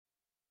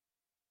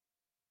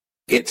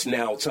It's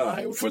now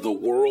time for the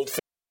world.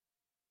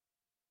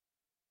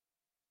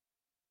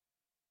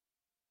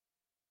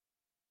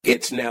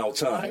 It's now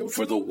time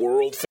for the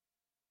world.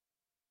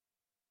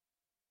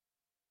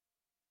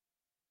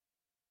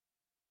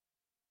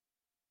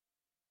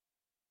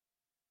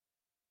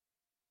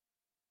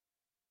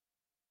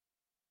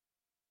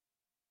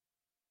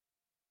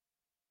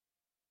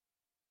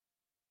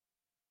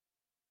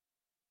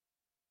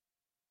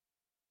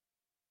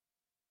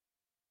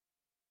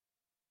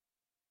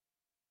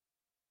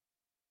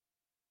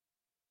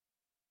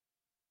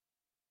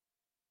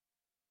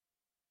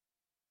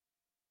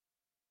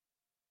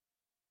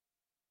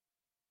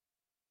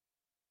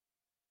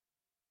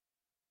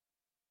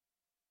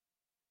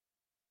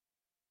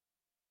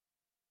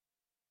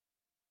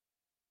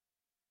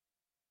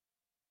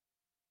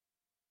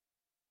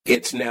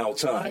 It's now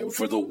time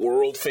for the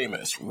world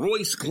famous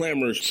Royce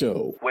Glamour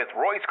Show with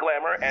Royce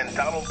Glamour and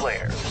Donald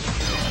Blair.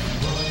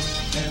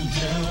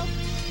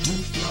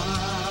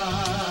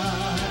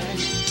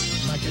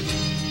 Like an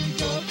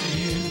eagle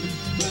in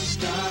the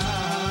sky,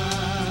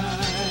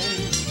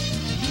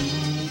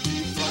 you'll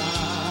be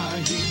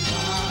flying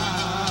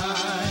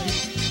high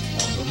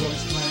on the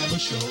Royce Glamour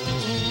Show.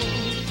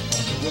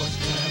 On the Royce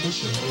Glamour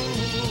Show,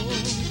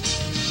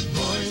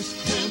 Royce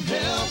can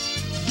help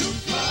you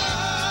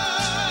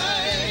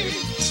fly.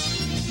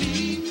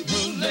 He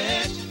will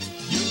let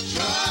you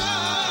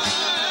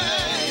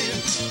try.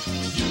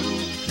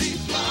 You'll be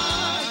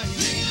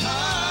flying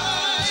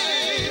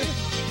high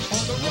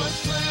on the Royce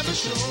Glamour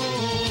Show.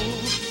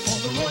 On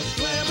the Royce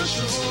Glamour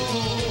Show.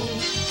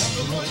 On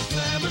the Royce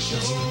Glamour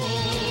Show.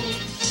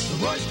 The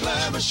Royce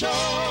Glamour Show.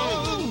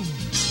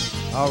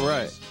 All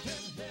right.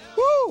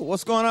 Woo!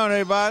 What's going on,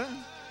 everybody?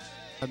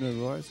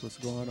 Happening, Royce? What's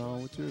going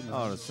on with you, man?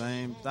 Oh, the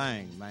same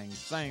thing, man.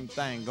 Same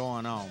thing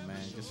going on, man.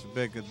 Just a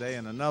bigger day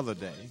and another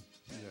day.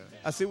 Yeah,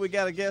 I see we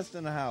got a guest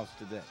in the house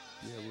today.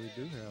 yeah, we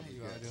do have How a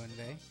you all guest. doing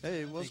today?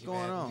 Hey, what's Thank you for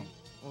going having on? me.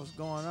 What's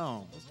going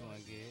on? What's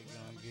going good?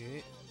 Going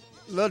good.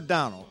 Little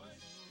Donald.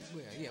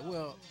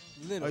 Well,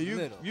 little, Oh,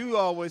 little. you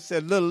always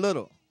said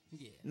little.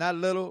 Yeah, Not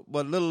little,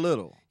 but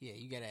little. yeah.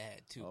 You gotta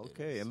add two.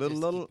 Okay, a littles,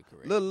 little just to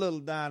keep it correct. little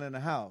down in the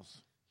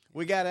house.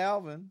 We got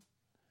Alvin.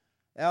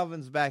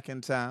 Alvin's back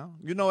in town.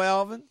 You know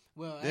Alvin?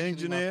 Well, the actually,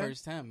 engineer? my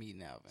first time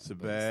meeting Alvin. It's a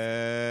but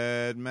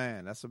bad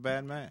man. That's a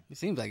bad man. He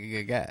seems like a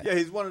good guy. Yeah,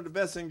 he's one of the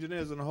best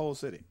engineers in the whole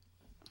city.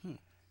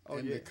 Oh,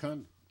 In yeah. the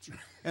country.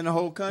 In the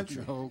whole country.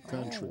 The whole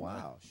country. Oh,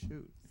 wow,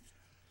 shoot.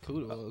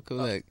 Kudos,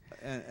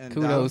 And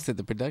kudos Donald- to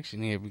the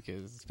production here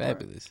because it's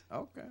fabulous.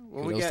 Okay.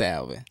 Well, Kudos to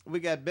Alvin. we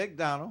got Big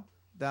Donald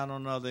down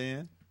on the other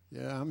end.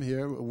 Yeah, I'm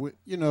here.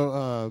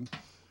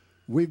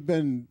 We've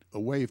been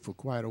away for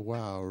quite a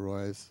while,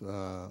 Royce.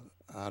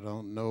 I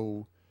don't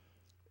know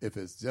if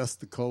it's just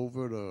the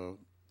COVID or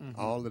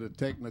all of the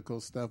technical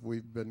stuff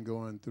we've been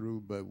going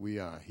through, but we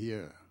are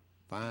here.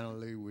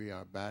 Finally, we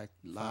are back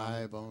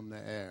live on the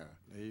air.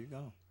 There you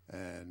go.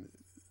 And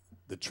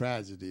the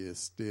tragedy is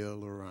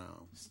still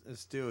around. It's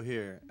still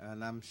here,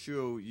 and I'm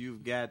sure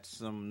you've got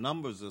some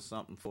numbers or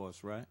something for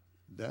us, right?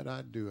 That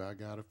I do. I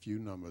got a few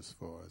numbers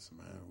for us,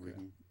 man. We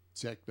can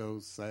check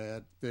those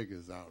sad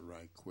figures out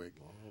right quick.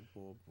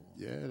 Boy.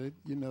 Yeah,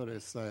 they're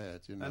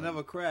sad. I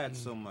never cried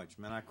so much,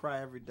 man. I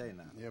cry every day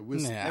now. Yeah,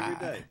 Every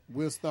day.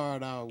 We'll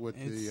start out with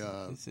It's the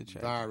a tragedy.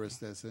 virus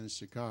that's in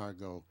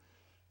Chicago,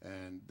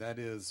 and that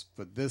is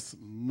for this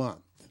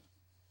month,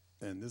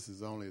 and this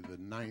is only the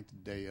 9th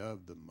day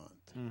of the month.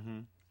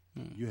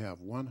 You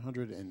have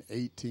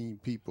 118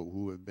 people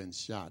who have been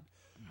shot,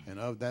 and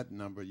of that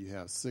number, you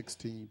have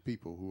 16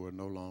 people who are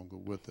no longer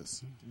with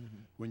us.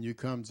 When you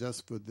come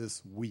just for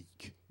this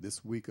week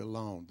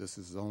alone, this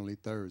is only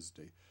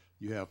Thursday,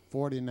 you have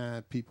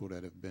 49 people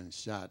that have been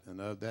shot, and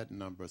of that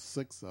number,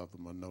 6 of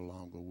them are no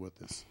longer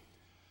with us.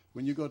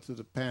 When you go to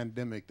the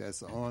pandemic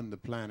that's on the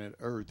planet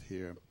Earth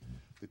here,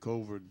 the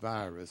COVID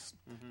virus,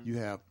 you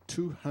have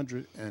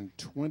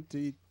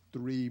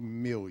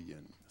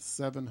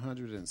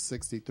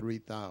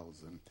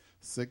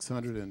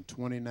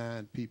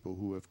 223,763,629 people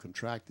who have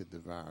contracted the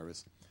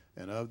virus,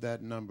 and of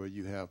that number,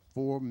 you have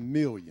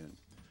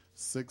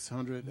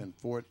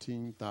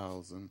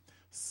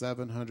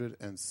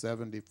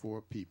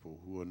 4,614,774 people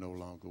who are no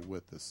longer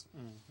with us.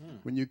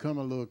 When you come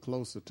a little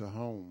closer to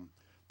home,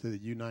 to the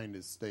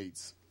United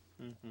States,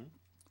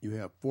 you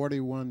have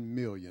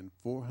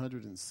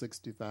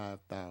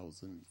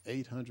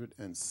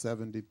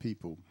 41,465,870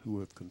 people who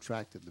have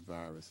contracted the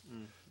virus.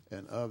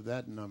 And of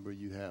that number,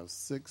 you have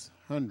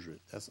 600,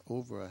 that's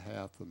over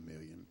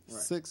 500,000,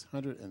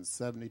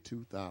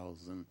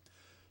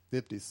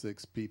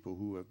 672,056 people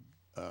who have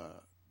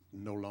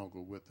no longer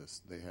with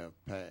us. They have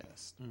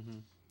passed.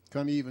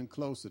 Come even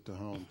closer to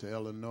home, to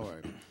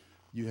Illinois,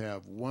 you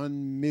have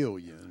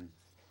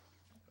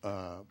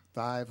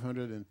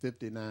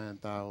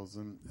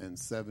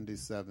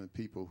 1,559,077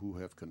 people who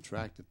have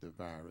contracted the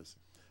virus.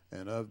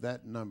 And of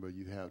that number,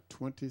 you have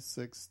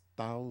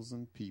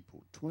 26,000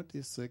 people,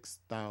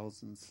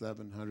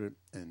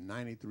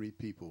 26,793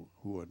 people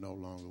who are no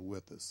longer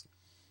with us.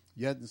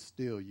 Yet and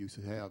still, you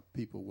have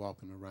people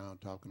walking around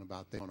talking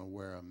about they want to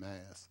wear a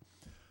mask.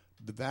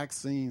 The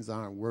vaccines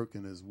aren't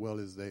working as well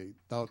as they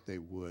thought they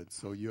would.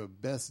 So your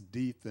best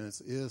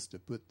defense is to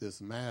put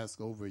this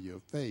mask over your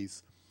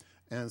face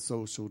and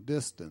social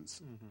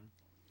distance. Mm-hmm.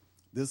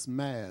 This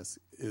mask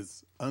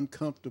is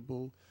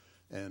uncomfortable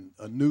and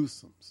a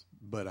nuisance,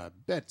 but I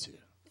bet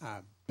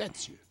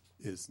you,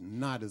 it's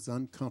not as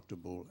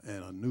uncomfortable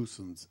and a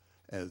nuisance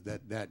as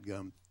that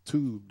gum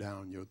tube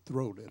down your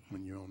throat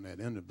when you're on that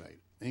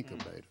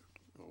incubator,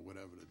 or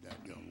whatever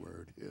that gum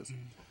word is.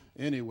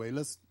 Anyway,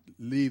 let's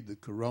leave the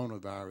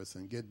coronavirus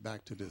and get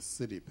back to this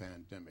city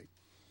pandemic.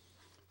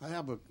 I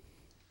have a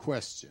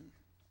question.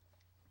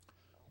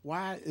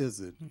 Why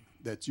is it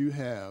that you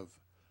have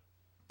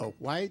a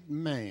white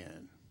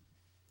man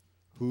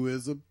who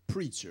is a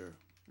preacher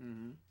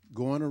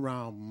going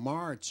around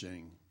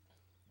marching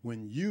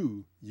when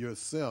you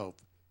yourself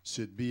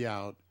should be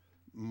out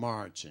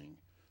marching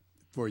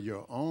for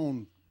your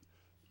own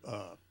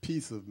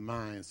peace of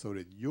mind so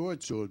that your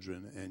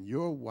children and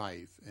your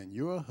wife and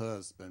your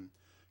husband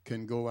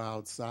can go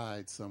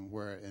outside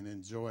somewhere and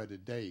enjoy the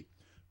day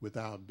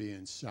without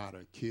being shot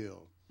or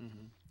killed?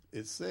 Mm-hmm.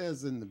 It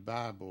says in the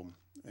Bible,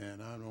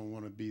 and I don't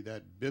want to be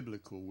that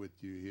biblical with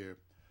you here,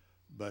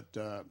 but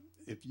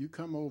if you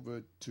come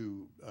over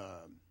to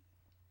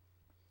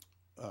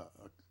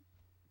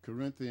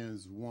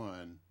Corinthians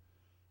 1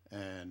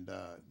 and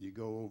you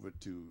go over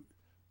to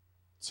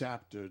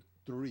chapter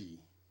 3,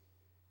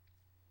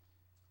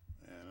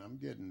 and I'm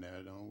getting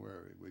there, don't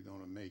worry, we're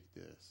going to make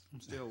this. I'm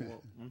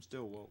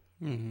still woke.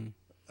 Mm-hmm.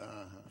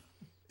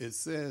 It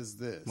says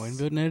this. One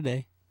building a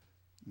day.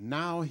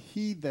 Now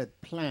he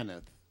that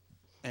planteth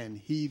and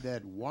he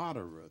that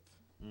watereth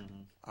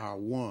are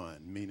one,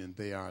 meaning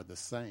they are the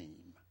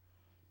same.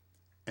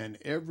 And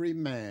every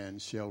man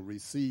shall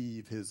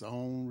receive his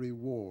own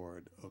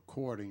reward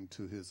according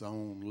to his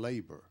own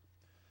labor.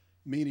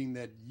 Meaning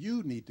that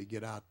you need to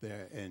get out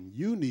there and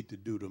you need to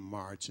do the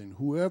march. And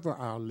whoever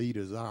our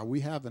leaders are,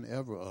 we haven't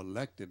ever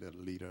elected a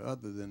leader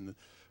other than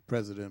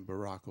President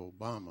Barack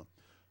Obama.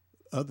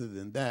 Other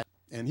than that,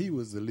 and he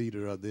was the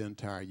leader of the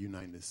entire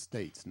United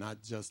States,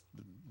 not just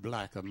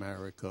Black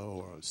America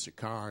or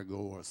Chicago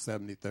or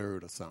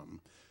 73rd or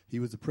something. He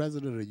was the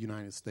president of the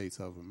United States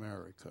of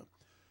America.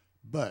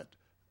 But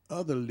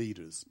other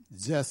leaders,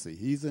 Jesse,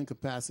 he's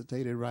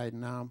incapacitated right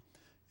now.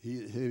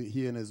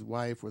 He and his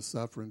wife were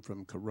suffering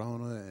from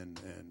corona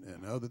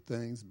and other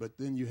things. But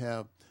then you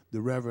have the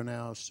Reverend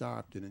Al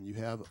Sharpton, and you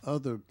have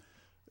other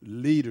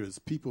leaders,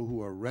 people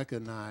who are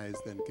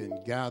recognized and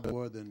can gather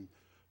more than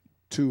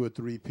 2 or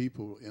 3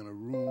 people in a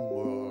room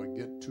or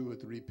get 2 or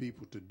 3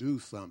 people to do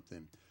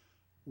something.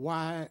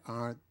 Why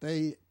aren't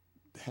they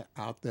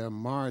out there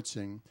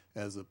marching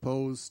as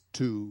opposed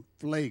to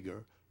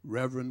Flager,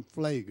 Reverend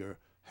Flager,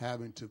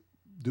 having to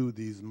do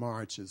these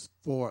marches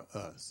for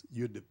us?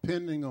 You're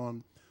depending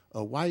on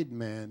a white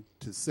man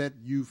to set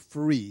you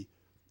free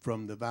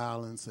from the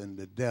violence and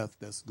the death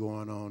that's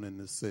going on in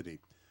the city.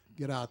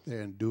 Get out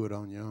there and do it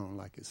on your own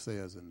like it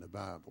says in the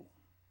Bible.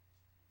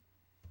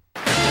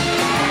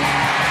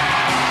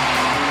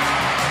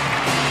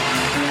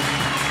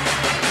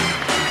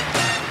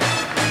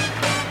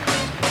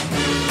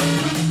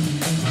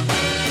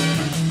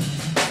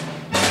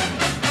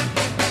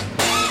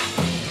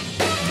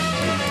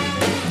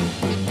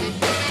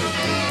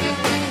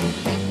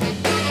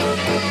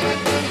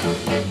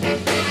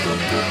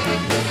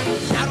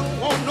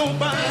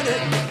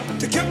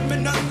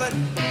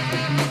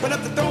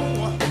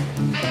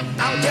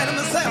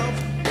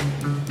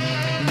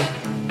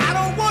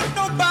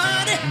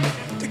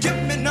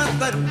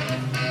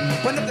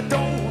 When at the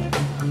door,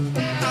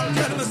 I'll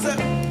tell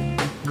myself,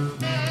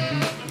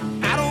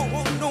 I don't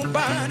want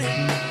nobody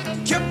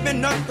to give me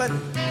nothing.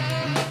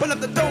 When at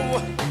the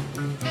door,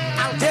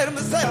 I'll tell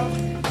myself,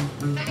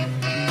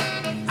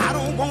 I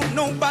don't want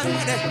nobody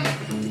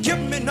to give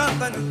me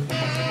nothing.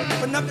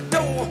 When at the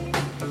door,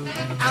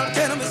 I'll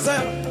tell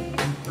myself,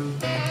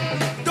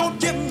 don't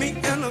give me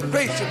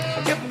integration,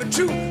 give me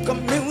true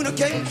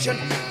communication.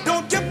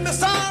 Don't give me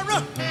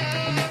sorrow,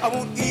 I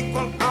want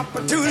equal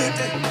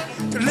opportunity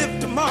to live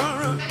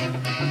tomorrow.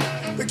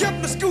 Give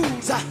me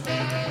schools,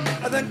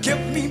 and then give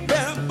me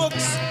better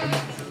books,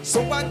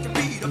 so I can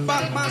read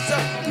about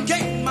myself and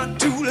gain my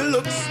true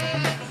looks.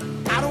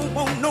 I don't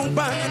want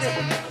nobody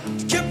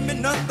to give me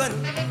nothing.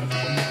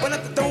 But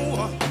at the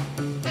door,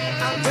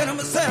 I'll tell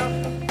myself,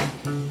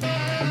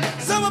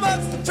 some of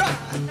us try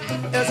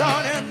as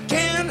hard as we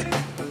can.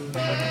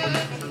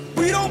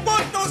 We don't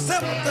want no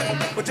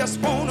sympathy, we just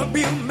want to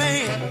be a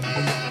man.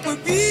 We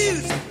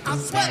use our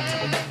sweat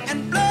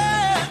and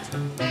blood,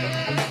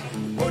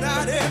 put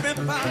out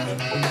every fight,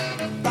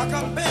 back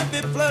up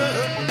every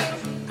flood.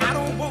 I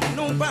don't want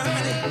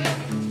nobody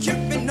to give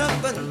me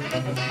nothing.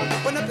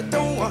 When at the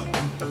door,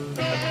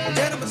 I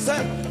tell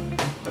myself,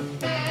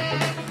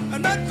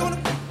 I'm not gonna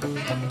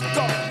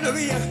go. Look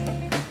here,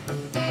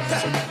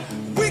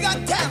 we got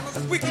talents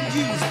we can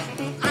use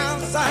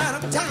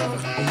outside of town.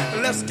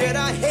 Let's get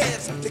our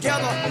heads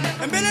together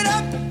and build it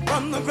up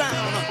from the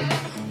ground.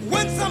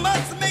 When some of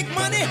us make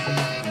money,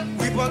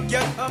 we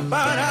forget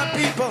about our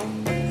people.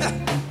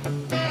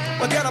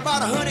 Forget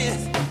about our honey.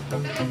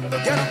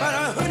 Forget about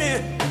our honey.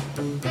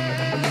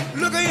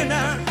 Look at you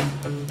now.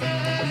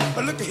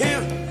 Look at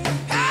him.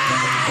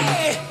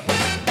 Hey!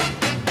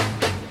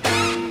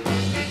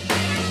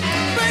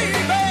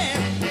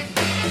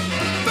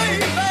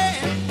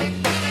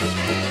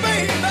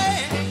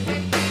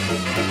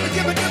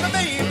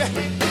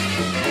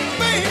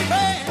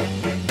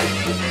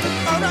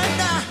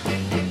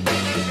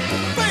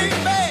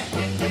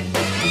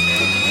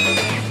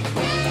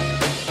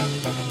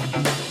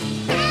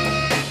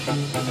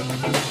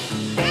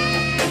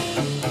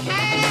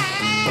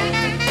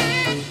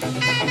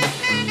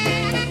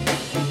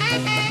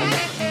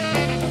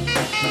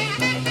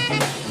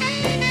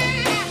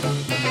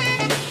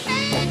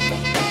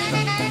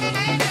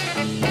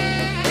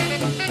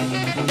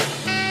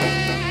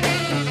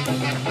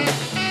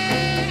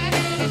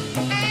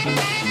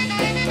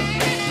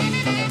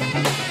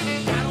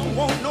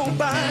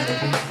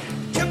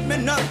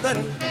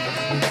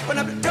 Open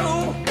up the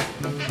door,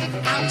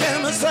 I'll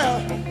tell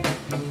myself.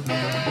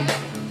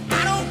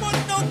 I don't want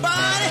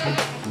nobody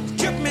to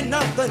give me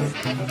nothing.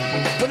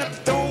 Open up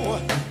the door,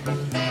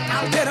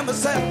 I'll tell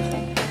myself.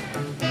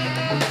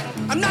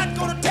 I'm not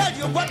gonna tell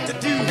you what to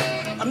do.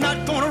 I'm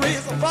not gonna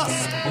raise a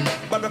fuss.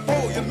 But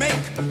before you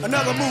make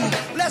another move,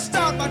 let's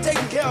start by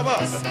taking care of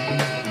us.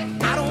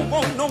 I don't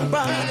want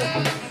nobody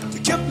to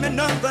give me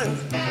nothing.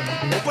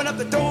 Open up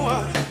the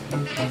door,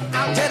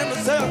 I'll tell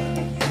myself.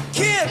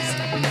 Kids,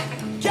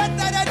 get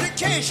that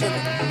education,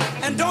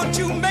 and don't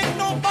you make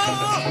no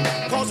ball,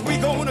 cause we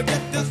gonna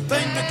get this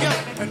thing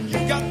together, and you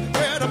got to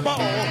wear the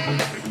ball.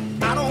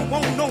 I don't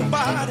want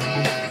nobody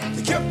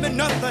to give me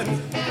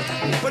nothing.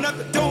 Open up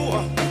the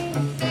door,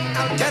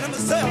 I'll get it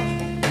myself.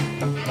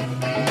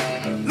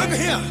 Look at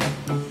here,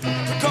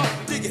 come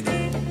dig it.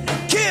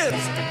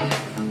 Kids,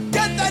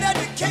 get that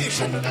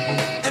education,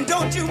 and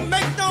don't you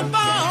make no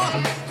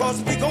ball,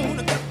 cause we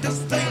gonna get this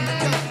thing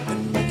together, and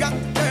you got to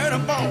wear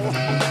the ball.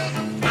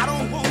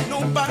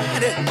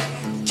 Nobody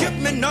give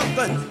me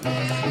nothing.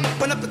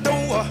 Open up the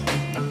door,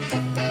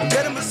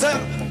 get it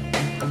myself.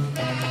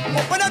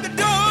 Open up the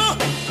door,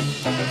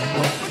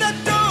 open that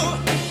door,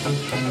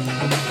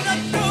 open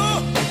that door,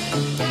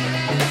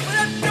 open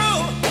that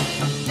door,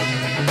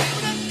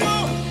 open that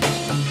door,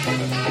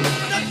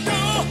 open that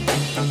door,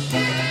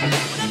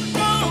 open that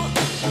door,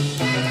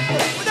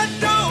 open that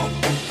door.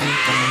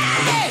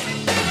 Hey!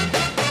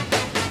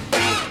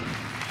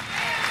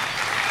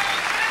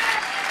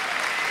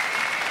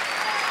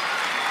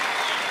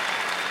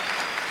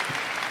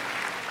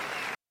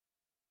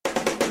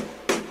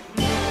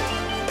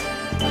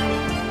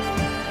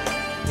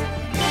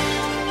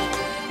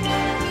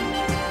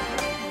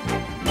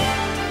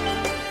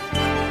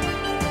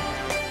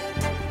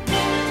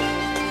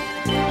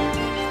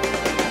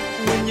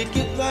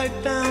 Right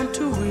down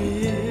to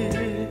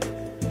it,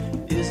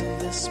 isn't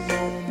this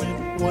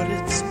moment what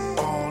it's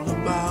all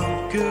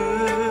about,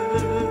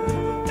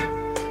 girl?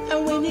 And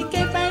when you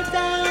get right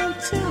down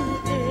to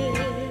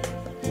it,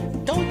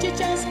 don't you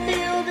just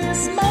feel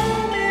this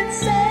moment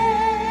say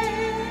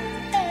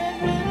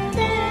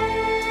everything?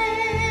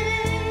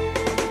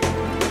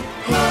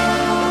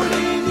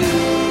 Holding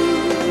you,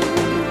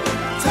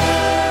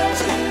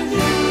 touching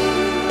you,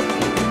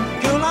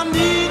 girl, I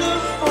need a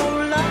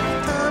whole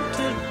lifetime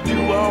to do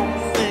all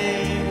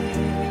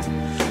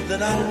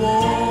that I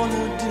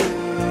wanna do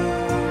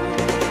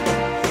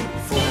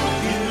for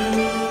you,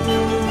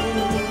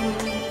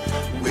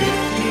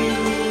 with you,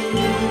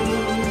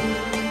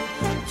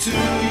 to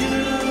you.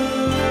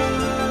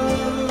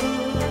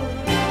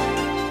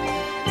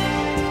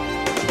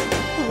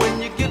 When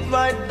you get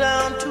right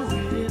down to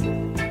it,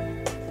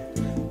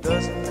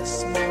 doesn't this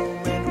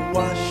moment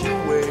wash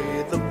away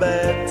the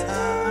bad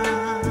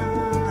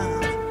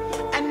times?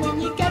 And when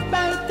you get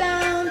right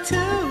down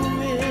to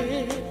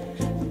it,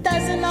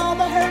 doesn't all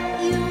the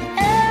hurt you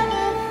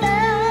ever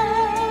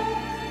felt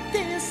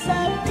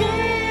disappear?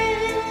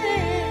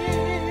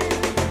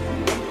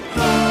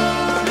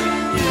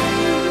 Holding you,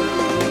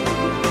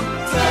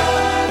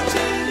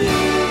 touching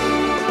you,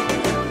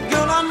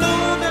 girl, I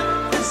know that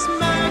this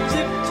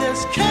magic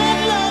just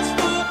can't last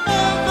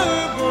forever,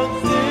 but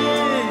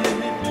then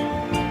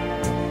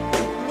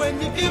when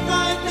you get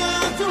right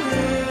down to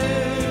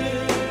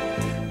it,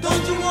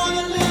 don't you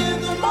wanna live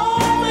the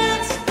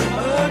moments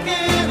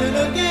again and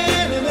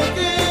again and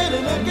again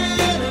and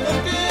again and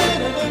again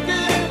and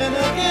again and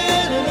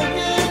again and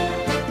again?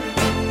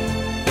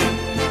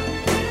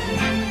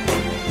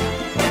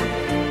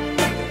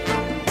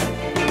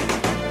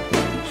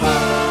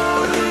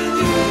 Holding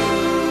you,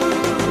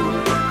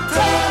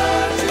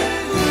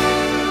 touching you,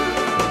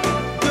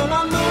 girl,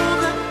 I know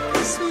that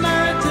this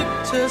magic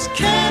just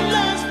can't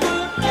last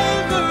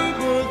forever,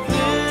 but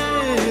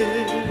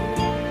then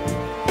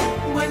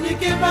when you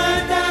get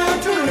right down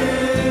to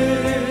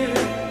it,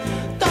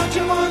 don't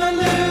you wanna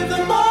live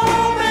the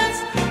moments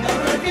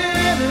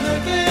again and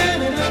again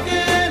and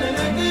again and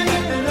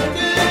again and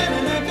again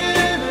and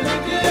again and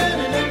again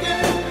and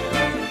again?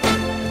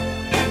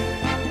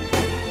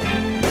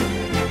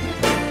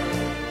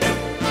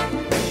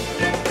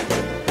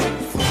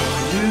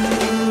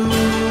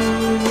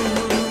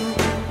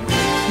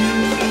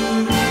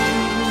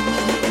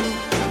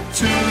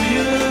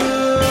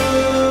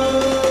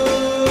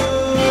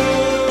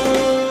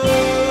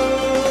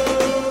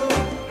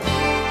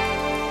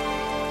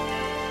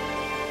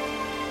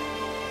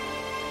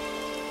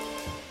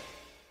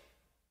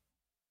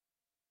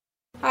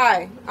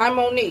 Hi, I'm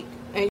Monique.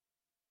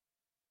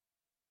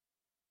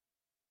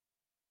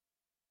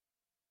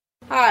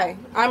 Hi,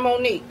 I'm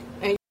Monique.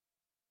 And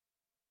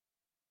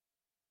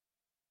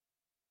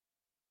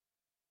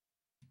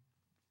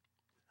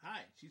Hi,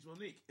 she's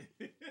Monique.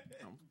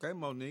 Okay,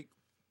 Monique.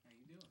 How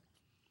you doing?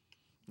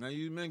 Now,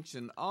 you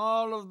mentioned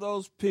all of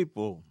those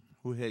people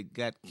who had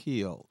got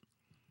killed.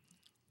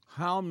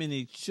 How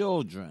many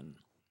children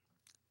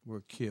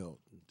were killed?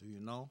 Do you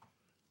know?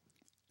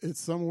 It's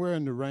somewhere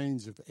in the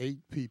range of 8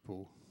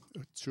 people,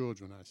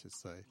 children, I should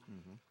say.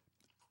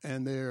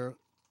 And they're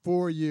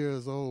 4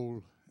 years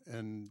old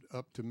and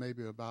up to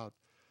maybe about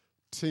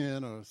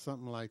 10 or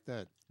something like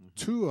that.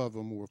 2 of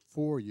them were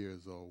 4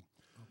 years old.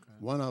 Okay.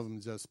 One of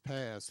them just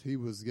passed. He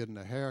was getting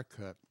a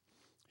haircut.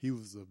 He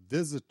was a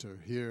visitor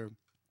here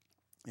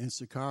in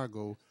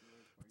Chicago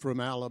from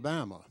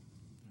Alabama.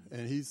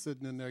 And he's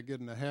sitting in there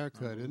getting a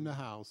haircut in the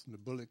house, and the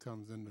bullet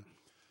comes in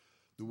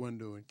the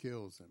window and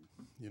kills him,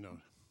 you know.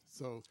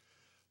 So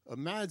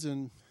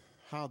imagine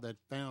how that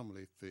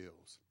family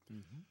feels.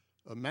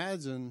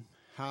 Imagine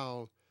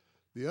how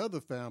the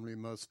other family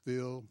must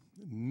feel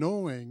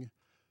knowing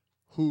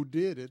who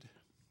did it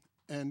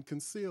and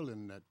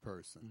concealing that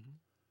person.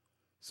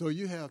 So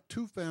you have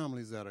 2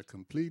 families that are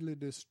completely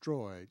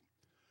destroyed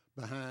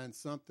behind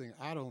something.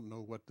 I don't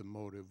know what the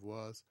motive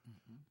was,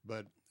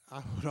 but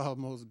I would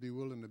almost be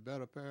willing to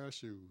bet a pair of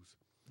shoes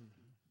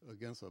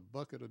against a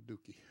bucket of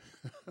dookie.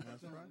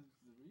 That's right.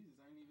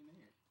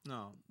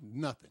 No.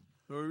 Nothing.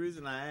 The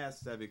reason I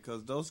asked that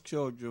because those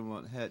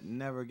children had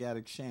never got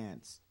a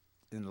chance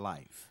in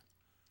life.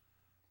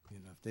 You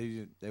know,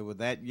 if they were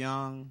that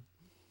young,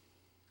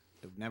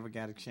 they've never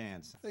got a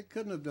chance. They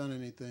couldn't have done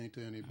anything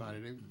to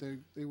anybody.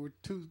 They were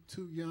too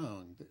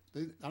young.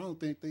 I don't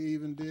think they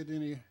even did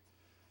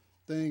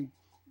anything.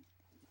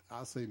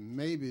 I'll say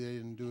maybe they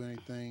didn't do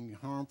anything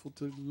harmful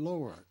to the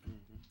Lord,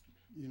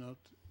 you know,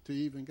 to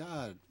even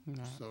God.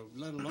 So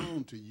let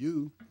alone to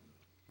you.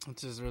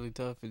 It's just really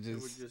tough. It It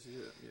just, was just,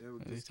 it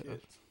was really just tough.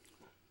 kids.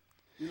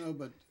 You know,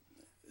 but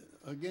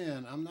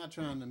again, I'm not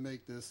trying to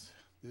make this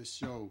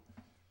show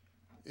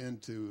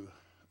into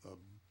a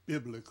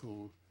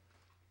biblical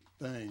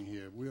thing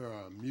here. We are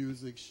a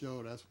music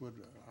show. That's what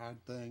our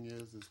thing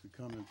is to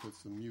come and put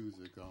some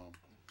music on.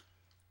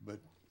 But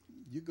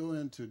you go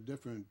into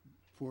different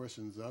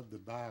portions of the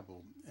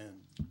Bible,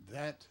 and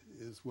that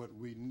is what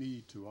we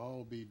need to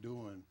all be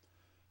doing,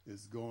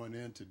 is going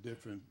into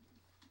different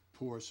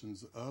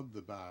portions of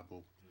the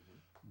Bible,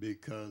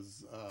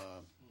 because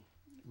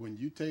when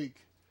you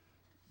take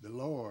the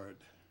Lord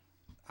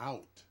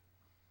out,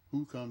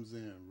 who comes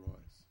in,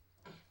 Royce?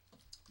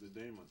 The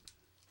demon.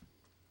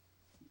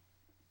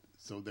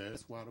 So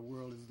that's why the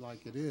world is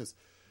like it is.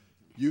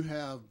 You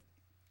have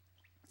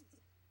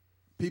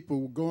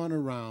people going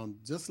around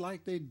just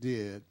like they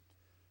did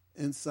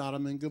in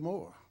Sodom and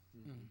Gomorrah.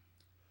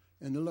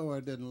 And the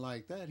Lord didn't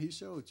like that. He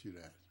showed you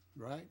that,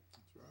 right?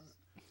 That's right.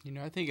 You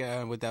know, I think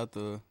without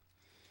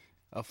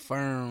a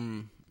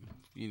firm,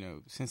 you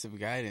know, sense of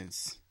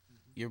guidance,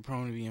 you're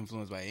prone to be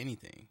influenced by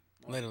anything,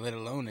 let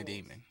alone a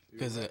demon.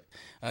 Because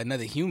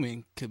another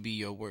human could be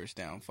your worst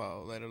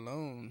downfall, let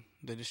alone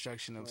the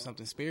destruction of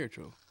something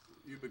spiritual.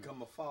 You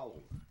become a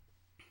follower.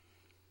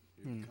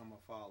 You become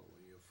a follower.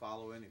 You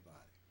follow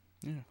anybody.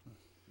 Yeah.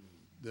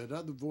 That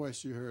other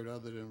voice you heard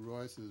other than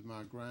Royce is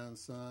my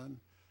grandson.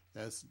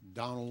 That's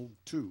Donald,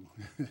 too.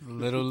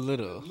 Little.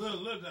 Little Donald.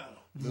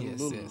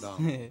 Little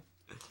Donald.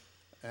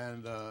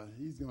 And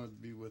he's going to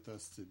be with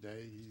us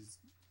today. He's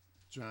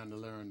trying to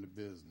learn the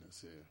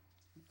business here.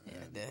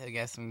 Yeah, they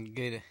got some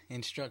good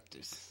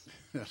instructors.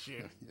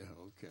 Sure. Yeah,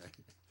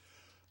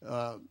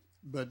 okay.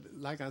 But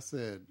like I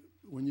said,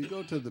 when you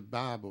go to the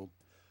Bible,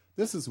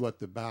 this is what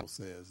the Bible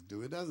says,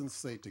 do. It doesn't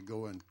say to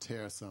go and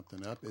tear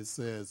something up. It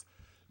says,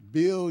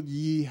 build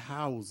ye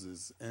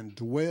houses and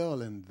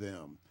dwell in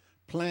them.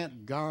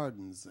 Plant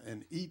gardens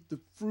and eat the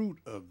fruit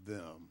of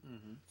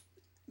them.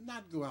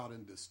 Not go out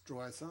and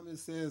destroy something. It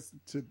says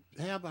to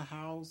have a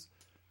house,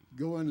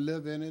 go and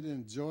live in it,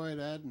 enjoy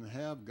that, and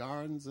have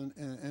gardens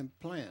and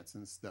plants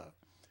and stuff.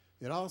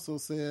 It also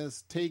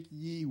says, take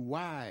ye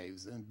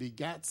wives and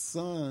begat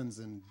sons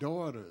and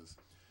daughters.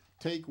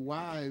 Take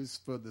wives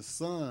for the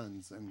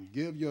sons and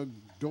give your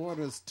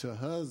daughters to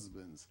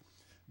husbands,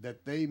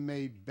 that they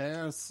may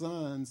bear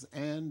sons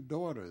and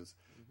daughters,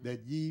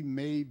 that ye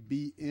may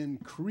be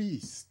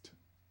increased.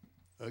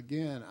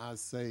 Again, I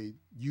say,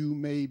 you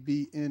may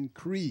be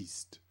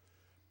increased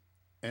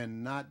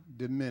and not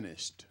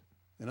diminished.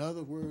 In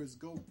other words,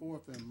 go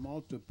forth and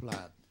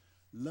multiply.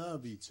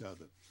 Love each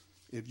other.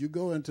 If you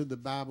go into the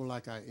Bible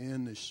like I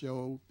end the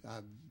show,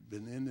 I've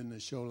been ending the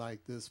show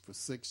like this for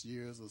 6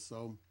 years or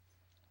so.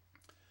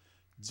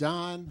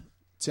 John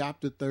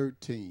chapter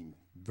 13,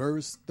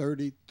 verse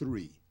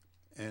 33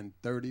 and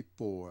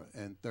 34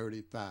 and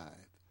 35.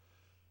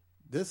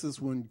 This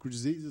is when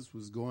Jesus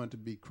was going to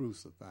be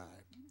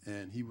crucified.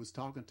 And he was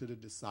talking to the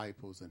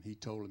disciples, and he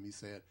told them, he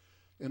said,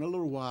 in a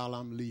little while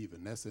I'm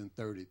leaving. That's in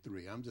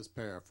 33. I'm just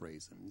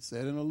paraphrasing. He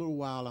said, in a little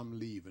while I'm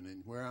leaving,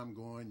 and where I'm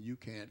going, you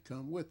can't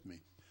come with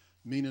me.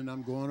 meaning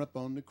I'm going up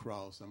on the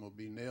cross. I'm going to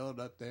be nailed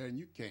up there, and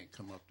you can't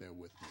come up there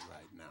with me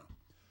right now.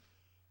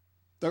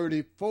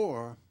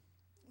 34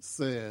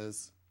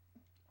 says,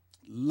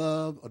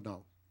 love, oh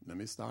no, let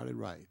me start it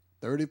right.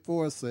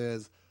 34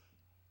 says,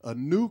 a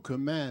new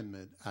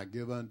commandment I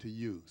give unto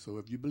you. So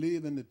if you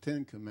believe in the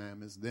 10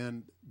 commandments,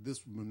 then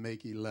this would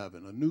make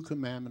 11. A new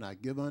commandment I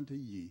give unto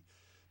ye,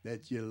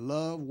 that you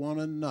love one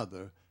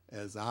another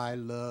as I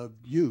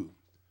loved you,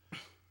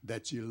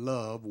 that you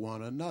love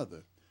one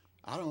another.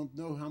 I don't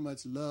know how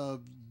much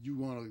love you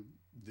want to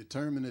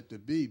determine it to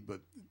be,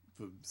 but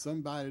for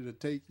somebody to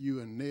take you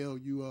and nail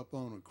you up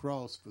on a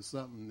cross for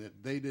something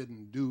that they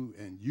didn't do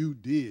and you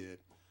did,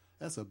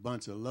 that's a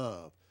bunch of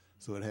love.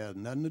 So it has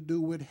nothing to do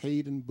with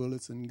hate and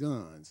bullets and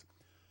guns.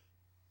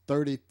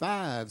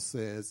 35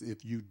 says,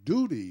 if you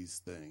do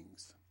these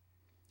things,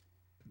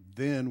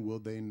 then will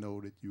they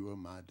know that you are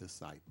my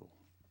disciple.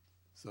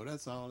 So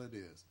that's all it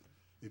is.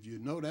 If you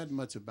know that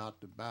much about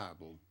the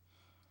Bible,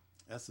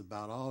 that's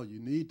about all you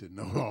need to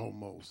know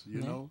almost, you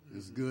know.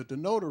 It's good to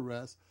know the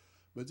rest,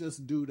 but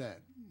just do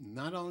that.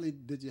 Not only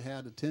did you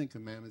have the 10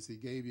 commandments, he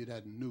gave you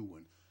that new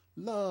one.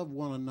 Love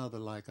one another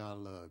like I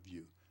love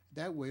you.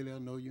 That way they'll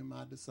know you're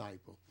my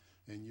disciple.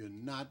 And you're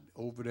not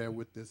over there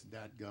with this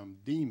dadgum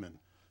demon,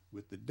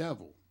 with the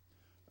devil.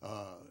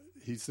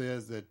 He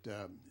says that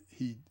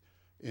he,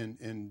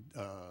 in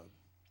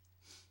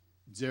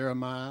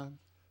Jeremiah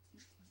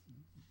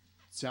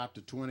chapter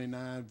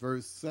 29,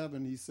 verse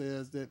 7, he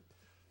says that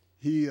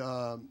he,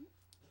 and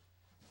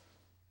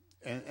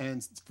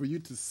for you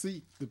to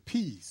seek the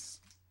peace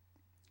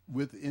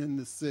within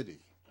the city,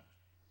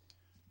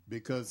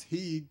 because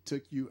he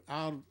took you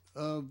out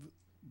of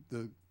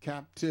the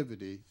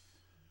captivity,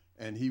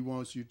 and he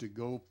wants you to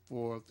go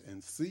forth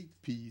and seek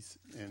peace,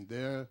 and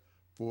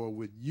therefore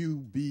would you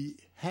be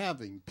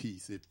having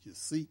peace if you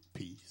seek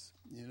peace,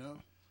 you know?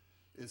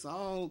 It's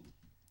all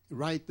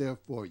right there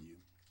for you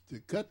to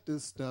cut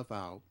this stuff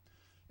out,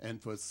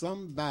 and for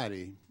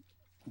somebody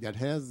that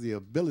has the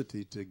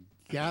ability to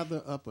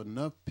gather up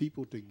enough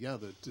people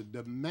together to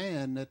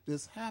demand that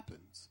this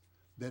happens,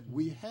 that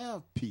we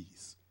have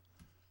peace.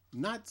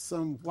 Not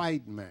some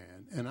white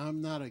man, and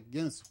I'm not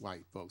against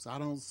white folks. I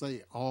don't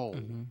say all.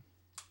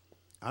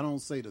 I don't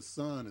say the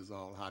sun is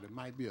all hot. It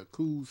might be a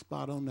cool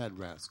spot on that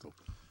rascal.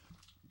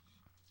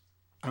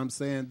 I'm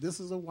saying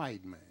this is a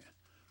white man.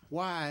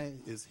 Why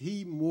is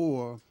he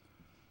more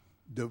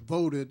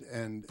devoted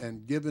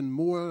and given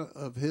more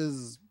of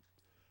his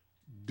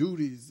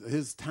duties,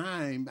 his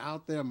time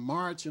out there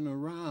marching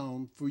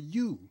around for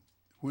you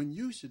when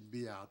you should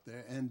be out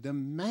there and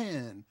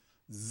demand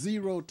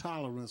zero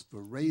tolerance for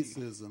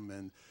racism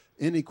and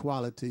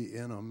inequality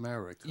in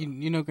America?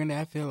 You know, Granddad,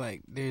 I feel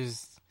like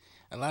there's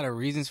a lot of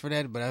reasons for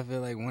that, but I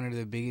feel like one of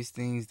the biggest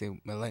things that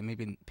like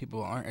maybe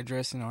people aren't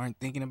addressing or aren't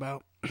thinking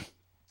about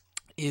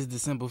is the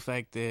simple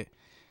fact that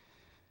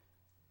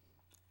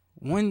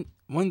one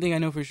thing I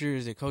know for sure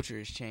is that culture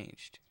has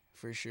changed,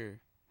 for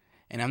sure.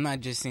 And I'm not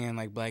just saying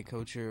like black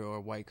culture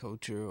or white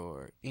culture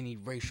or any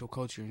racial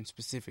culture in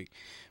specific,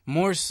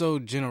 more so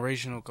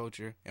generational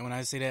culture. And when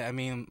I say that, I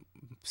mean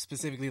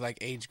specifically like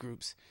age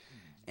groups.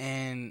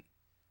 And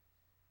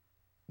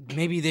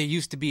maybe there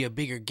used to be a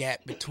bigger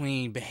gap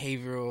between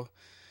behavioral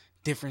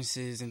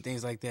differences and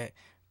things like that.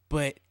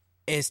 But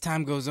as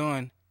time goes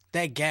on,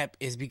 that gap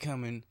is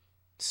becoming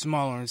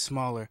smaller and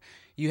smaller.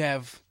 You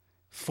have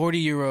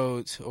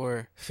 40-year-olds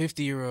or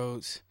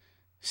 50-year-olds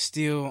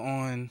still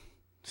on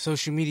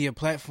social media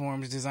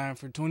platforms designed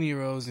for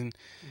 20-year-olds and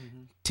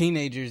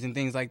teenagers and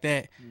things like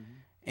that,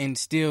 and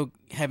still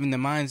having the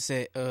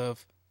mindset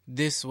of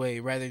this way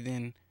rather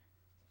than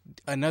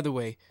another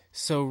way.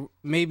 So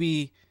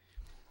maybe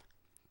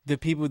the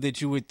people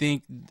that you would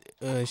think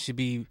should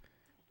be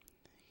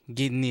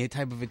getting the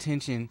type of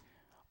attention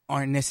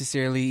aren't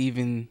necessarily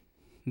even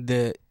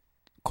the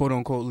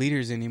quote-unquote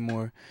leaders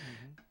anymore.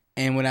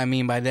 And what I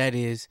mean by that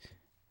is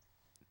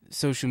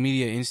social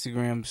media,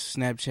 Instagram,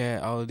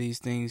 Snapchat, all of these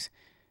things,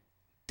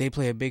 they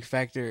play a big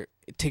factor.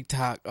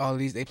 TikTok, all of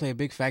these, they play a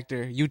big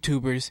factor.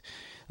 YouTubers,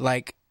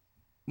 like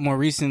more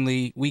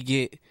recently, we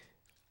get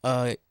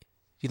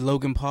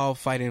Logan Paul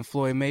fighting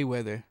Floyd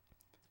Mayweather.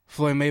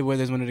 Floyd Mayweather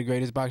is one of the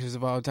greatest boxers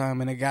of all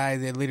time, and a guy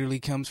that literally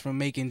comes from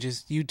making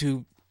just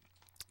YouTube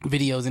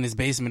videos in his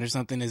basement or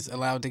something is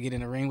allowed to get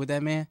in a ring with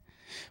that man.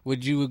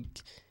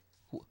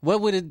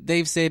 What would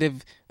Dave said if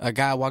a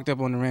guy walked up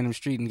on a random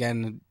street and got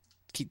in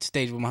the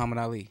stage with Muhammad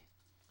Ali?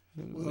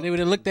 Well, they would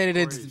have looked at it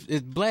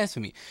as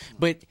blasphemy.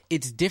 But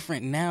it's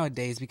different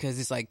nowadays because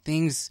it's like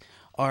things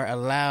are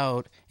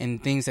allowed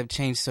and things have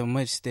changed so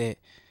much that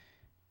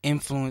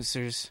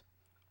influencers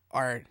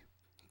are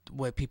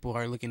what people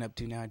are looking up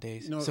to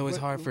nowadays. So it's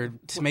hard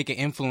to make an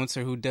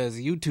influencer who does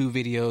YouTube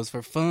videos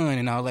for fun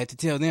and all that to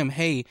tell them,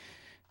 hey,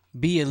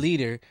 be a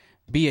leader,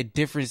 be a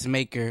difference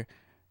maker,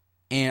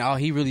 and all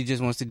he really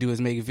just wants to do is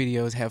make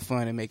videos, have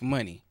fun, and make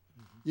money.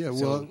 Yeah,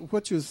 well,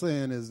 what you're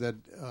saying is that,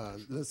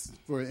 let's,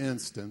 for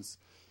instance,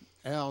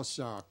 Al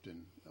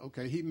Sharpton,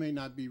 okay, he may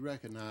not be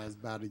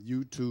recognized by the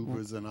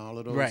YouTubers and all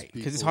of those Right, people.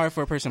 because it's hard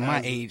for a person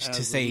my age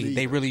to say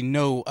they really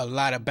know a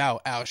lot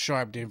about Al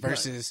Sharpton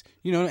versus,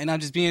 and I'm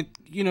just being,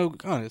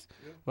 honest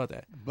about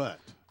that. But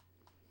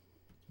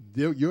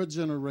your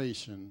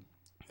generation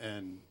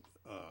and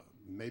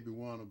maybe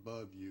one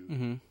above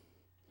you,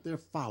 they're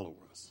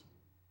followers.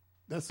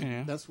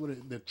 That's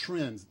what the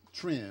trend.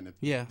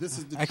 Yeah, this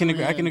is the I can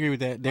trend, agree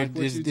with that. Like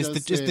It's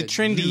the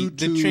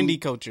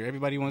trendy culture.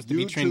 Everybody wants to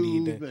be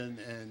trendy.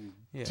 And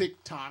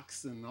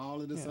TikToks and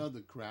all of this other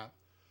crap.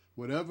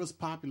 Whatever's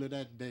popular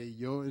that day,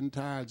 your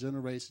entire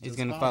generation is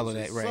going to follow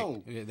that. Right.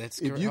 So That's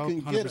if you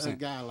can 100%. get a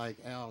guy like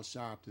Al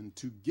Sharpton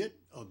to get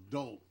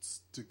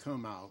adults to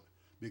come out,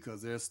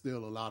 because there's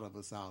still a lot of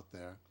us out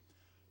there,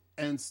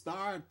 and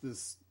start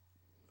this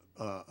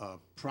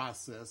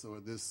process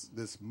or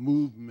this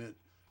movement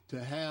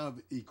to have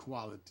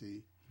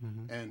equality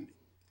and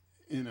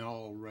in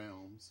all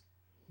realms,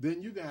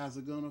 then you guys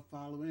are going to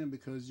follow in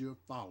because you're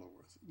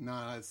followers.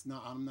 Now, it's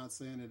not. I'm not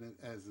saying it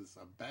as it's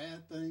a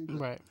bad thing, but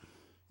Right.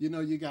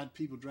 You got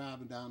people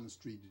driving down the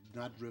street,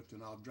 not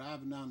drifting off,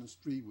 driving down the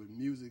street with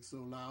music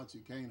so loud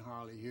you can't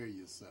hardly hear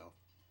yourself,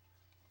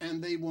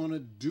 and they want to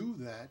do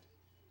that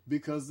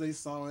because they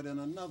saw it in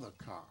another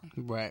car.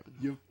 Right.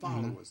 Your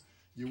followers.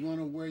 You want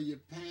to wear your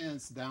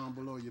pants down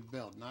below your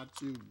belt. Not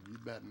you. You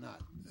better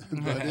not.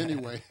 But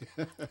anyway.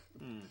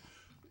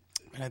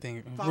 I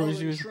think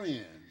Following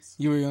trends.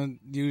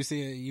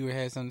 You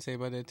had something to say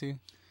about that too?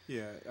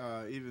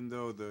 Yeah, even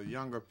though the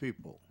younger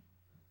people,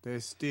 they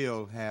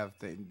still have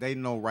they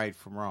know right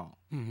from wrong.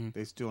 Mm-hmm.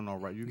 They still know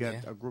right. You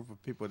got a group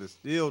of people that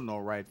still know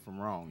right from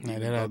wrong,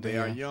 even though they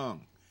are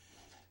young.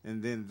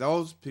 And then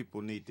those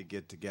people need to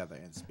get together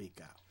and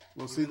speak out.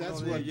 Well, see,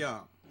 that's what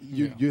young.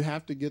 You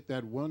have to get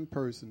that one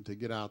person to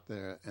get out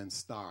there and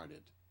start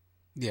it.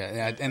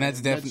 Yeah, and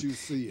that's definitely you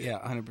see it. Yeah,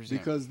 100%.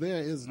 Because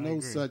there is no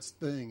such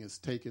thing as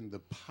taking the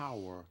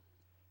power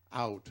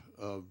out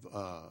of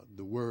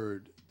the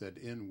word, that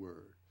N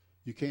word.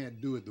 You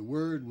can't do it. The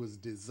word was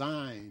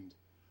designed,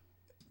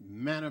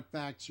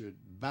 manufactured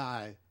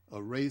by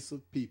a race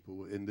of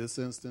people. In this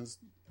instance,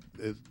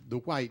 the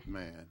white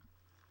man.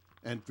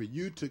 And for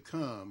you to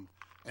come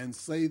and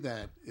say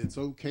that it's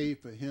okay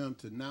for him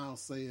to now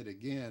say it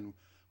again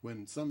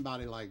when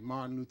somebody like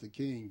Martin Luther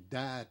King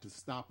died to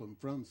stop him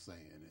from saying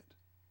it,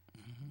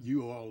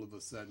 you all of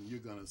a sudden you're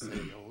going to say,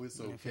 oh, it's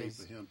okay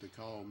for him to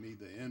call me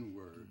the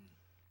N-word.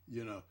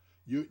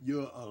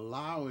 You're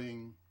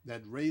allowing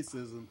that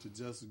racism to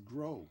just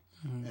grow.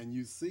 And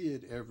you see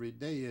it every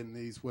day in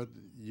these, what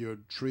your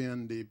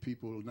trendy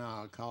people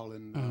now are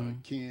calling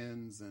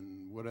Kens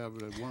and whatever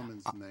the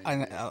woman's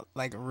name is.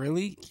 Like,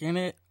 really? Can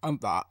it?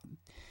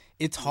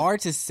 It's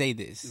hard to say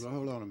this. Well,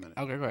 hold on a minute.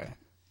 Okay, go ahead.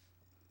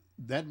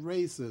 That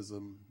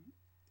racism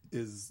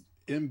is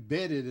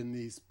embedded in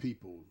these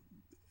people.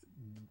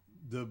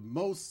 The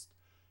most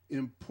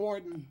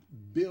important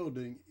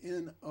building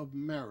in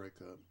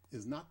America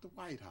is not the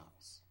White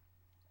House.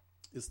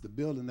 It's the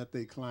building that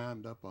they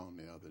climbed up on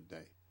the other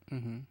day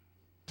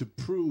to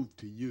prove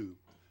to you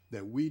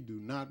that we do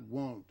not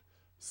want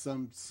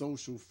some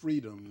social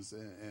freedoms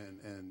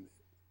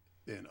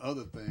and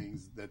other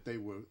things that they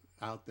were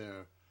out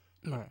there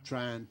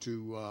trying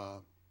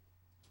to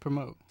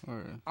promote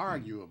or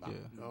argue about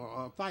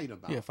or fight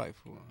about. Yeah, fight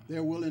for.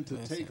 They're willing to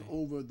take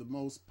over the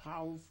most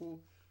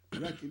powerful,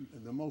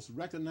 the most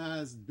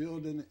recognized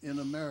building in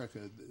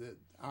America.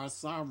 Our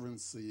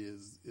sovereignty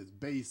is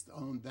based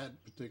on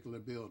that particular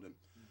building.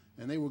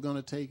 And they were going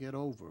to take it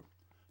over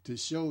to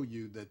show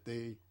you that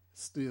they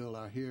still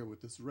are here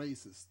with this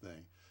racist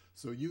thing.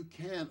 So you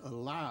can't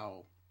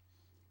allow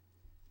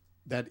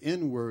that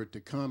N-word to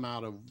come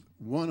out of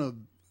one of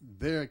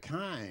their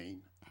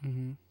kind,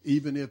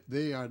 even if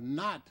they are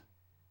not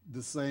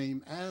the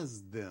same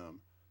as them.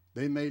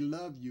 They may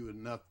love you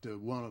enough to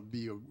want to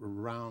be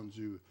around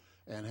you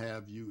and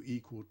have you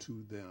equal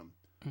to them.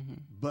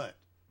 But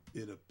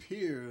it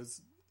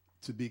appears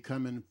to be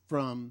coming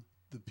from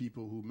the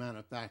people who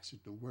manufactured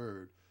the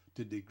word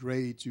to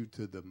degrade you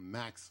to the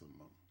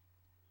maximum,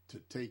 to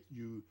take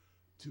you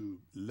to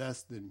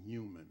less than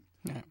human,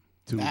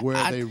 to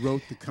where they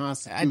wrote the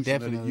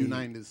Constitution of the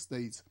United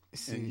States,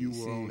 and you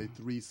were only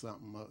three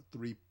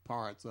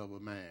parts of a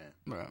man.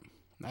 Right.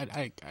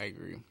 I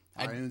agree.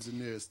 Our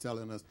engineer is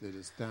telling us that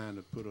it's time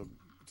to put a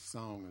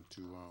song or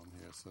two on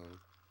here, so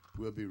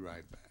we'll be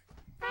right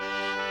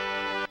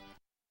back.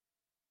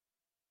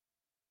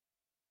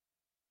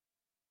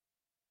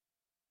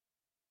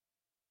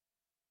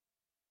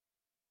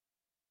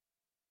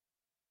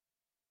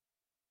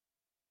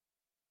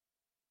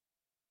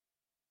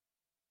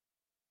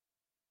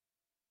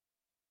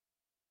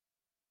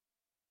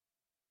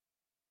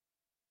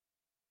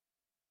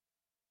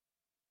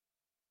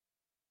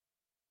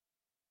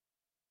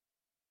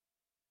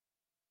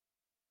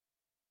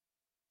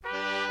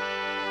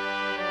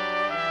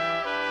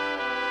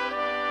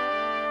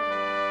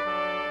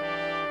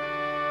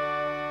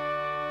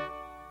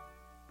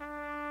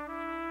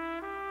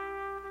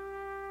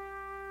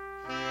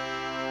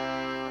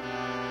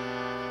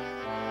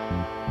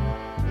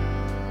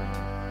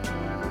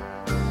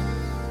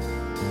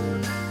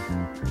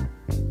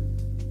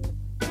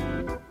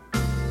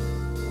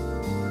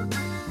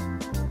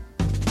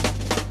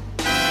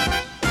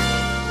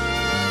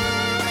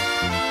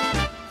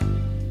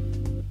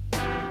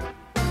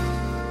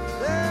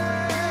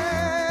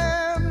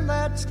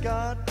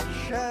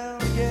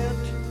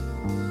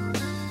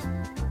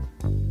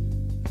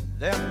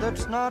 them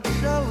that's not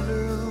shall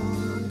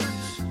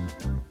lose.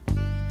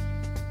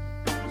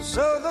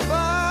 So the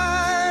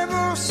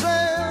Bible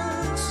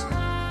says,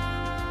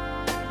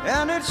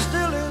 and it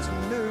still is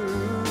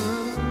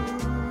news.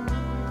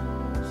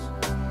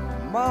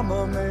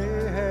 Mama may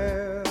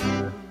have,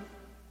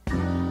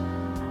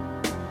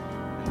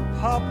 and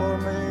Papa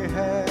may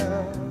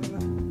have,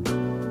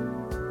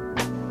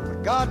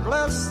 but God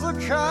bless the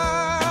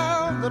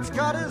child that's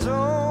got his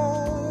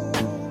own.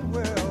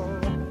 Well,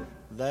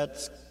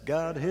 that's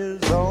got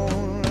his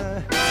own.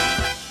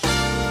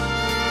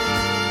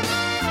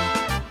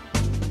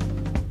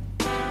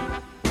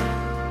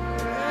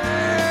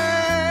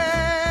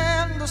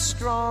 And the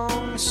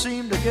strong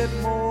seem to get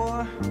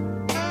more,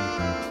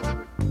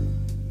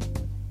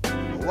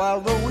 while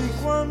the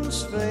weak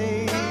ones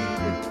fade.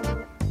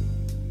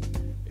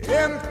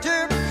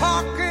 Empty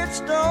pockets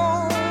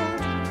don't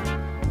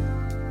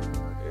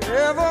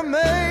ever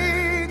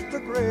make the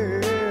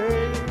grade.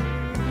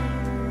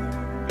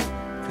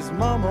 'Cause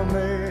Mama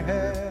may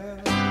have,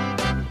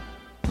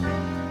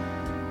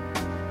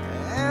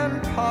 and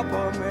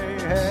Papa may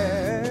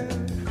have,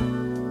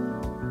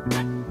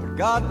 but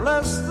God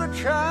bless the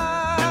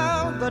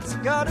child that's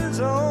got his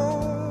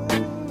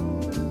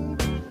own.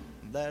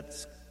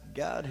 That's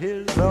got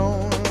his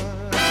own.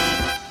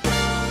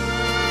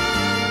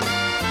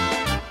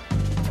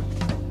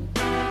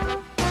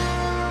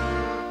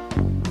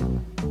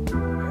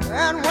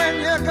 And when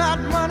you got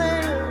money,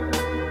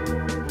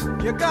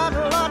 you got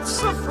lots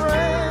of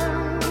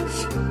friends,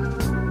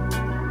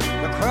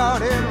 they're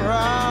crowding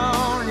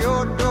round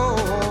your door.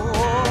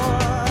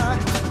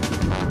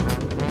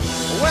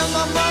 When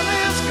the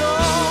money's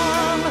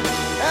gone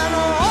and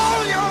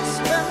all your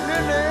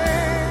spending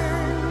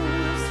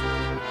ends,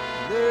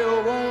 they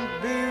won't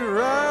be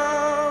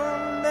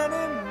round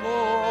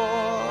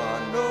anymore.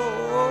 No,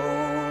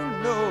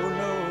 no,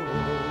 no.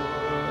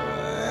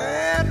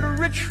 And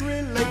rich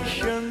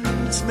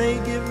relations may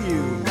give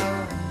you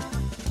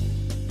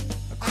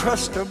a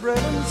crust of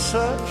bread and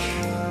such.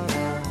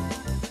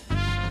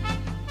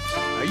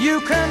 You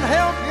can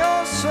help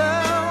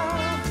yourself,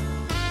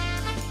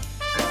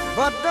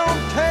 but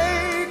don't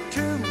take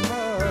too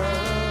much.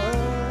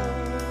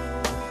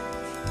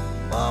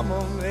 Mama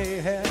may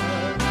have,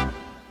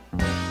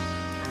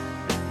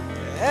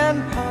 and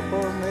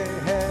Papa may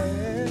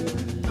have,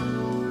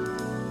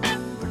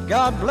 but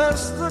God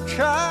bless the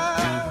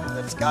child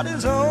that's got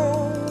his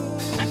own.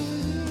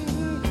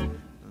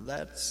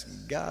 That's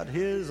got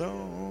his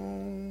own.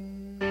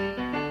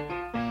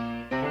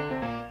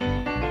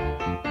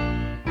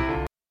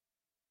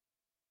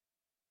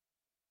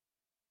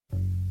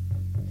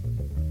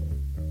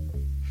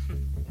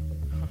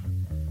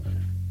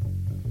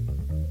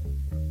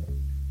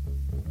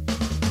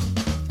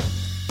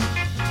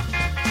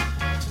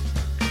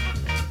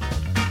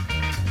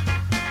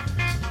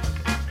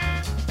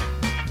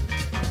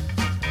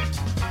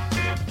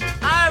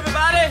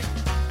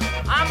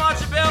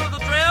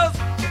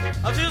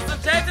 Of Houston,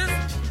 Texas.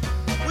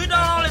 We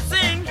don't only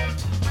sing,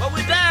 but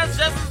we dance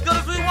just as good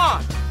as we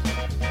want.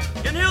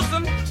 In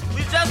Houston,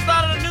 we just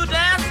started a new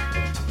dance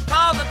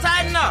called the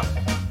Tighten Up.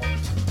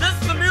 This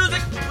is the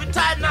music we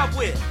tighten up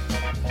with.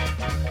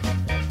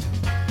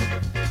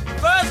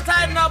 First,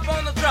 tighten up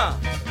on the drum.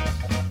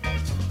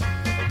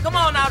 Come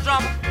on now,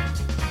 drummer.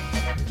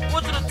 I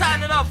want you to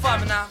tighten it up for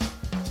me now.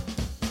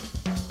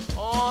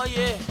 Oh,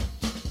 yeah.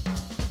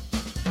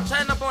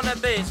 Tighten up on that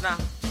bass now.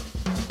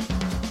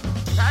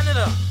 Tighten it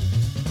up.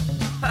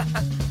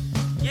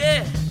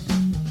 Yeah.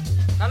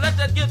 Now let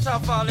that guitar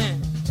fall in.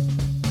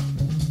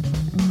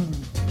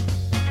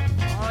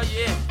 Oh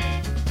yeah.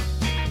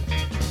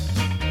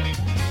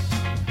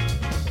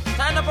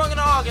 Tighten up on the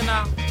organ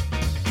now.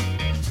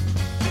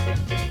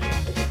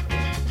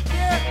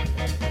 Yeah,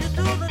 you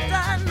do the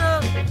tighten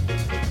up.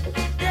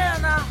 Yeah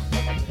now.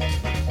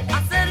 I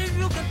said if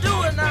you can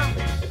do it now,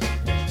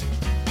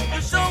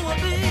 you sure will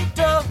be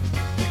tough.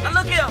 Now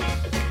look here.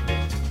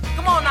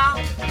 Come on now.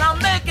 Now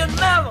make it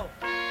mellow.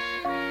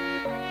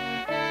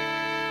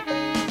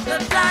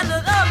 Tighten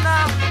it up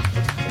now.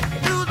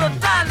 Do the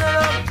tighten it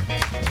up.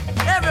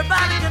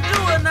 Everybody can do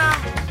it now.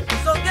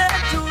 So get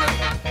to it.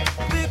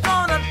 We're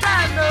gonna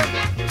tighten up.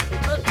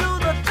 Do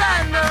the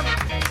tighten up.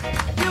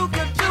 You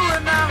can do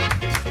it now.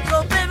 So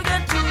baby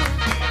get to it.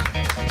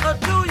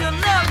 Do your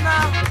left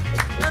now.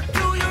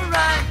 Do your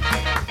right.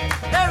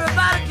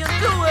 Everybody can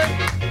do it.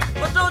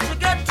 But don't you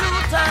get too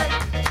tight.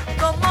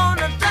 Come on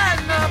and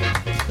tighten up.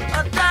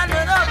 Tighten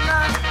it up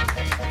now.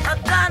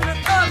 Tighten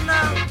it up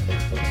now.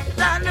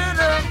 Tighten it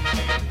up.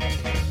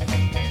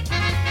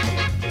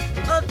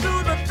 Do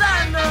the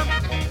tighten up.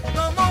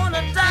 Come on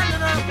and tighten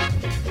it up.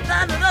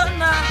 Tighten it up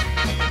now.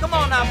 Come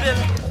on now,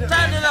 Billy.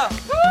 Tighten it up.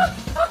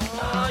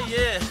 Oh,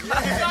 yeah.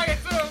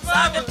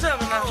 Sock it to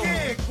me now.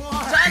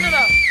 Tighten it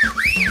up.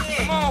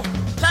 Come on.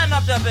 Tighten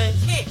up that bass.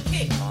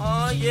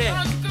 Oh,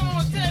 yeah.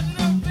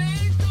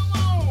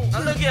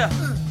 Now look here.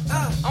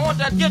 I want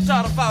that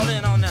guitar to fall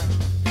in on now.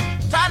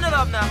 Tighten it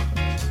up now.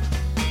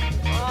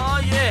 Oh,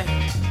 yeah.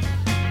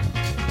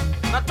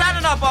 Now tighten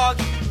it up,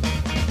 Augie.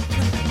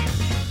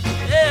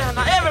 Yeah,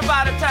 now everybody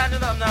Everybody tighten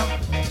it up now.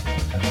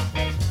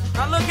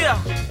 Now look here.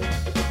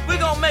 We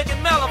gonna make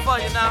it mellow for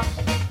you now.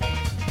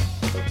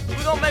 We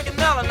gonna make it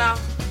mellow now.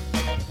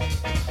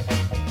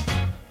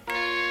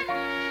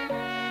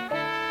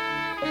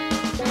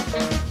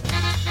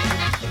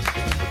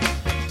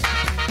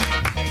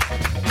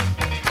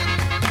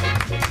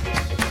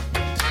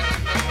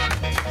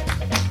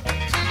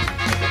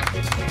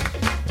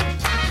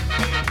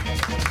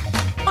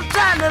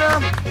 Tighten it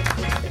up.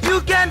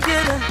 You can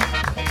get it.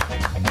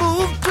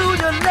 Move to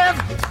your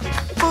left,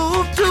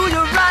 move to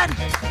your right.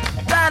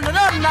 Tighten it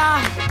up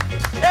now.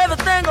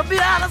 Everything will be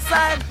out of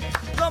sight.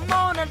 Come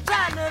on and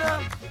tighten it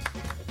up.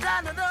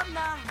 Tighten it up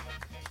now.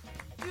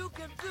 You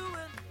can do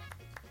it.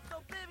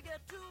 So baby,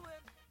 get to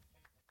it.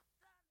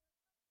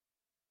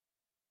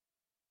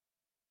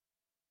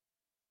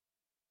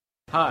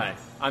 Hi,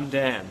 I'm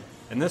Dan,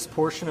 and this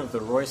portion of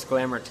the Royce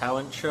Glamour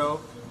Talent Show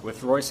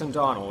with Royce and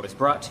Donald is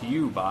brought to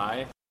you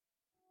by...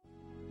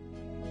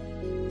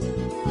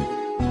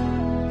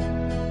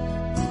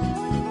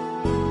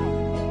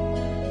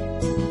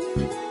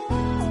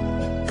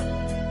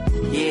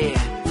 Yeah,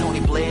 Tony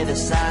Blair, the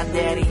sign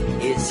daddy,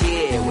 is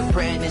here. With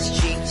print is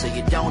cheap, so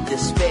you don't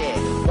despair.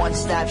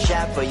 One-stop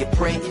shop for your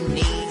printing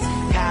needs.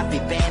 Copy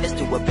banners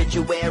to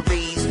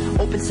obituaries.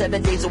 Open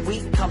 7 days a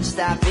week, come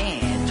stop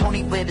in.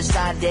 Tony Blair, the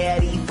sign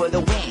daddy, for the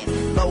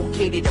win.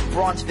 Located in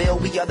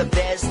Bronxville, we are the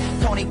best.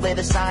 Tony Blair,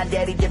 the sign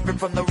daddy, different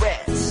from the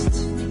rest.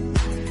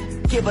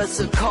 Give us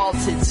a call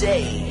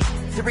today.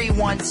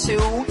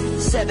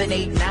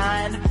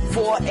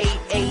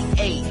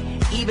 312-789-4888.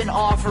 Even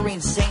offering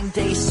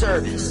same-day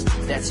service.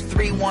 That's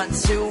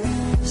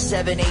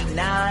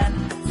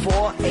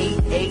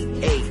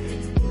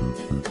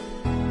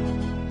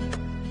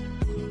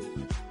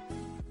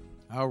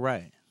 312-789-4888. All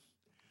right.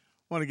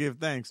 Want to give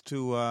thanks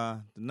to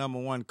the number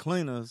one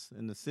cleaners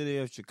in the city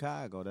of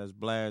Chicago. That's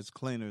Blair's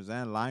Cleaners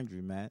and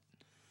Laundromat,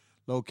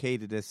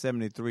 located at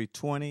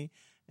 7320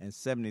 and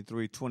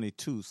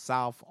 7322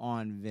 South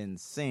on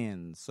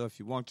Vincennes. So if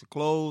you want your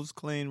clothes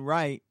clean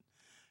right,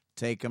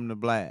 take them to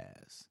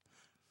Blair's.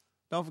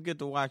 Don't forget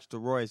to watch the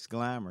Royce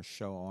Glamour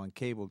Show on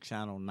cable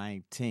channel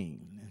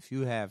 19. If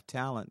you have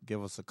talent,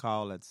 give us a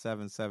call at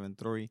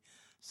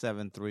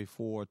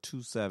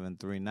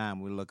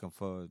 773-734-2739. We're looking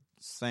for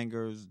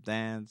singers,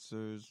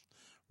 dancers,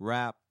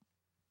 rap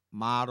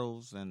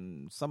models,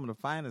 and some of the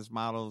finest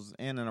models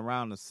in and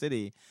around the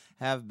city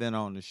have been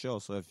on the show.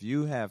 So if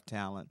you have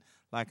talent,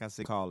 like I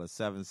said, call at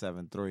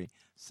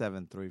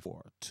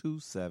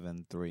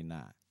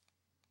 773-734-2739.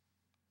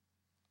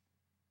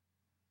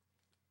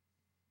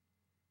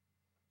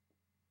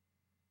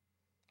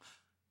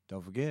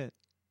 Don't forget,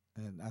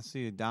 and I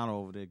see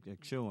Donald over there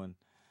chewing,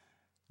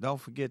 don't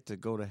forget to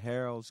go to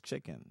Harold's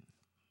Chicken.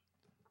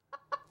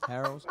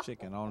 Harold's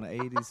Chicken on the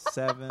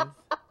 87th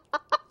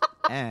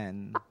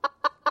and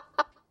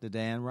the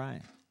Dan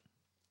Ryan.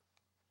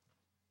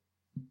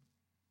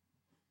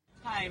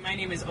 Hi, my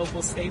name is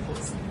Opal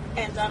Staples.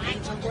 And I'm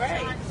Angel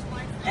Gray.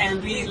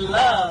 And we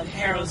love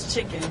Harold's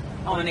Chicken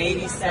on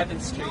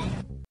 87th Street.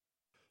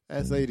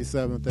 That's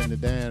 87th and the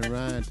Dan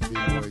Ryan, to be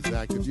more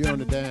exact. If you're on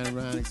the Dan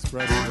Ryan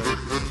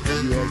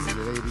Expressway, you exit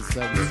at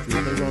 87th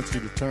Street, they want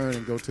you to turn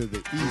and go to the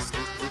east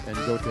and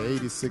go to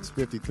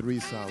 8653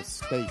 South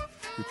State.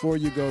 Before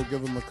you go,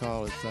 give them a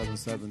call at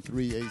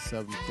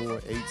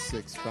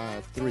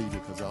 773-874-8653,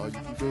 because all you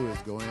can do is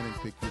go in and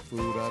pick your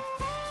food up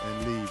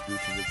and leave due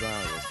to the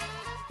virus.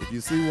 If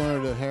you see one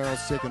of the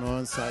Harold's Chicken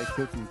on-site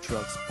cooking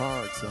trucks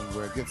parked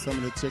somewhere, get some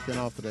of the chicken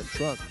off of that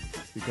truck,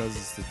 because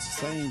it's the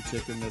same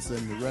chicken that's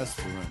in the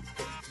restaurant.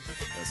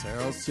 That's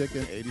Harold's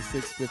Chicken,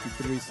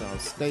 8653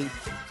 South State.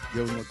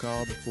 Give them a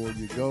call before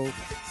you go,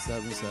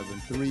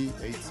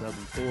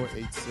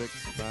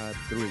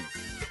 773-874-8653.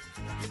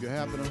 If you're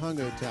having a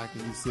hunger attack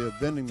and you see a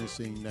vending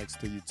machine next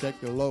to you, check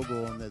the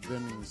logo on that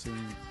vending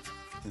machine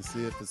and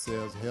see if it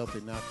sells healthy,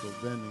 natural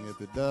vending.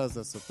 If it does,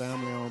 that's a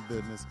family-owned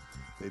business.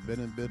 They've been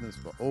in business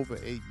for over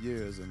 8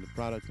 years, and the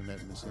product in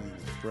that machine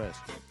is fresh.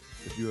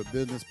 If you're a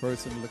business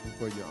person looking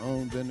for your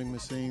own vending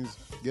machines,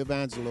 give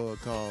Angelo a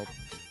call.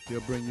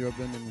 He'll bring your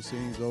vending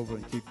machines over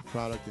and keep the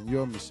product in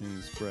your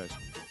machines fresh.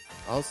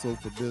 Also,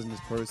 for business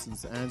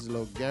persons,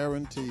 Angelo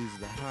guarantees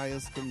the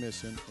highest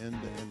commission in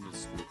the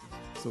industry.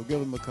 So give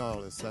him a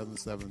call at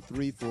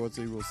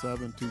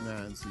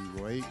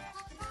 773-407-2908.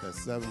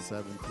 That's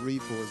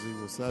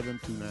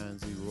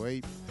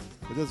 773-407-2908.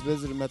 Or just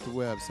visit them at the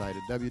website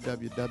at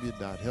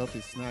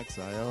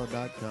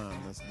www.healthysnacksil.com.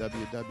 That's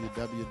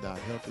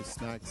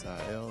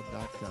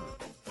www.healthysnacksil.com.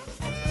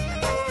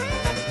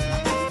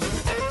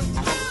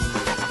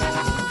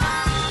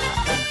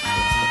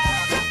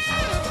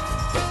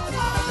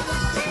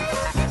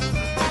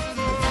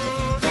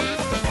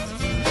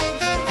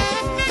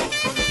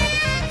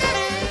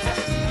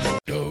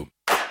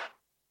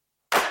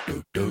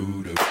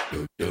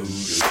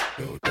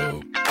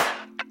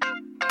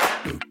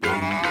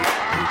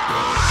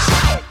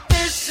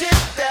 This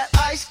shit that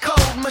ice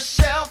cold,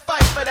 Michelle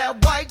fight for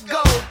that white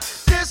gold.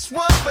 This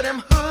one for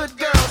them hood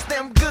girls,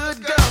 them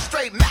good girls,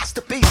 straight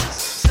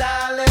masterpieces.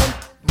 Stylin',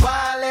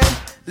 wildin',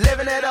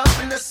 living it up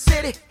in the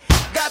city.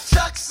 Got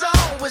Chuck's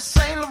on with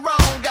Saint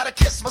Laurent. Gotta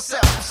kiss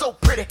myself, I'm so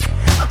pretty.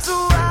 I'm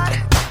too hot.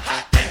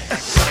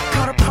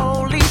 Call the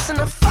police and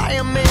the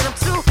fireman. I'm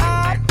too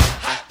hot.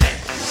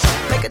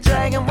 Make a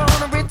dragon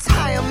wanna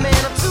retire,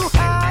 man. I'm too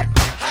hot.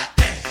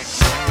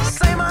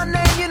 Say my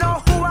name, you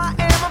know who I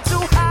am. I'm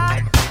too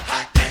hot.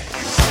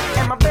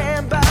 And my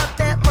band bought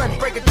that money.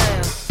 Break it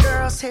down.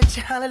 Girls hit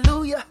you,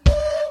 hallelujah.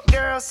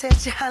 Girls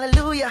hit you,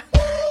 hallelujah.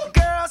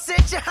 Girls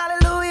hit you,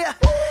 hallelujah.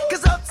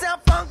 Cause Uptown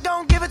Funk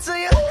don't give it to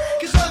you.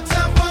 Cause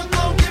Uptown Funk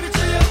don't give it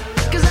to you.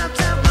 Cause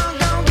Uptown Funk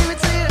don't give it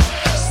to you.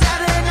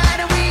 Saturday night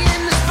and we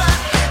in the spot.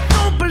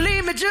 Don't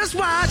believe me, just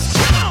watch.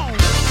 Come on.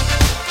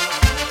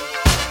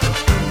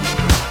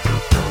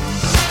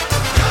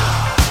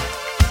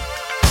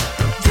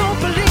 Don't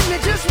believe me,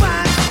 just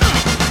watch.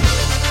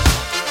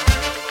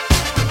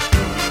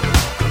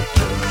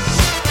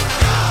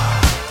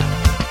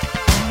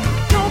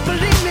 Don't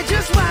believe me,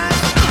 just watch.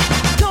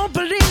 Don't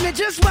believe me,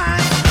 just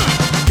watch.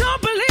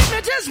 Don't believe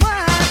me, just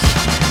watch.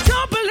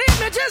 Don't believe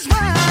me, just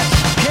watch.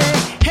 Hey,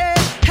 hey,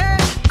 hey,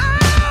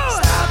 oh!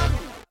 Stop.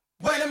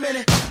 Wait a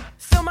minute.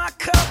 Fill my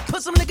cup,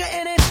 put some nigga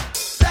in it.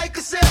 Take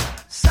a sip,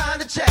 sign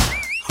the check.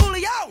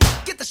 Julio,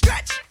 get the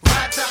stretch.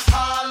 Right to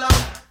Harlem,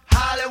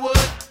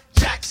 Hollywood,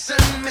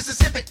 Jackson,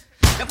 Mississippi.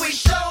 If we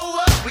show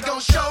up, we gon'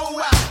 show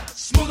out.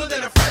 Smoother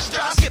than a fresh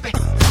drop. Skip it.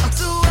 I'm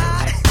too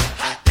hot.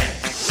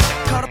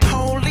 Call the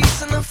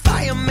police and the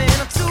fireman.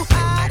 I'm too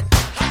hot.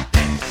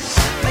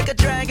 Make a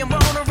dragon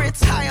wanna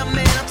retire,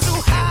 man. I'm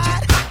too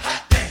hot.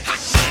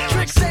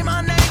 Tricks say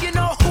my name, you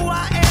know who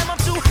I am. I'm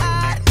too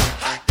hot.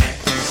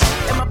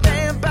 And my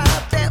band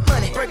bought that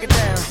money. Break it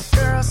down.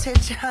 Girls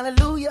hit you,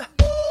 hallelujah.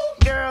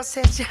 Girls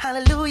hit you,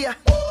 hallelujah.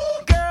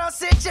 Girls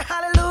hit you,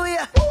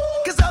 hallelujah.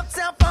 Cause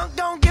Uptown Funk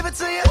don't give it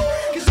to you.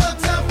 Cause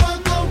Uptown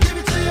Funk don't give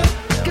it to you.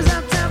 Cause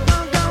Uptown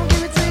Funk don't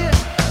give it to you.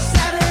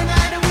 Saturday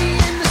night and we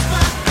in the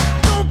spot.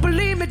 Don't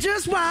believe me,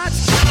 just watch.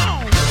 Come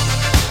on.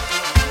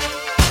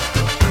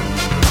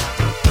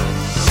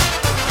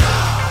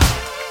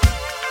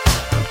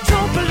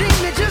 Don't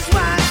believe me, just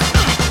watch.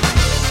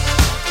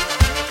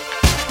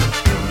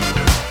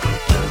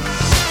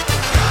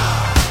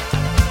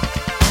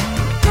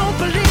 Don't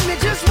believe me,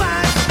 just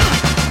watch.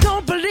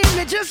 Don't believe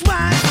me, just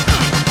watch.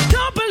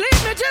 Don't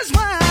believe me, just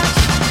watch.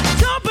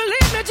 Don't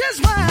believe me,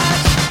 just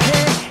watch.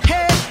 Hey,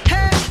 hey,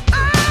 hey,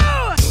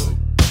 oh!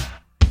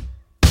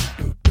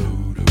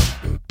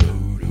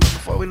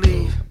 Before we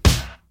leave,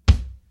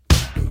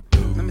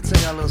 let me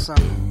tell y'all a little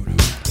something.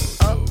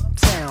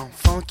 Uptown,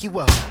 funk you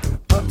up.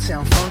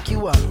 Uptown, funk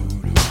you up.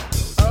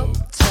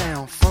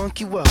 Uptown, funk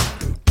you up.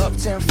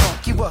 Uptown,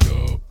 funk you up.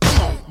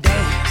 Come on,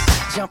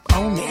 dance, jump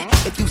on it.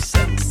 If you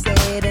sexed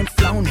and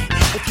flown it.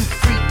 If you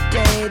freak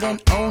dead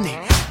and own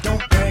it.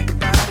 Don't brag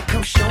about it,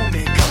 come show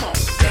me. Come on,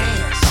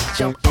 dance,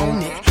 jump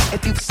on it.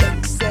 If you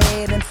sexed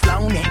and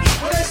flown it.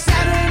 Well, it's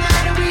Saturday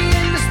night and we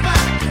in the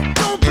spot.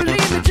 Don't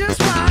believe it, just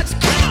watch.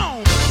 Come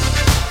on.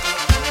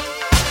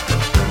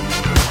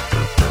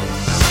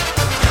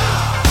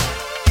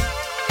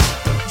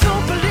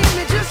 Don't believe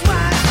me, just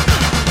watch.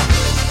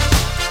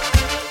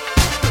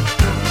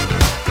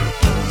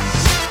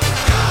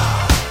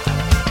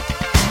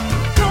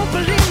 Don't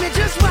believe me,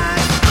 just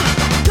watch.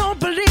 Don't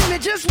believe me,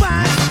 just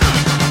watch.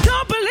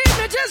 Don't believe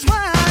me, just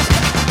watch.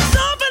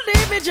 Don't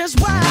believe me, just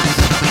watch.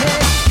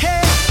 Hey,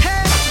 hey,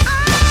 hey,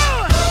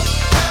 oh!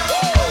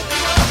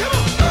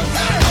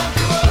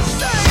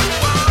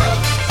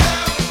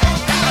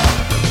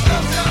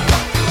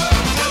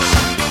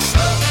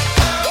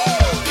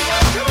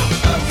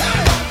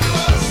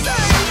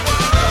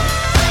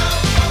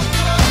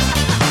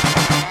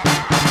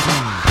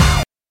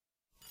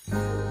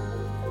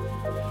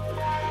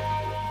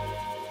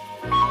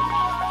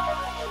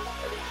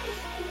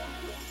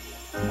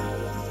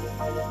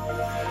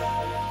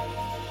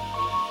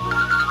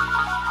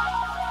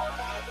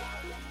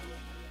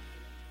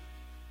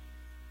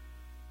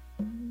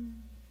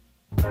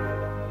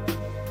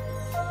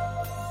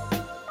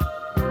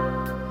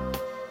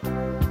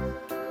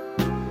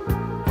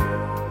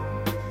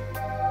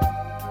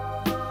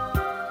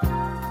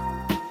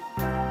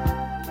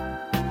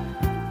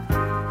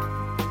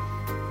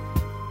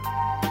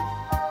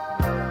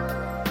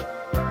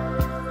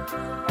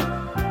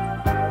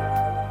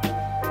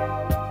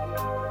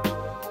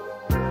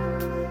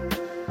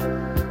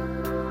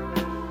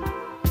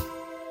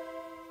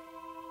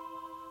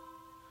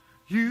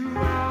 You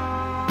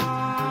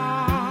are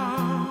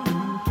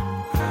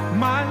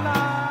my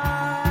life.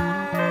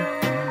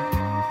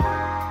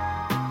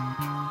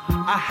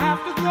 I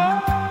have to go.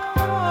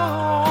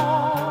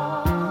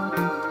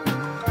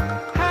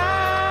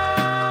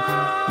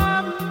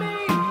 Have me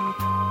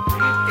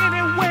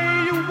any way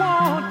you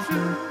want to.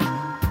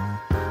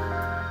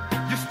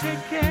 Just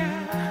take care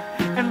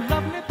and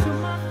love me till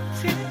my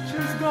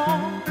tension's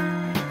gone.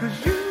 'Cause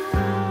you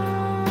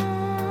are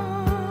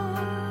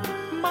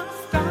my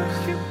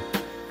starship.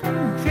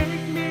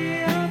 Take me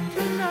up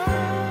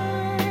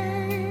tonight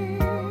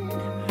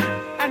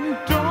and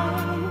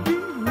don't be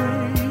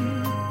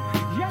late.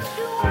 Yes,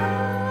 you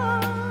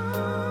are.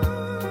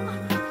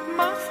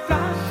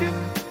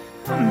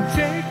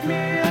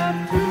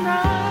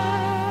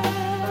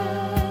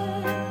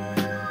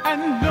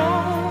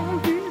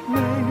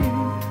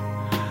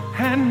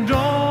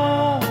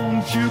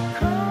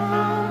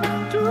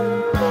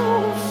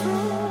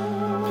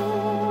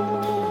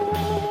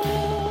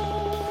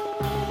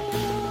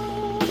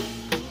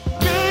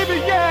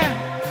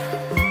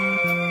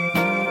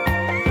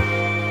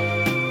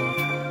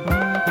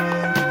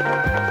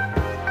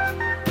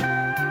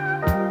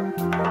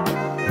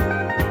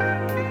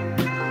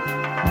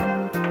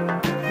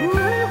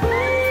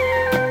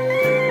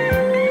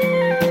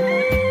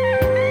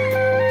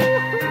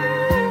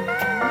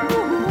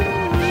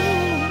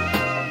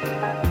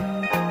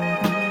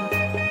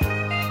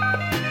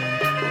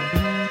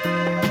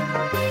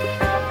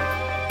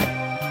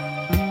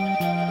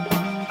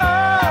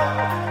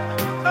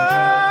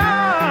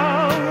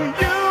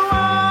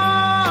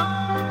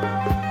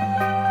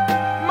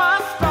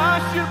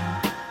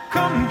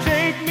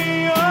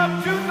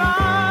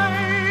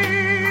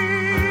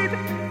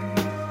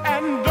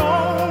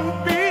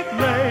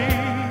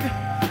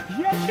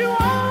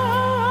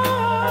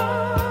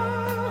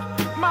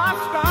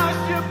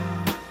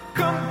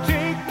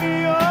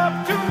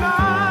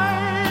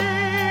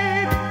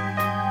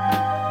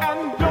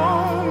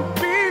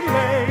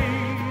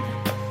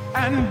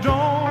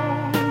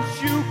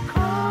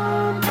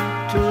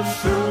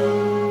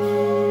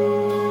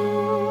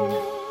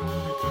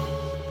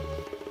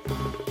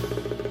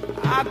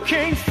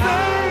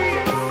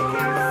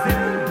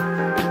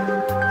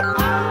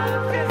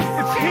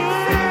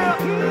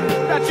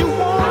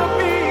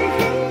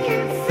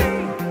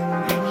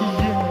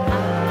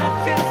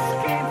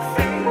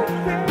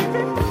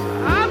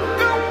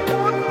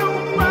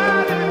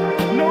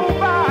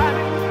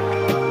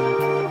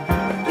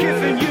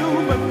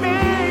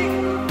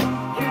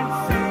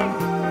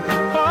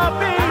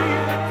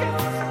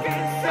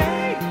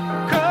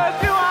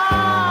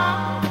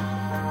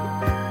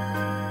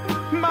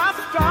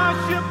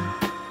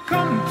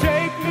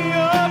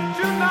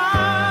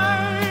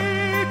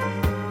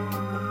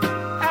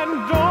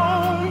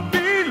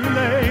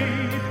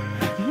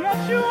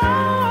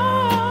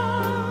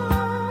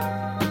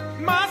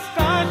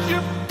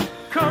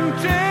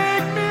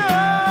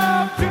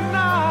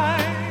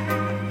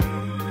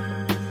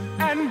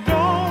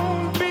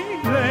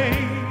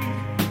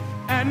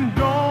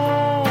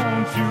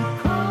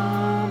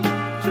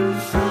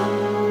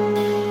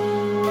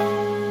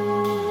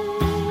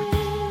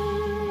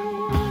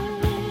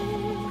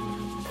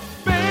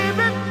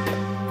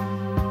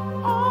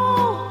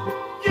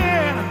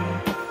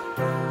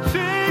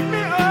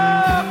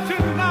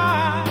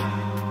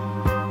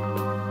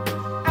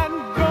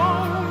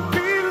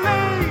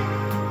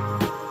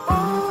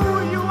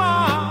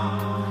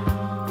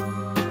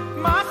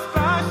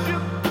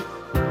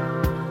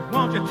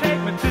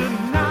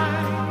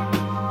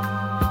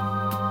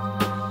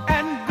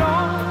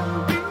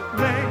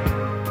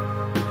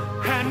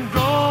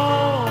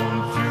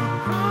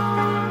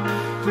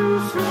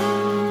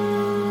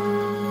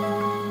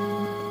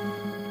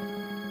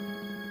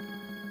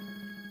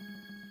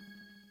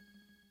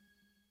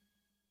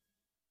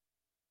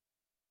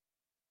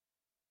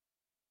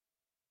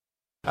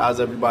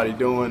 How's everybody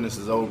doing? This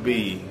is OB,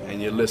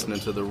 and you're listening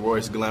to the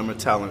Royce Glamour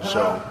Talent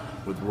Show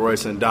with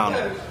Royce and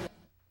Donald.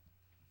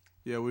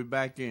 Yeah, we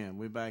back in.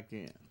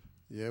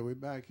 Yeah, we're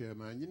back here,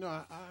 man. You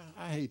know,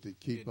 I hate to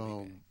keep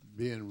on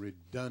being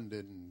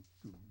redundant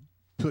and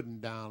putting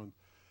down,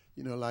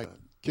 you know, like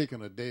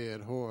kicking a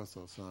dead horse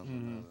or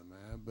something,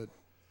 man. But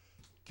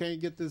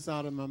can't get this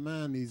out of my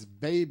mind. These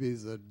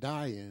babies are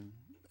dying,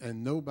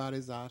 and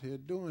nobody's out here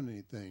doing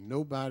anything.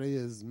 Nobody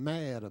is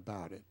mad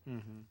about it.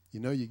 You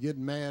know, you get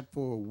mad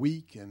for a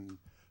week and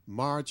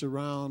march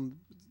around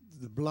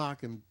the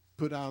block and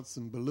put out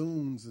some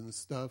balloons and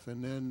stuff,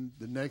 and then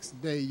the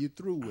next day you're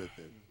through with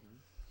it.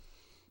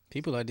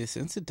 People are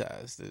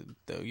desensitized,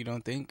 though, you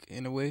don't think,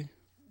 in a way?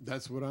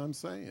 That's what I'm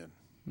saying.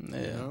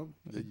 Yeah.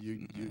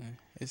 You know,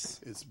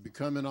 it's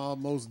becoming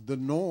almost the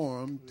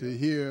norm to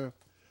hear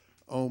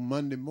on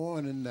Monday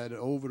morning that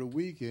over the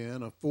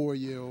weekend a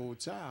 4-year-old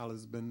child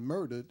has been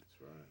murdered.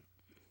 That's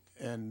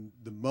right. And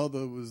the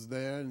mother was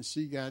there and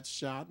she got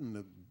shot,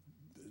 and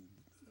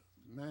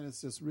man,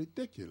 it's just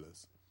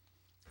ridiculous.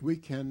 We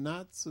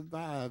cannot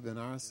survive in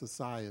our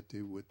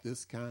society with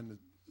this kind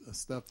of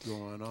stuff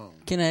going on.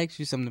 Can I ask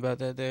you something about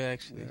that there,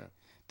 actually?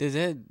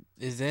 Yeah.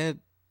 Is that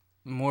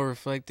more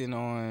reflecting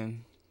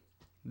on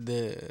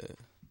the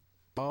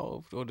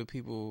involved or the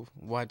people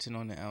watching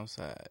on the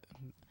outside?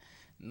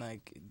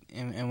 Like,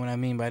 and what I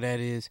mean by that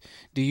is,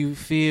 do you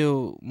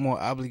feel more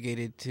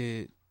obligated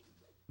to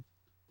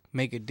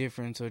make a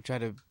difference or try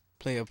to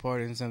play a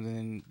part in something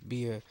and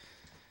be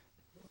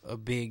a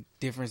big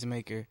difference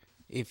maker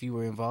if you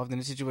were involved in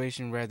a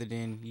situation, rather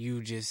than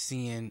you just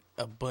seeing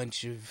a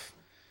bunch of,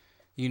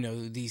 you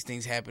know, these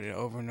things happening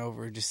over and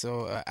over, just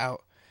so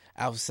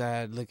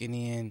outside looking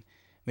in?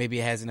 Maybe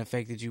it hasn't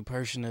affected you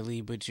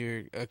personally, but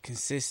you're a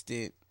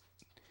consistent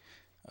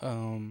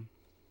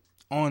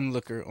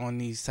onlooker on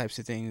these types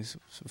of things,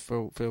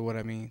 for what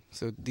I mean.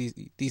 So these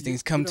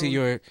things come to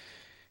you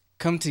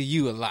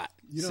a lot.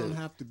 You don't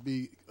have to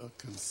be a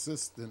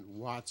consistent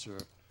watcher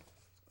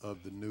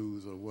of the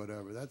news or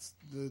whatever. That's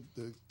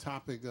the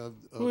topic of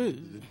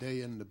the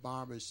day in the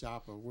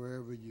barbershop or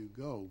wherever you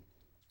go.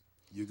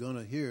 You're going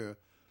to hear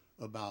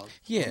about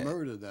the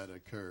murder that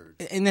occurred.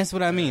 And that's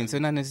what I mean. So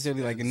not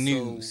necessarily like a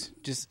news,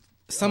 just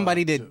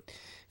somebody that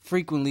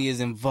frequently is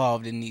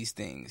involved in these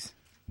things.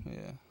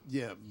 Yeah.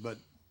 Yeah, but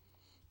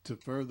to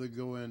further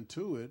go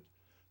into it,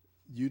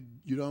 you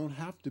don't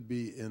have to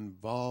be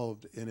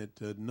involved in it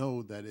to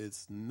know that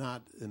it's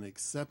not an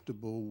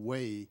acceptable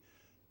way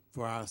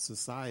for our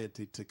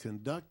society to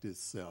conduct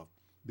itself,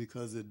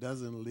 because it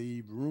doesn't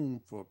leave room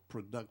for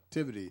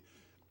productivity.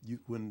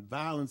 When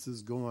violence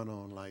is going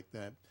on like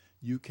that,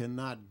 you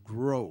cannot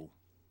grow.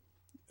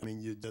 I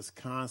mean, you're just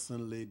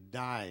constantly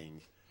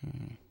dying.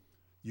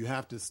 You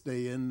have to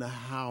stay in the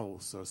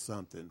house or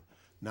something,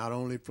 not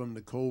only from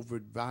the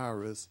COVID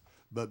virus,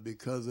 but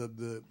because of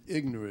the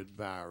ignorant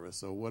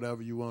virus or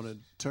whatever you want to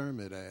term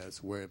it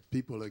as, where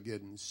people are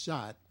getting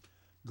shot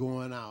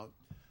going out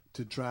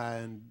to try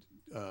and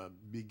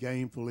be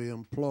gainfully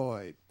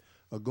employed,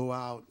 or go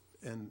out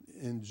and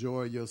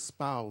enjoy your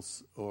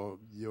spouse or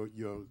your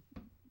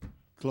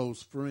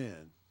close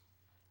friend.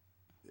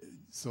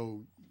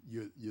 So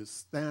you're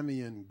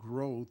stymieing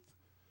growth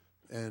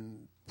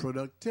and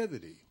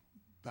productivity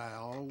by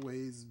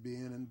always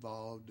being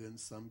involved in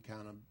some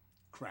kind of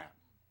crap,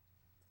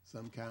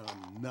 some kind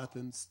of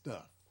nothing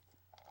stuff.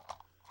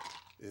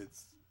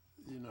 It's,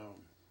 you know,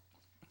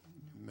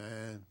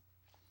 man,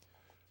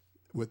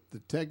 with the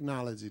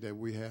technology that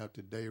we have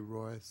today,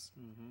 Royce,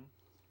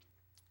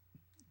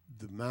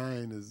 the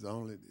mind is the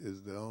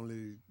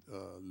only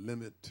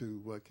limit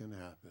to what can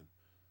happen.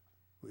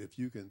 If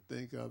you can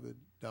think of it,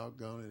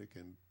 doggone it, it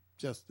can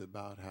just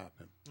about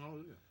happen. Oh,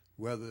 yeah.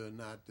 Whether or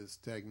not this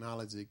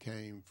technology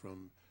came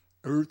from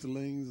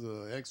earthlings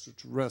or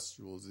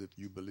extraterrestrials, if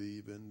you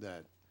believe in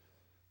that,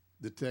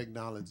 the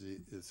technology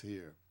is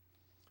here.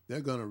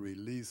 They're going to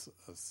release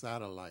a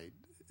satellite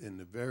in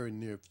the very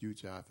near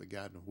future, I've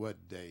forgotten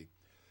what day,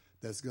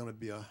 that's going to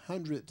be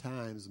 100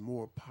 times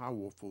more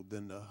powerful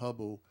than the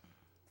Hubble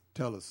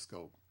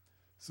telescope.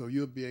 So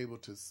you'll be able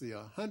to see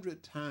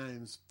 100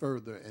 times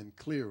further and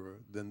clearer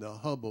than the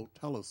Hubble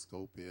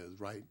telescope is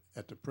right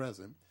at the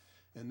present.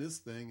 And this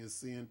thing is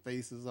seeing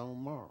faces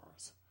on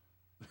Mars.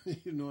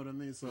 You know what I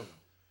mean? So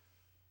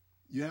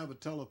you have a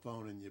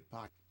telephone in your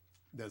pocket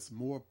that's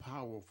more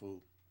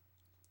powerful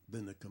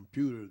than the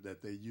computer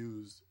that they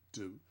used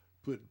to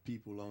put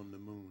people on the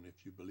moon,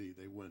 if you believe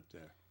they went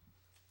there.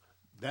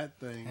 That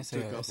thing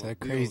that's a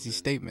crazy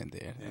statement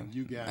there. And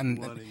you got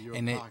one in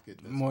your pocket.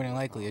 That's more than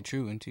likely a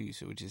true one too,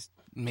 so it just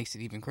makes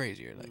it even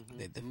crazier. Like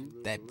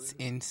that's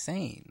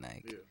insane.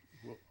 Like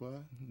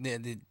what?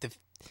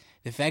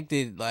 The fact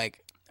that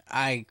like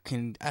I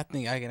think I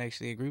can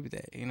actually agree with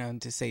that. You know,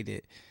 to say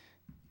that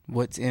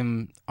what's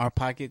in our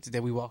pockets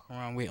that we walk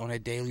around with on a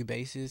daily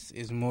basis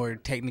is more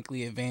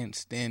technically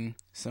advanced than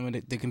some of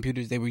the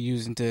computers they were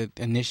using to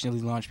initially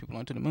launch people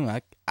onto the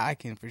moon. I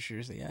can for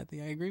sure say I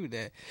think I agree with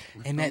that.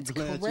 And that's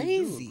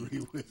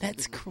crazy.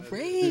 That's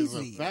crazy. It's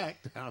a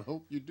fact. I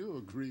hope you do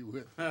agree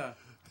with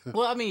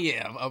Well, I mean,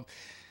 yeah,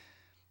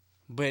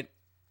 but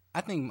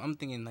I'm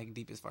thinking like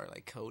deep as far as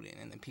like coding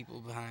and the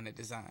people behind the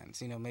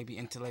designs. You know, maybe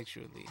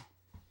intellectually,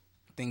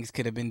 things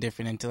could have been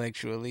different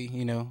intellectually.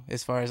 You know,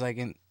 as far as like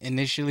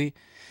initially.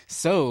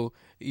 So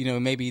you know,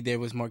 maybe there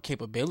was more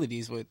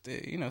capabilities with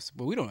you know,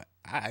 but we don't.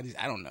 I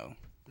don't know.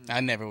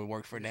 I never would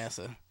work for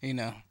NASA. You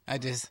know, I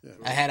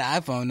had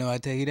an iPhone. No, I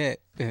tell you that.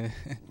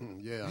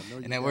 Yeah, I know.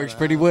 And that works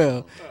pretty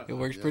well. It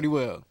works pretty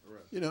well.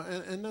 You know,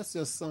 and that's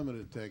just some of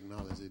the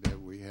technology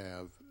that we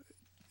have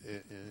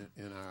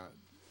in our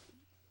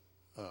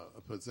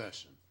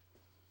possession.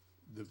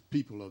 The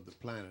people of the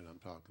planet I'm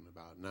talking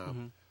about. Now,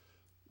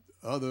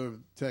 other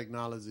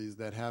technologies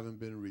that haven't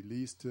been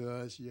released to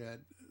us yet,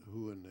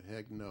 who in the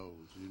heck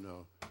knows, you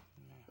know.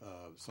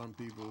 Some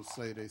people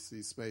say they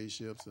see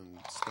spaceships and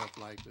stuff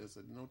like this,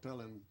 and no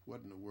telling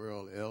what in the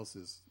world else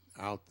is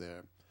out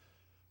there.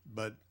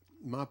 But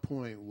my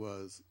point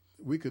was,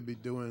 we could be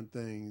doing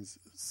things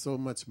so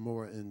much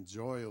more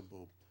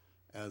enjoyable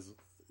as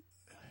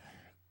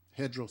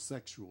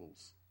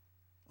heterosexuals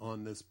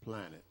on this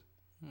planet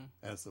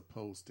as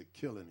opposed to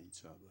killing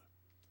each other.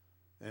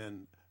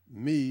 And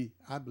me,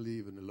 I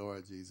believe in the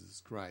Lord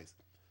Jesus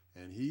Christ.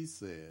 And he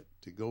said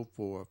to go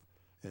forth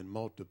and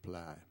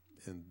multiply,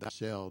 and thou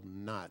shalt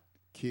not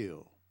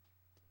kill.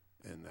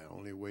 And the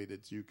only way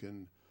that you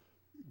can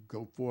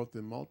go forth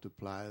and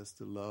multiply is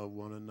to love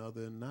one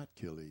another and not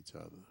kill each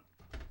other.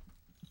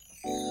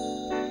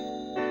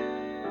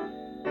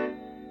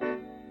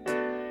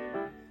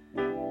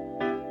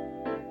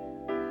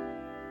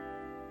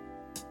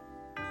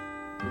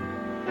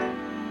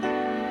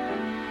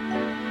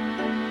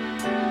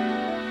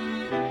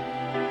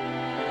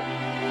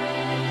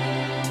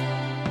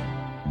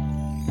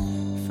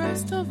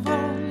 First of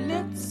all,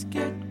 let's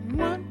get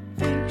one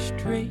thing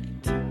straight.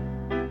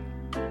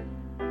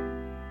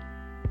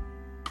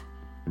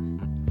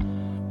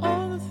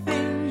 All the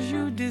things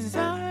you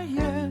desire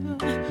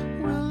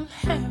will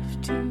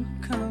have to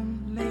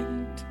come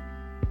late.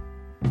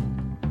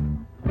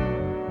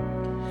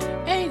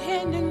 Ain't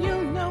handing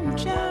you no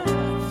job,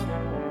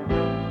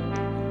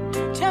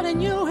 telling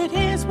you it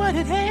is what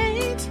it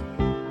ain't,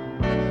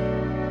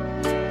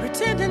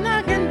 pretending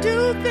I can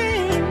do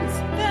things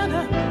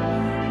better.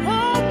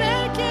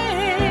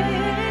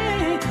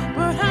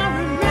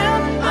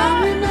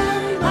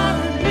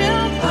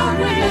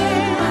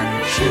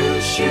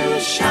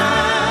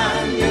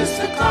 Shine used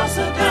to cost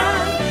a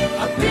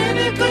dime. A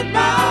penny could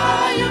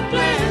buy you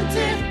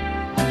plenty.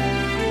 A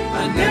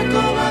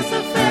nickel was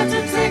a fare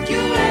to take you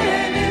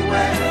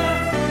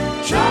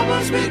anywhere.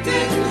 Troubles we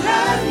didn't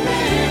have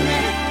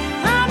many.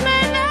 I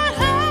may not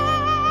have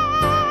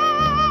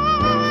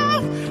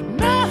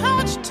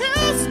much to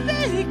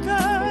speak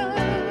of,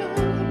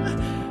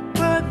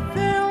 but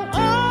there'll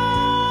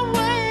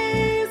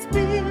always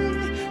be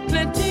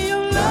plenty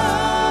of love.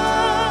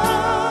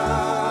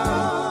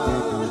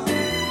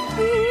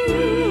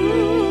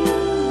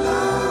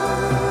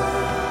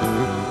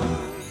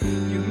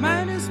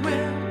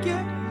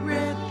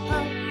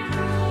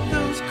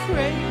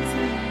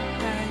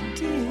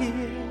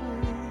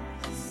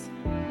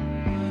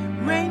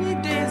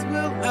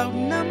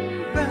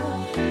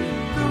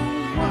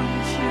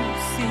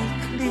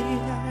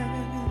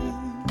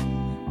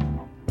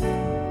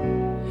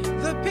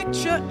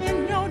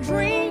 In your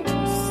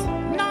dreams,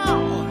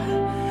 no,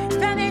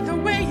 that ain't the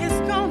way it's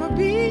gonna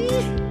be.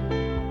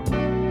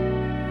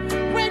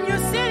 When you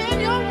sit in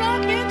your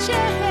rocking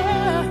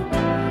chair,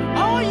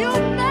 all you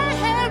may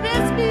have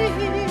is me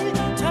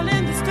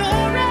telling the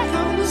story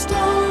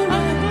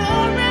of the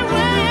glory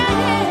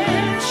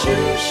way.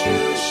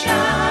 Shoe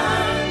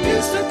shine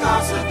used to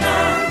cost a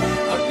dime.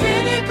 A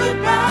penny could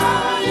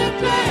buy you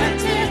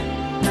plenty.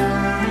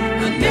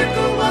 A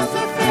nickel was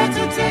the fare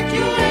to take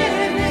you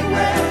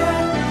anywhere.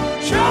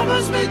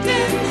 Troubles we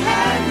didn't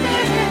have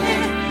many.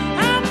 I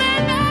may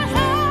not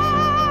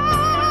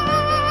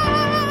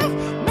have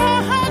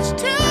much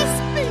to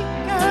speak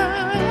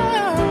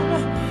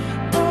of,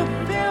 but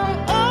there'll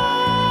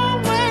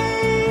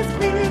always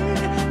be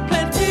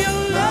plenty of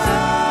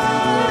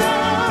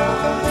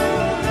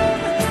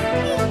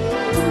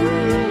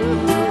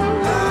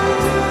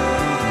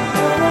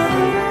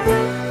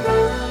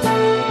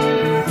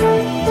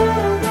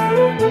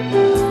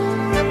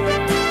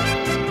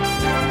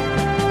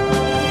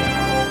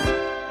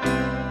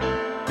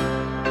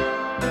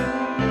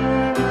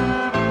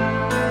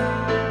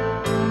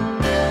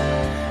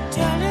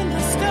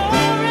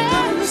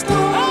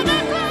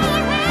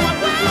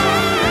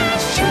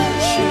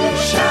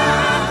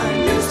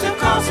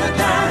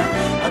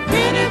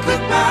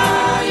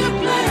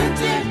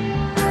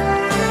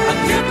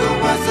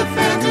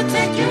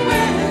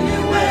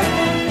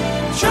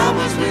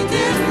troubles we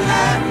didn't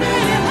have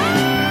many.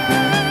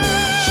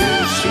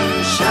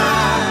 Shoe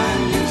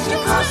shine used to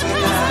cost a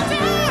dime.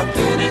 A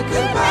penny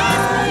could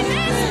buy you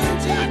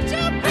plenty.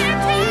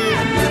 A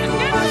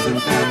nickel was a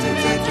fare to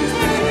take you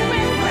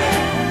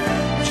anywhere.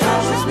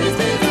 Troubles we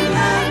didn't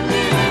have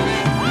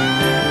many.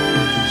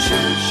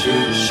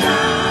 Shoe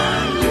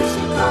shine used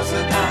to cost a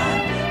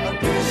dime. A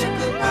penny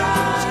could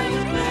buy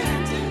you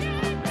plenty.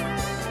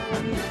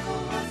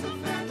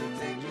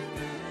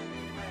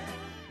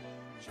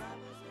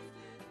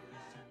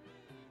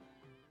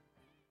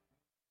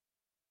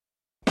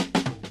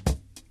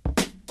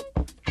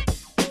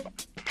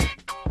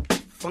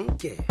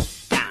 funky,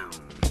 down,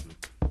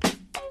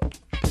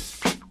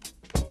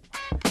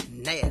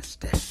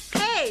 nasty.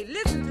 Hey,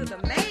 listen to the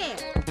man.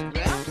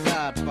 Rap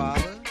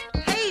Godfather.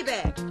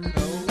 Payback.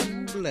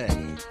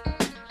 Cold-blooded.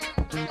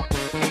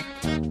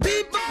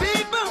 People,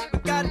 we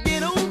gotta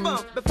get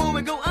over before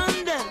we go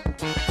under.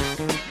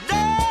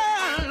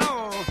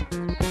 Lord.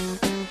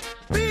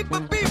 People,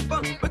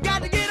 we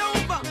gotta get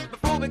over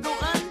before we go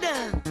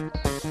under.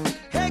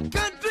 Hey,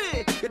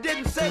 country, you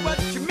didn't say what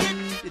you meant,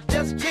 you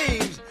just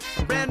changed.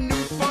 A brand new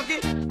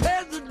funky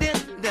president.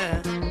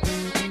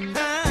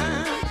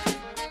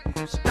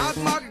 Stock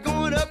market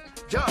going up,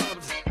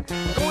 jobs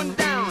going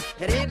down.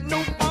 It ain't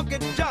no funky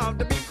job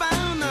to be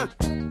found.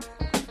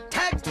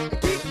 Tax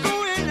keep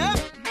going up.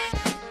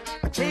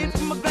 I changed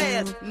from my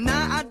glass,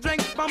 now I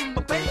drink from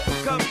my paper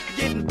cup,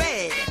 getting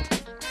bad.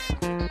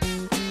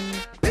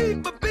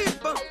 People,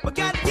 we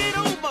gotta get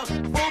over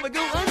before we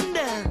go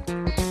under.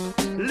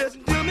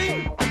 Listen to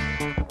me.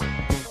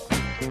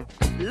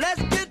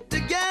 Let's get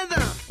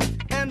together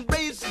and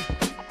raise.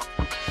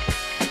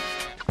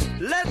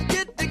 Let's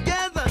get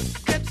together,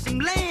 get some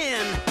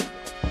land.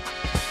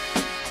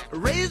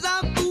 Raise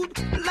our food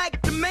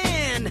like the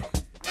man.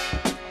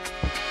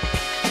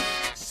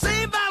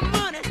 Save our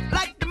money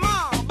like the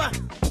mob.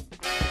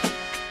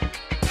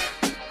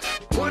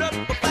 Put up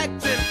a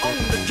factory on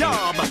the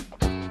job.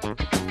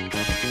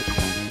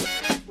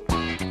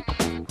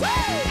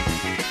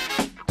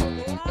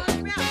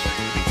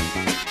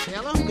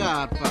 Tell 'em,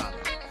 Godfather.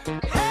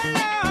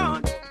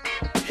 Hello.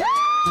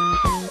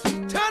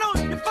 Turn on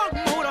your funk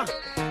motor.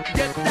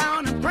 Get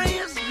down and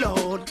praise the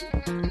Lord.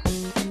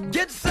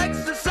 Get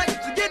sexy,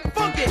 get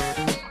funky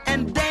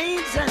and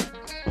dance.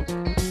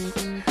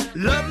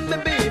 Love me,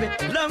 baby,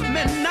 love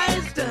me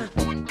nice.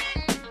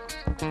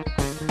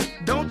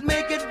 Don't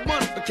make it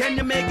once, but can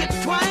you make it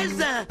twice?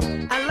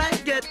 I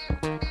like it.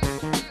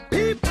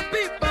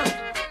 People,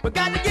 we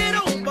gotta get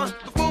over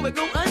before we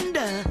go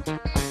under.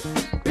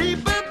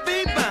 People,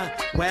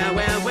 well,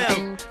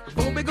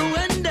 before we go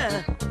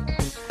under.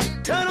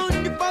 Turn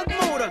on your funk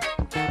motor.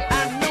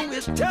 I know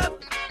it's tough.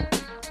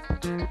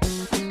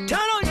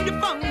 Turn on your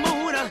funk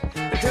motor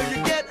until you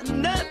get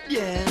enough,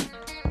 yeah.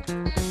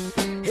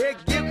 Hey,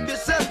 give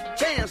yourself a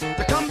chance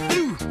to come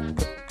through.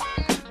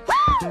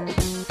 Woo!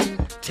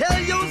 Tell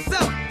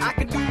yourself I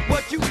can do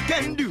what you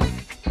can do.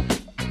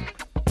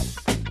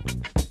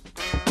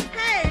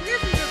 Hey,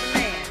 listen to the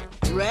man.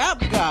 Rap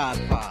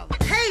Godfather.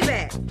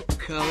 Payback.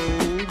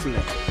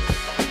 Cold-blooded.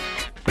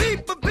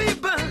 People.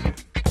 People.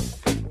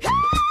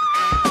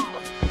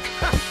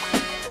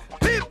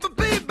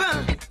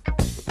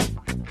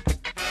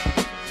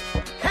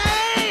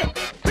 Hey,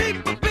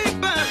 people.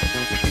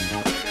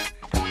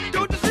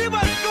 Don't you see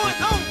what's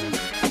going on?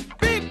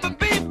 People.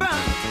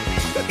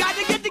 We got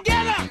to get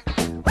together.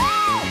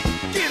 Woo!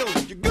 Get on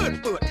your good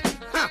foot.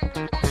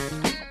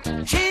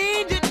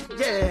 Change it,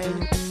 yeah.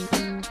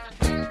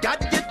 Got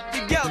to get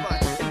together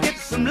and get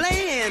some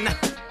land.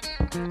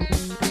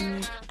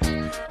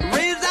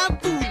 Raise our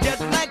food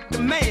just like the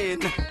man.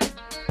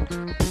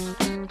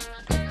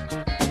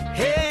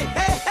 Hey.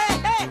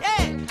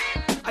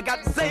 I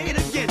got to say it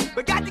again.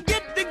 We got to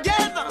get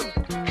together,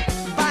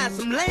 buy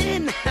some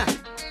land.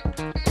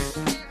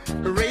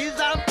 Raise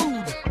our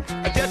food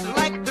just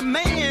like the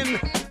man.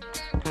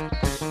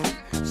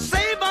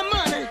 Save our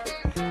money,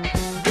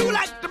 do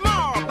like the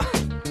mob.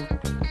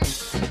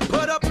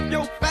 Put up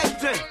your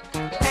factory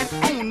and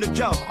own the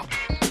job.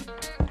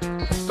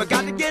 We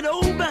got to get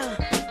over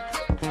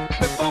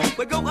before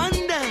we go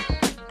under.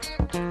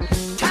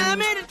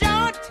 Time in the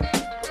joint.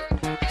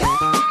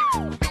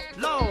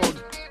 Lord.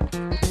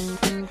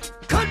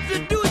 Country,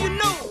 do you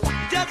know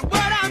just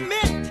what I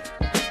meant?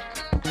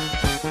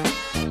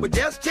 We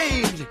just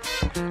changed.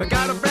 We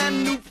got a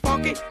brand new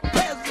funky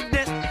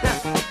president.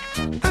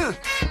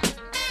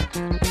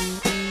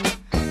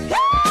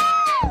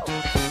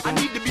 I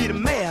need to be the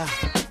mayor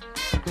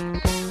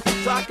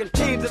so I can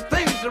change the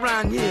things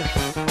around here.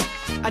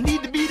 I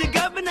need to be the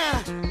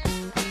governor.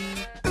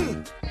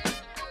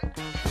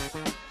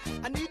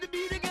 I need to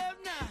be the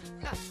governor.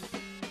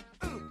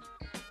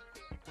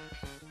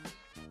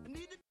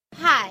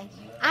 Hi,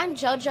 I'm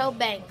JoJo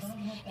Banks,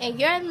 and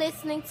you're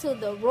listening to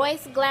the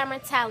Royce Glamour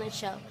Talent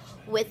Show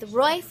with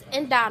Royce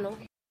and Donald.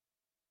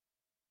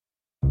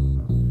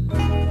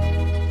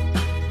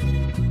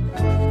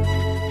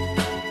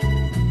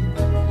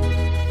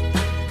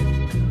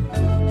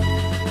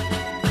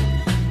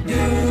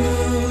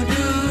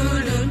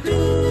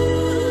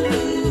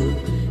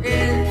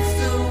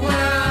 It's a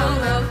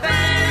world of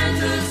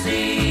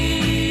fantasy.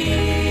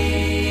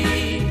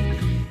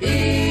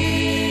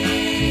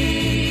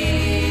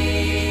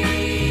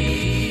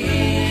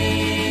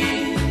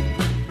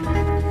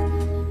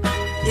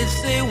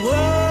 It's a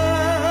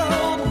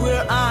world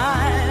where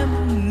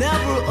I'm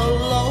never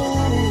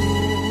alone.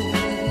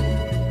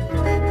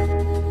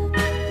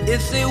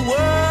 It's a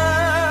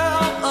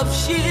world of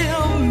sheer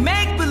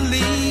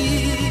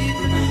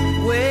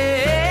make-believe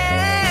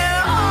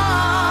where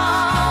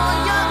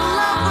all your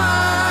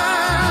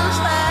lovers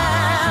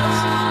have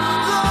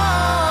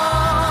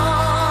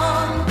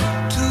gone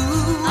to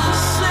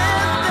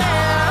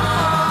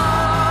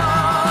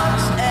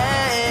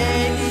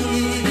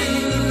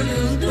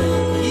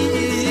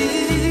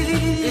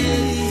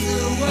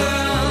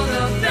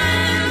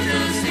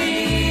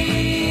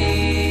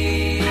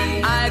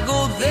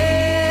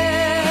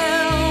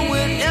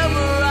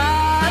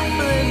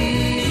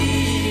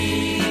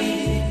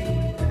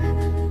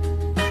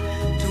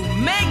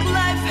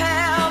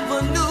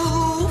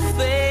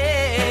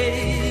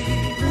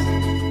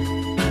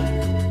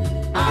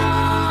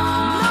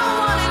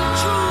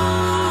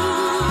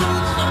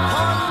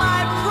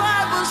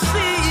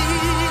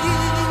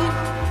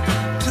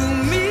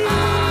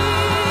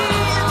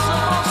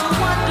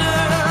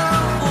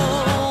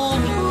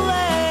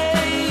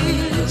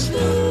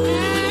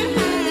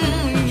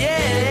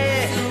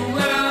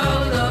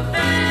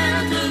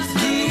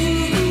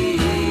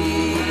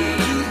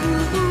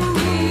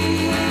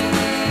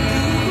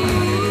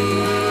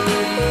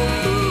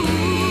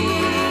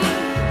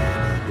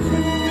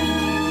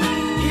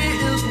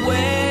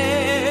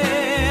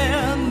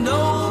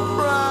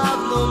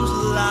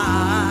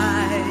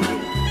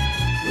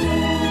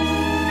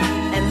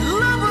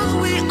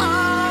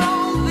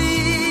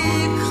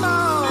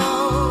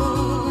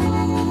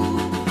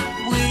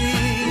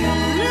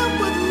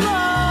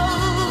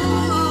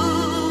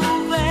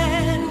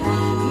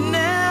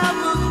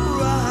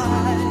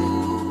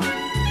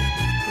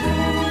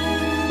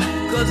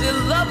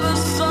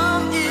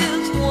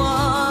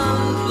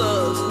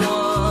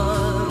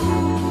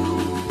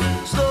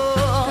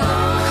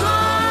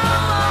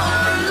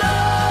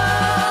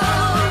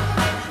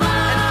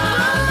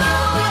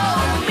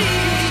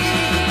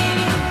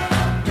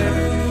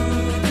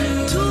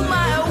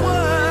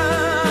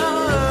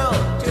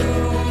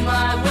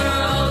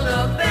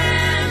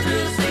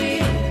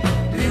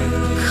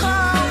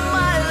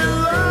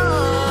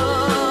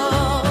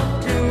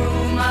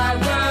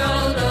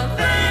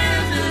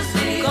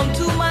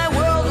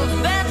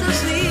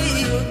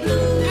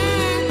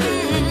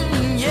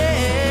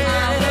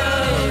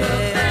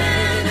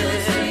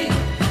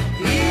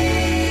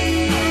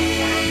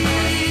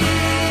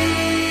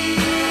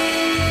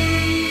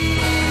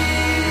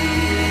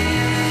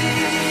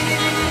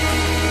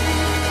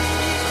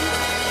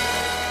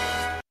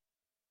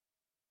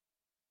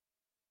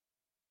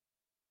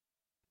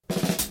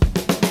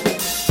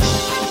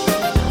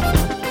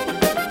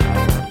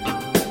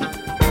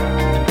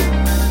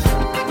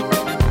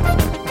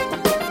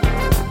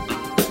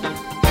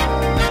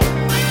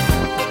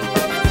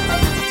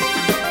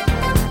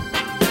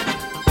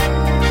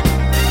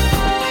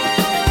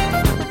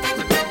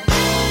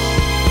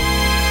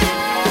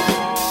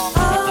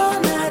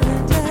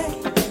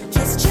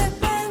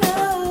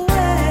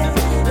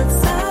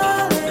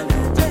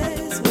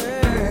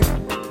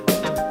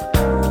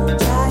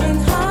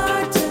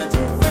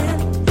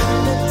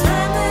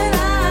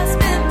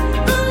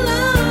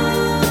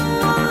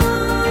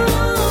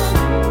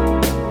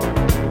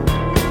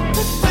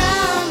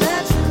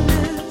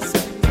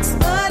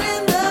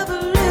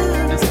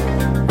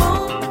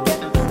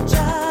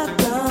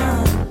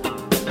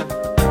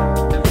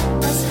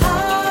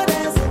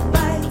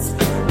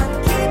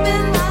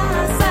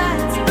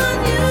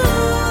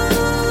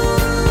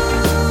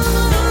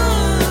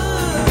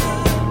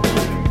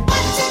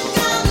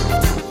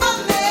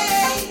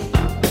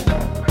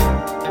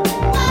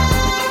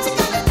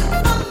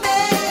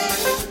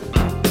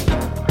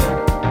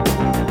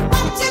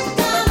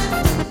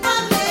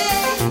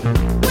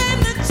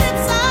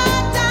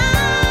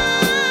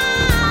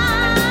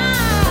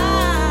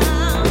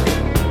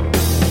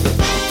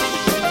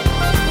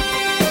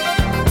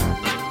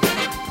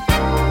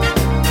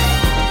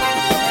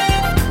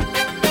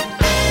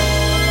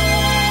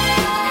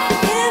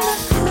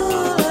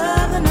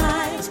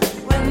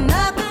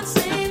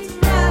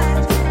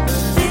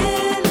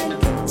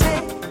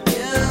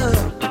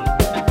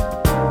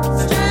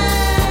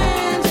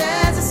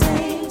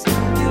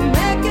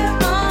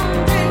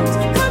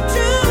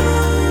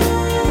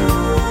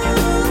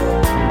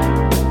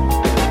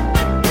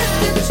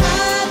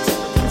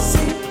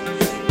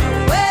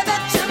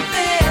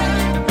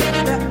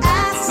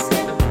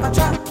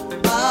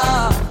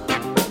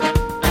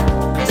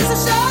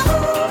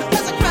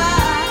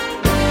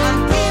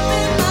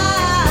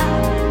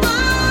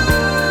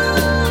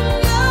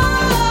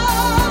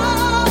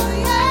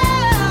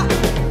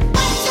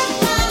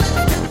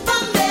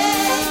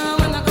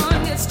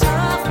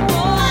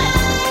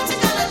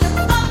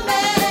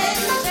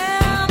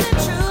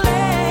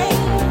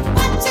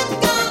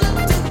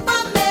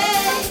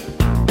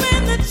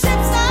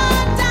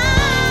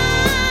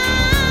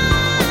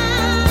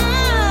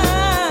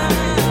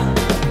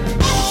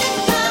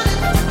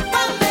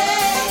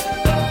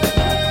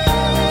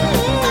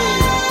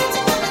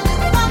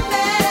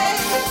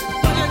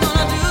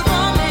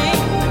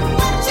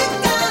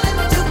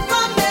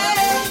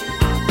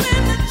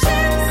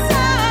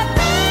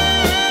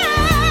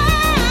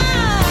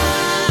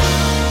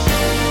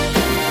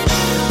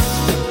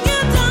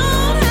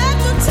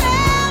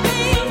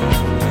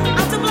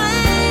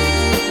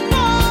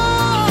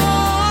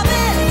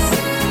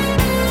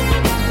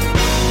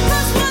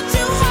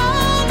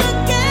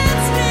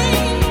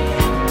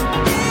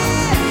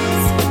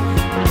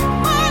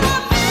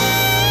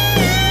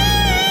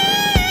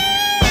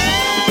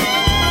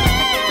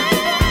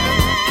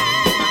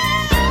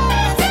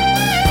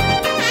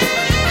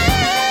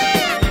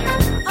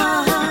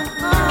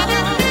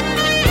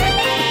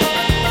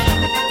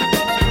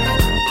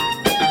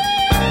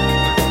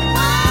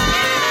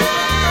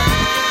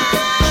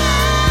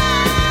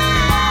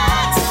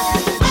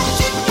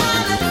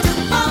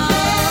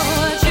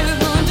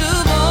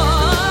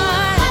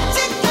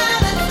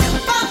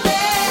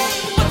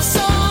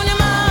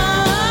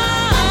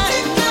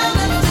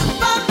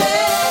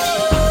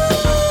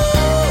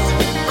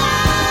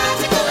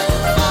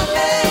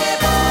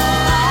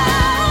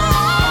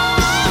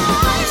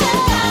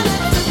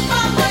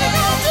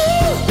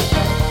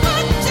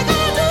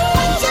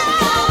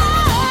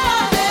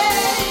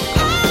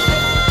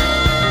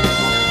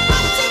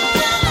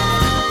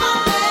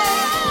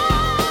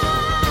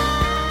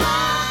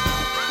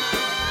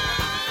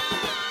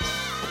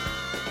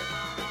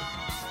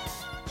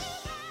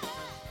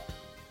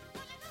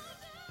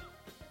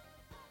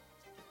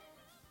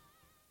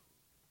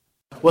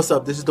What's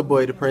up? This is the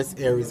boy, the Prince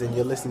Aries, and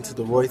you're listening to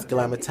the Royce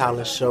Glamour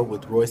Talent Show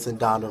with Royce and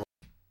Donald.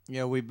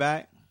 Yeah, we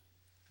back.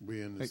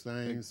 We in the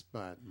same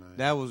spot, man.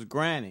 That was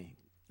Granny.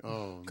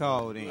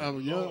 Called in. Oh,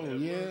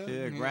 yeah.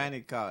 Yeah,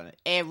 Granny called in.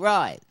 Hey,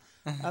 Roy.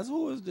 I said,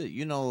 who is this?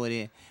 You know what?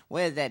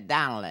 Where's that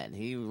Donald at?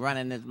 He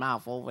running his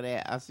mouth over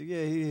there. I said,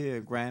 yeah, he here,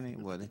 Granny.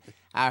 Well,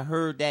 I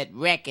heard that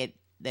record,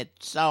 that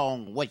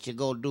song, What You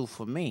Gonna Do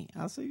For Me.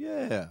 I said,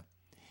 yeah.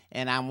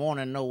 And I want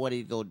to know what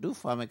he gonna do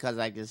for me because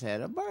I just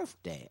had a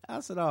birthday. I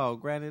said, oh,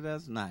 Granny,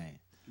 that's nice.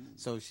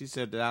 So she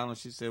said, Donald,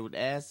 she said,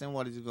 ask him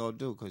what he's going to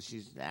do because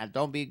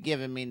don't be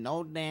giving me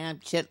no damn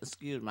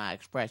excuse my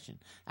expression.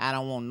 I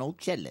don't want no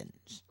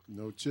chitlins.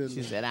 No chitlins.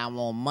 She said, I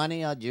want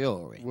money or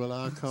jewelry. Well,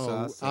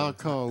 I'll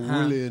call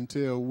Willie and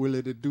tell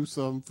Willie to do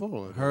something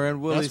for her. Her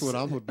and Willie, that's what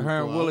I'm gonna do.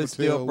 Her and Willie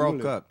still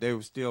broke up. They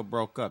were still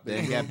broke up.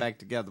 They got back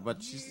together.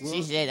 But she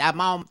said, I'm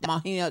on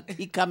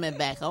he coming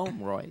back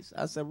home, Royce.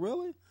 I said,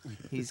 really?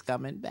 He's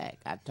coming back.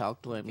 I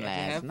talked to him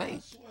last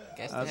night.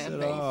 I said,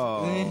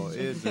 oh,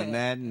 isn't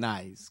that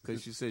nice?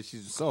 Because she said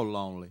she's so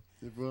lonely.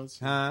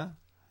 Huh?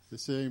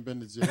 She ain't been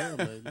to jail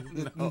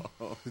lately. No.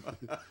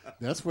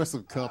 That's where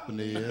some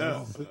company is.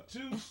 No, for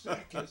 2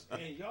 seconds,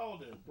 and y'all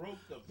done broke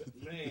the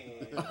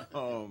man.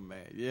 Oh,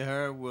 man. Yeah,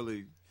 her and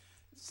Willie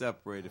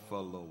separated for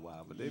a little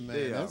while, but they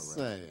all right.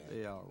 Sad.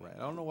 They all right. I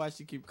don't know why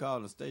she keep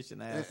calling the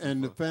station asking.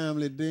 And the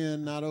family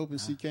den not open.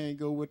 She can't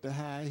go with the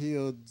high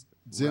heel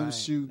gym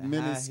shoe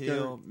mini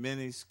skirt.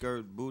 Mini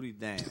skirt booty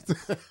dance.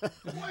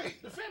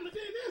 Wait, the family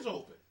den is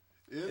open.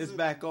 It's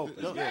back open.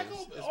 It's back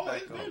open.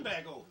 It's been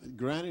back open.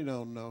 Granny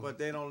don't know. But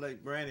they don't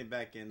let Granny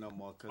back in no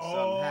more because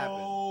something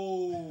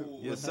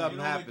happened. Yeah, something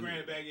happened. You don't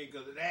let Granny back in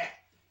because of that.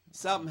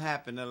 Something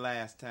happened the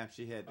last time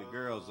she had the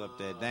girls up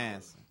there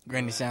dancing.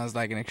 Granny sounds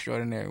like an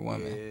extraordinary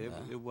woman. Yeah,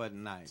 it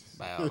wasn't nice.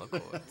 By all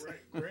accounts.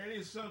 Granny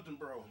is something,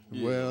 bro.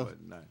 Yeah, well,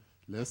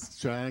 let's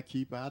try and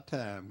keep our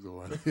time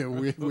going.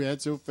 We're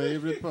at your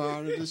favorite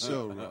part of the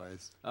show,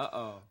 Royce.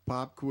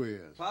 Pop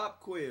quiz. Pop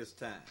quiz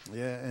time.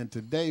 Yeah, and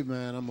today,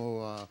 man, I'm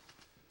going to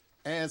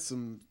add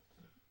some,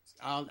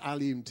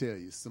 I'll even tell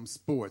you, some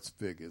sports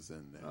figures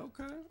in there.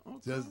 Okay.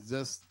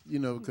 Just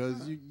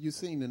because you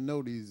seem to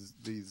know these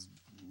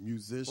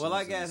musicians. Well,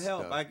 I got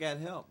help. I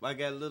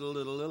got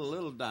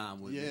little Don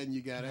with me. Yeah, and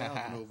you got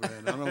Alvin over there.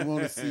 And I don't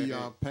want to see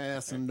y'all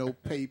passing no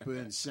paper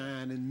and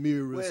shining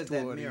mirrors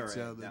toward each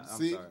other. No,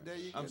 see, there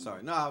you go. I'm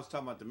sorry. No, I was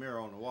talking about the mirror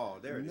on the wall.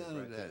 There it is. None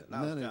of that.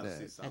 None of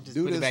that. I just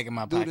put it back in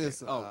my pocket. Do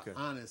this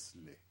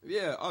honestly.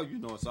 Yeah. Oh, you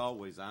know it's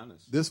always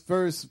honest. This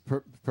first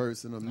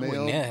person, a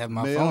male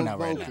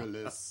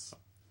vocalist.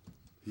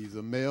 He's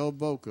a male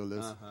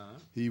vocalist.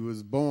 He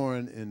was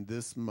born in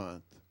this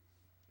month.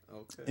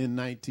 In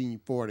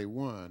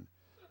 1941,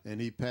 and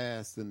he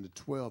passed in the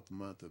 12th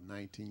month of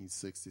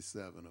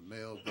 1967, a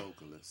male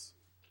vocalist.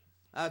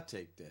 I'll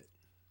take that.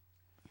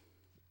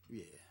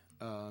 Yeah.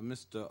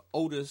 Mr.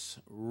 Otis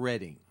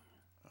Redding.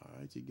 All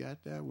right, you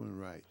got that one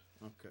right.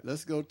 Okay.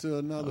 Let's go to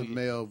another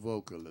male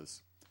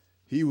vocalist.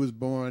 He was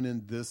born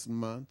in this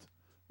month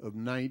of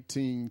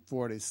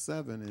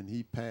 1947, and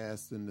he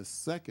passed in the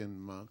second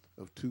month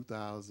of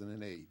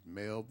 2008,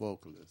 male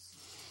vocalist.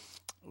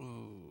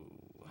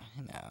 Ooh,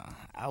 now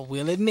I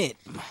will admit,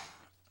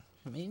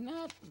 may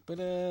not, but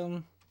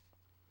you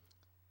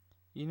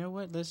know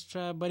what? Let's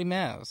try Buddy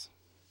Miles.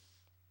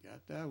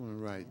 Got that one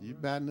right. You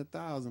batting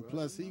 1,000.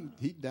 Plus,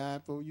 he died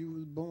before you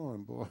was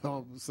born, boy. All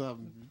of a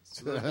sudden.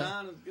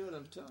 Don is good.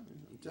 I'm telling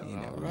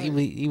you. Right.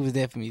 He was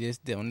there for me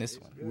on this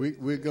one.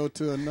 We go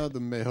to another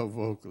male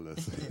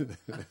vocalist.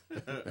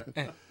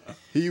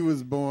 He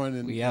was born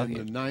in the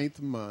 9th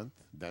month.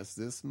 That's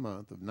this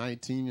month of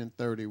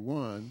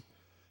 1931.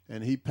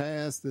 And he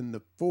passed in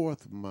the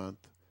 4th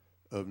month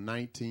of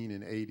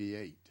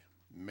 1988.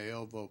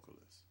 Male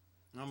vocalist.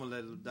 I'm going to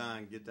let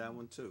Don get that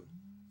one, too.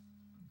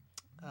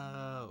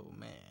 Oh,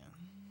 man.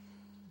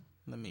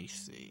 Let me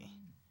see.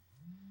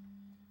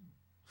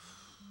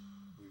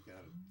 We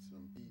got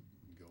some heat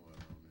going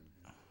on in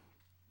here.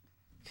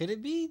 Could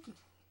it be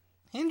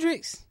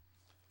Hendrix?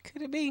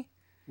 Could it be?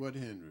 What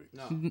Hendrix?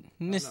 No.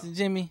 Mr.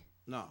 Jimmy?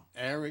 No.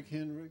 Eric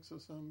Hendrix or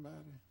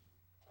somebody?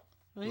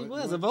 Well, he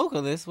was a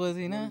vocalist, was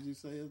he not? What did you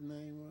say his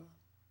name was?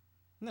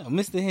 No,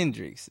 Mr.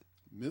 Hendrix.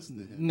 Mr.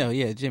 Hendrix? No,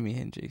 yeah, Jimi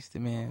Hendrix, the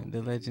man,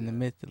 the legend, the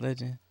myth, the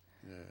legend.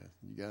 Yeah,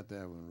 you got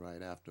that one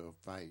right after a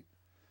fight.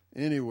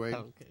 Anyway,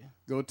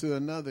 go to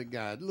another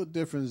guy. A little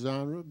different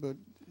genre, but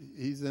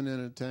he's in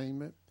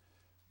entertainment.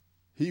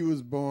 He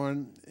was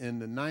born in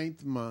the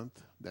 9th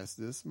month, that's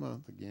this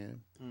month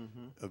again,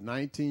 of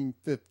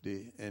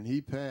 1950, and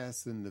he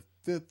passed in the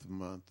 5th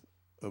month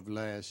of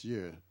last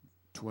year,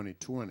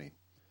 2020.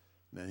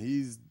 Now,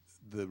 he's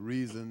the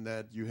reason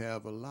that you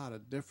have a lot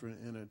of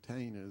different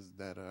entertainers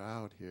that are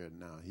out here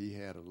now. He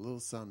had a little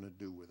something to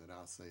do with it,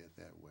 I'll say it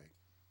that way.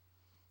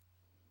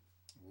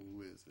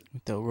 Who is it?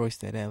 Throw Royce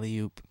that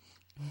alley-oop.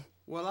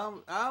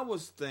 Well, I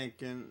was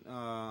thinking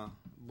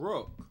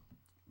Brooke.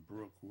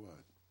 Brooke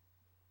what?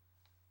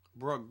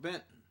 Brooke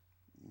Benton.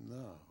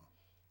 No.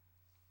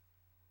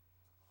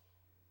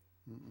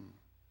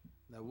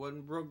 That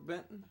wasn't Brooke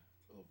Benton?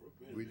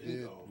 We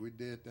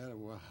did that a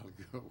while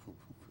ago.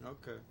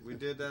 Okay, we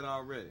did that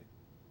already.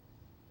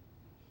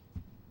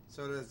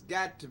 So there's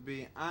got to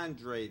be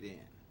Andre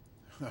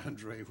then.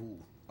 Andre who?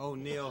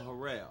 O'Neal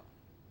Harrell.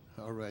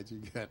 All right, you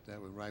got that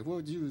one right.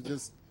 Well, you was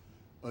just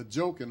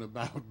joking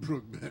about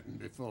Brooke Benton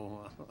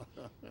before.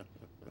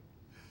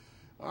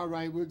 All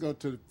right, we'll go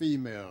to the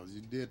females.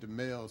 You did the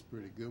males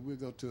pretty good. We'll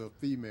go to a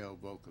female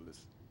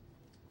vocalist.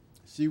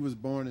 She was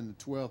born in the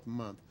 12th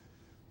month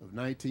of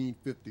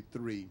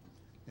 1953,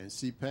 and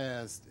she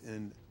passed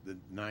in the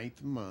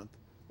 9th month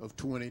of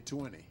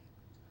 2020.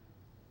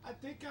 I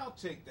think I'll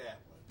take that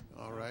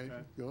one. All right,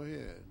 Go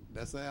ahead.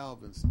 That's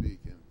Alvin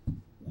speaking.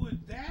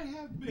 Would that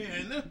have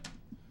been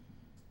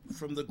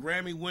from the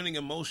Grammy-winning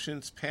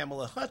Emotions,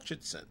 Pamela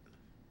Hutchinson?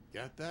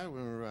 Got that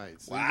one right.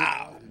 See,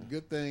 wow.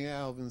 Good thing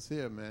Alvin's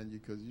here, man,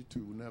 because you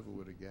two never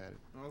would have got it.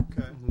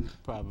 Okay.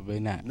 Probably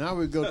not. Now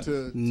we go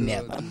to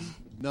Never.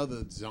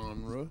 another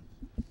genre.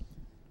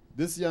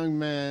 This young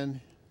man,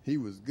 he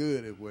was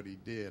good at what he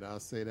did. I'll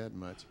say that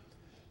much.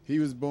 He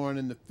was born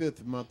in the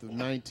 5th month of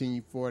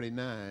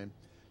 1949,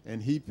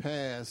 and he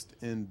passed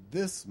in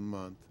this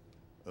month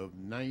of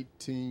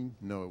 19.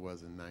 No, it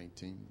wasn't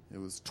 19. It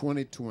was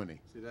 2020.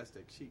 See, that's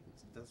that cheating.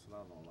 That's what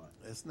I don't like.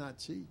 It's not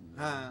cheating.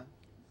 Huh?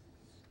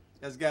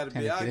 That's got to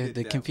be.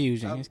 The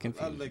confusion. It's I'll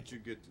confusion. let you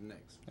get the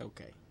next one.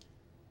 Okay.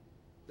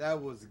 That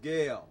was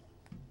Gail.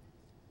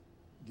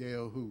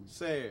 Gail who?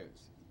 Sayers.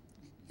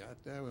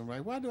 Got that one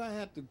right. Why do I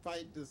have to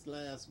fight this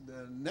last?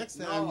 Next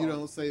time you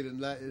don't say his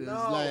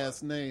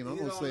last name, I'm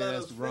gonna say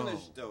that's wrong.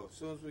 Finish, though. As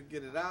soon as we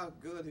get it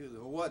out, good. He was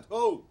what?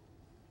 Who?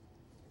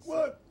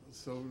 What?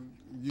 So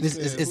you This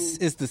said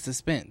who? it's the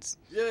suspense.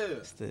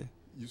 Yeah.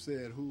 You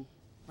said who?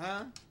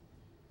 Huh?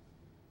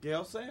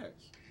 Gail Sayers.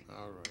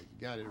 All right, you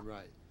got it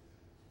right.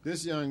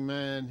 This young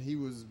man, he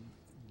was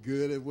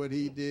good at what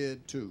he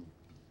did too.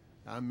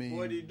 I mean,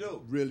 what'd he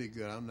do? Really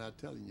good. I'm not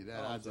telling you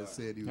that. I just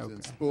said he was in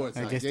Okay. sports.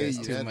 I guess gave that's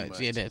you too that much.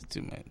 Yeah, that's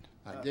too much.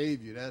 I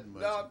gave you that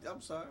much. No, I'm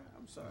sorry.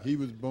 He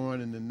was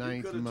born in the 9th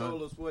You could have month.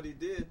 told us what he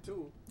did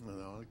too.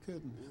 No, I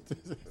couldn't.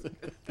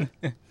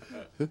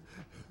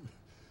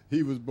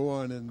 He was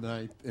born in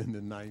the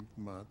 9th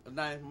month. The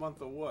 9th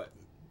month of what?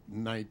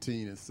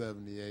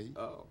 1978.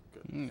 Oh,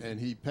 okay. And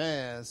he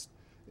passed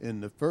in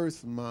the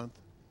 1st month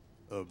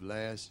of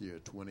last year,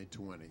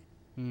 2020.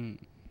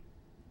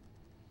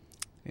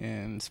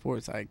 And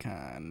sports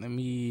icon. Let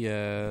me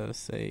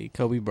say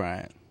Kobe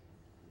Bryant.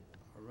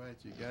 All right,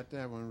 you got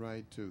that one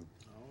right too.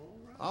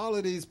 All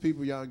of these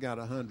people, y'all got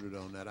 100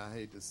 on that. I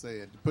hate to say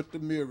it. Put the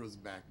mirrors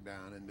back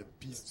down and the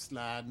piece of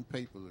sliding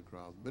paper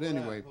across. But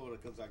anyway. Hold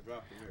it, 'cause I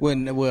dropped it.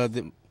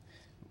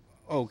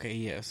 Okay,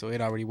 yeah. So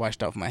it already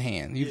washed off my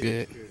hand. You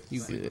good? You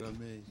See good? what I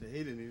mean?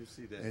 He didn't even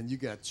see that. And you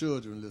got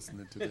children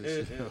listening to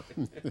this show.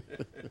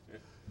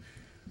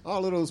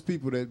 All of those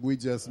people that we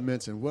just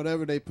mentioned,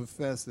 whatever they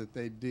professed that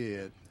they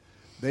did,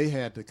 they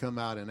had to come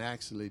out and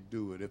actually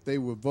do it. If they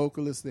were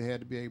vocalists, they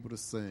had to be able to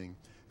sing.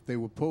 If they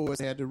were poets,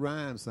 they had to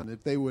rhyme something.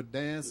 If they were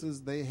dancers,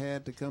 they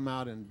had to come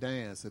out and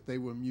dance. If they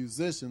were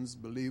musicians,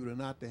 believe it or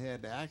not, they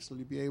had to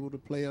actually be able to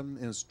play an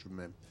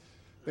instrument.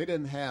 They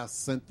didn't have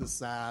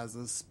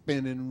synthesizers,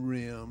 spinning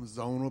rims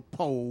on a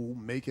pole,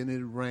 making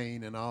it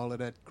rain and all of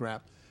that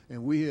crap.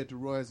 And we here at the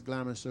Royce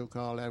Glamour Show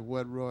call that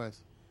what,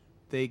 Royce?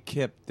 They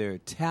kept their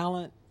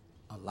talent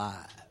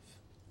alive.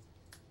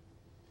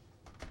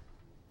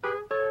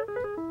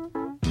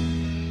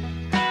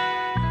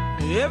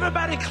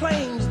 Everybody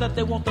claims that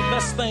they want the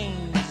best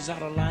things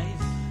out of life.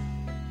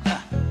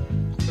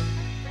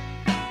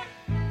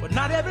 But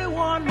not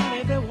everyone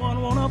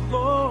wanna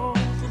go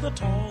through the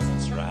toils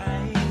and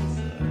strife.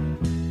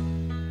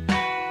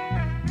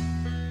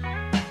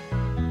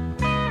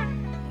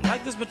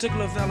 Like this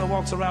particular fella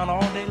walks around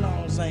all day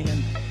long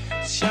singing,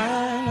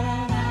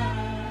 shine.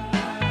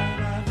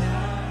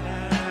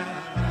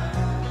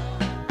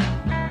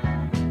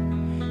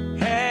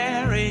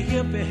 Harry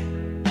Hippie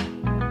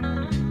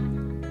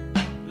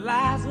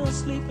lies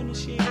asleep in the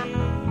shade.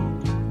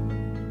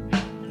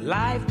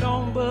 Life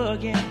don't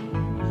bug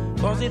him,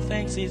 'cause he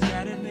thinks he's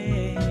got it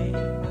made.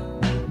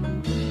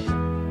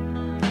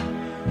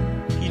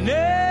 He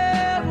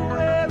never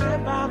worry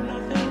about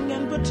nothing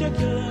in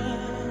particular.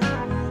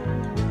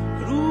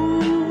 But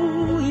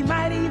ooh, he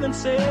might even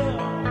sell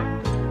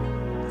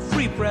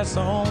free press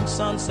on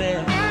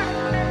Sunset.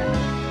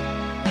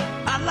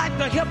 I like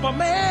the hipper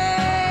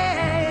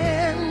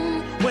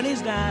man when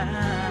he's down.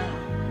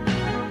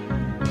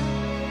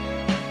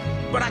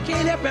 But I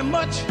can't help him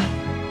much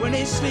when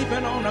he's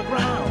sleeping on the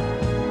ground.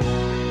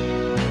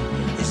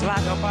 It's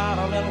like a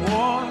bottle in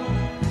water.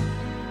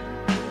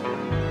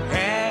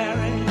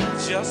 Harry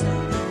just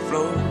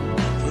flow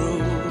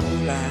through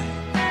life.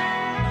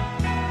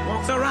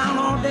 Walks around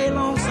all day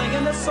long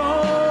singing the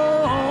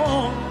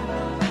song.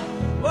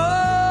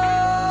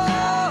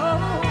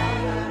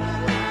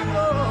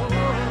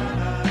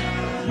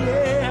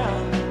 Yeah.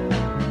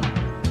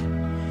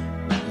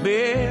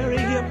 Mary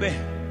Hippie,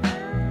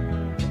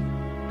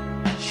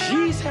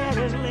 she's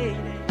Harry's lady.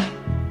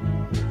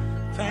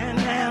 Fan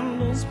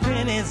handles,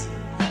 pennies,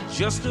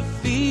 just to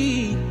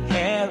feed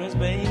Harry's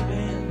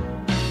baby.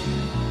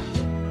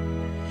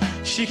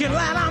 She can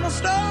lie down a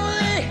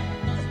story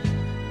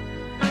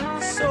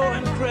so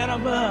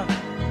incredible.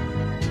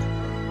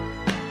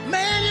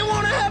 Man, you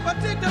want to help her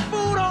take the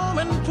food home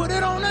and put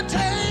it on the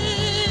table.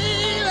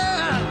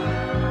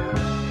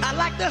 I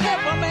like to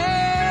help a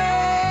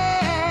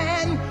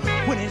man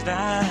when he's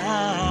down.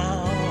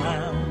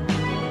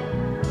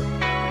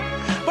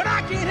 But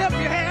I can't help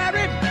you,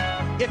 Harry,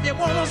 if you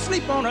want to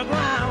sleep on the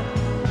ground.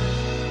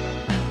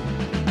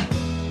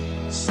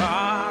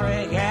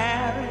 Sorry,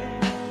 Harry,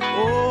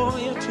 oh,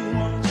 you're too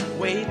much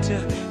weight to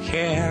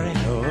carry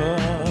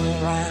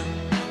around.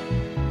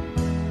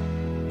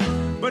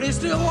 But he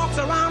still walks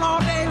around all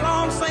day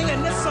long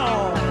singing this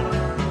song.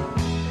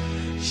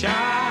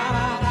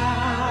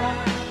 Sha-da-da,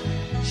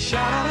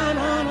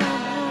 sha-da-da-da,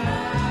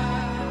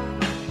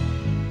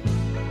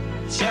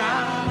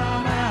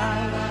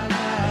 sha-da-da-da-da-da-da.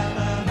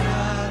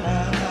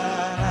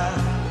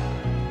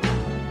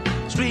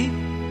 Street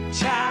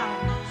child,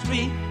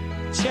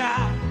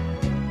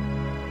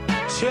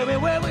 tell me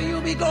where will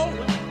you be going?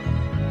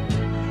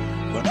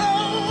 But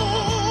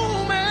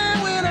oh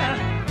man, when I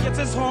gets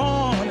his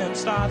horn and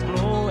starts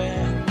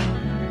blowing,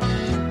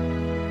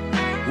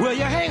 will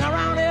you hang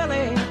around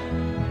L.A.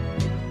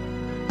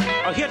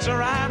 or hitch a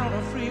ride on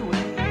the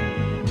freeway?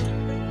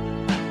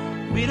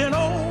 Meet an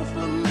old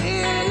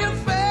familiar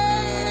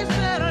face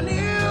at a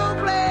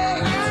new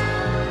place.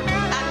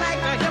 I'd like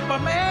to help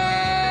a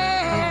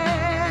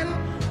man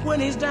when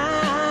he's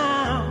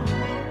down.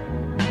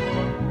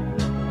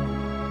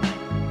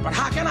 But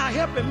how can I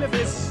help him if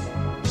it's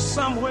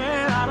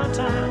somewhere out of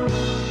town?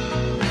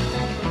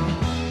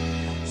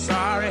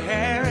 Sorry,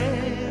 Harry,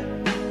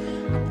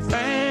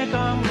 think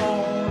I'm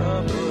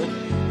gonna put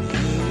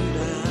you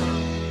down.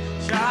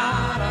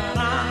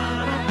 Sha-da-da-da,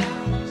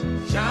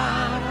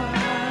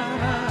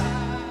 sha-da-da-da,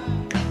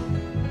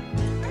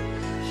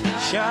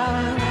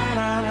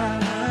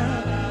 sha-da-da-da-da.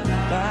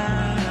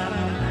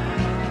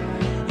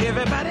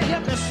 Everybody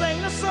help me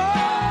sing the song.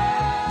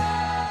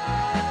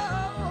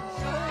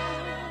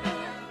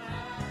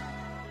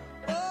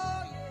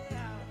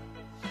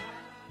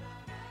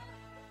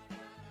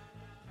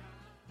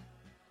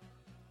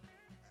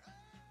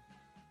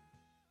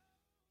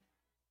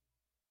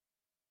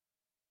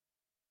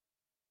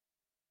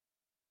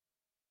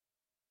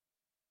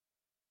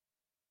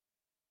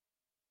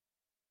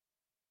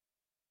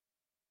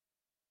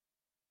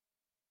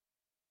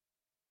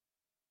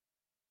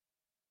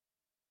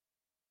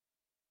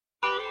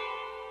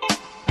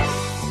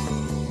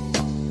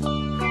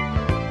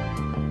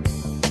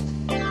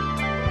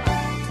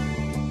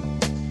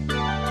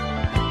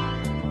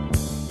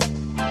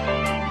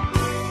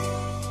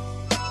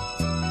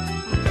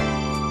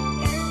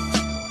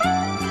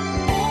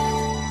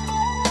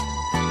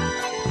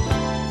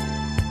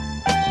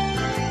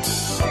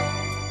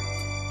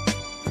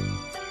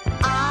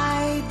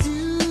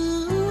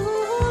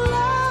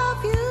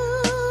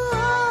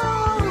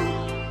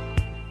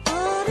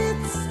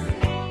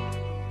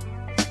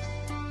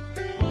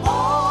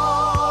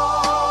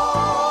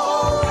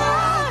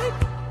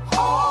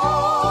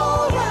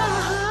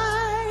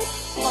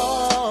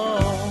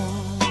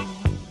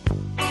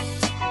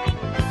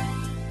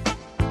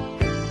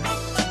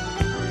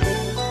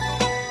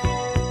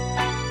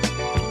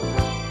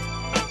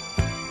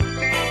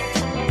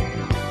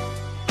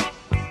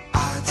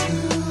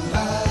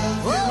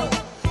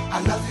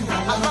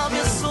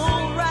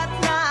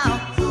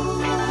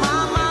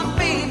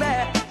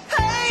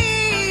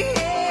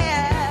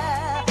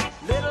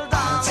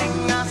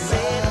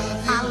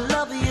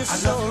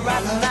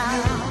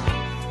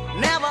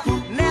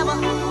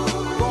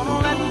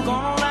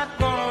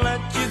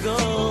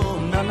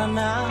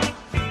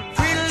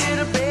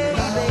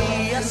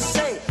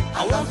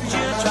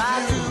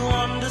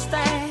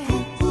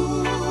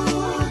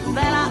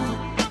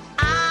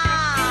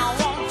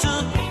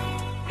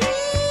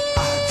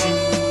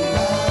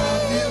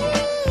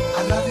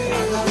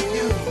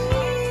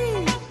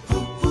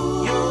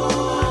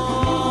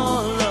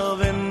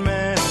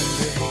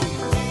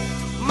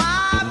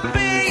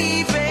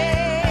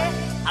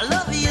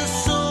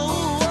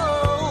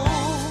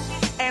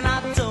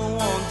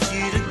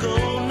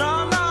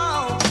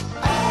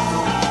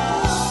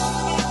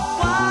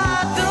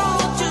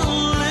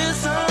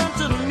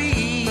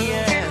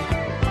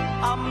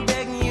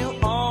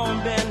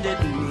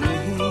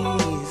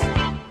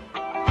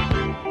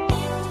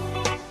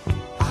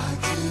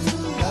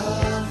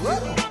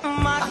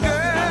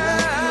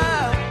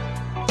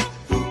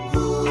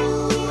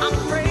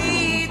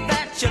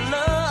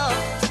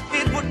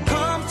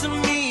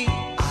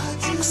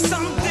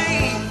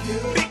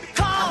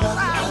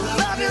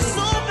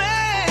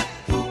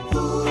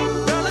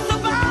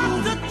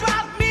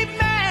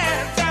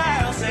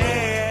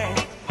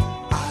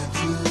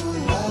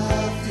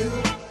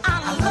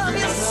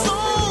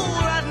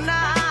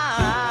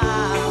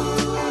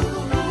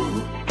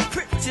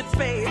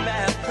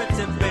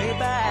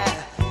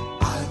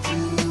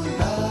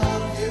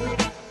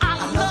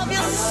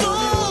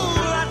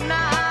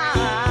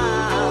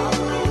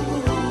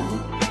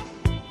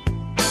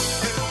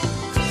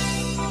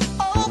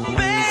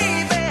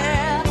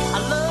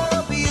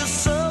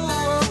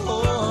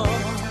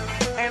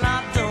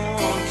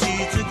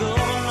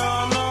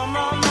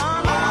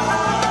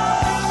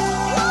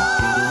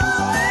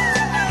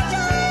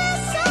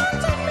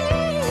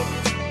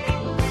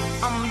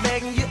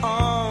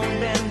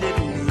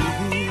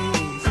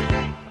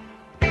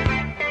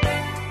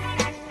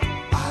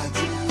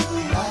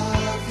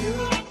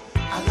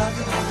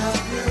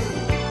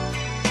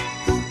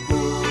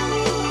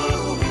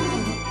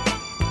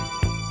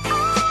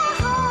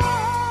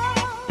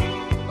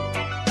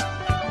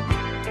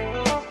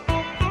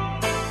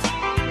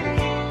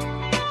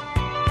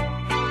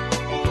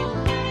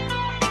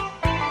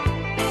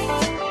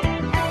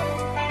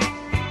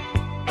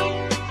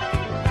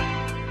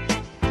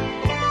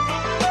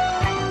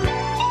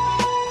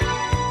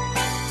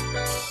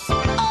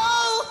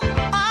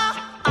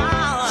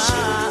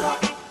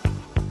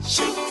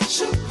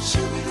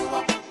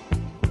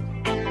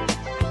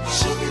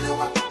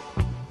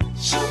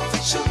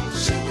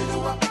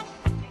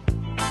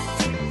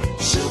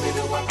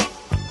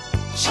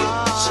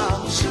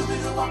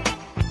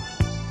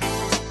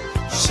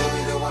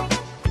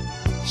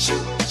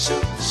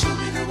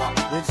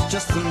 It's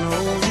just an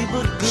oldie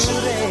but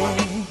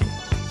goodie.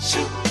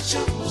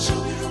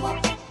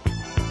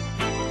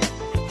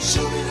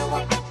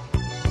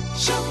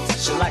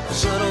 Like the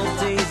good old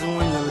days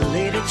when the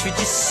lady treated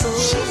you so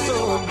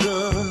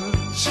good.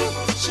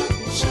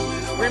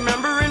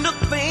 Remembering the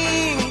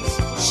things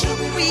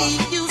we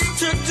used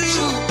to do,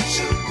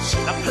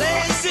 the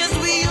places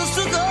we used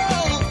to go,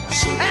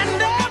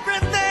 and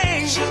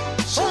everything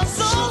was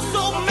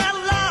so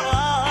mellow.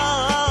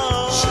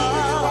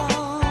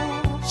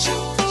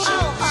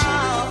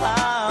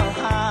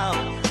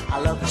 I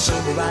love you so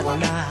right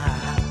now.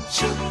 I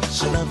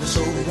love you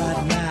so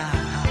right now.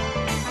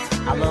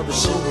 I love you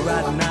so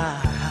right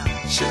now.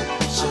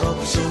 I love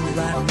you so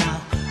right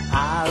now.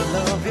 I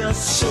love you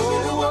so.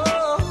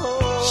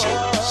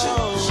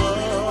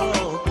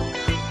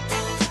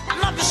 I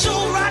love you so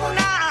right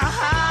now. I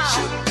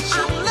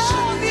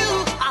love you.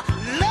 I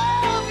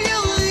love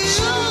you.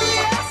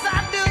 Yes, I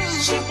do.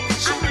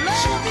 I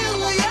love you.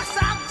 Yes, I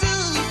do.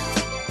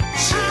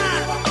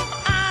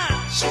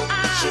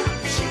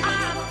 I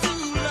do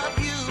love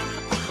you.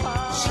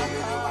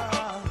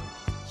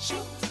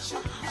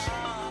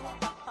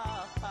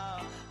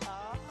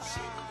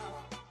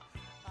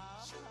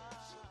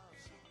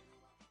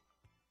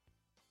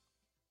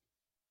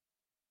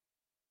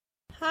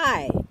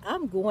 Hi,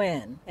 I'm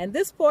Gwen, and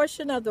this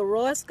portion of the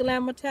Royce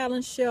Glamour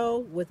Talent Show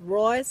with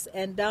Royce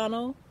and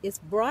Donald is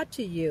brought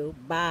to you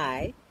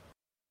by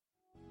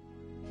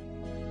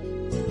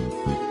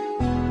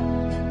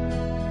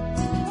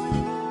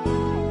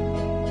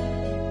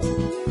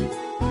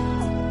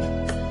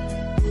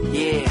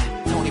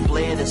Yeah, Tony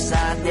Blair, the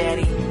sign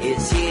daddy,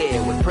 is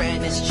here with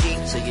print is cheap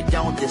so you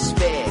don't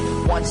despair.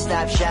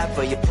 One-stop shop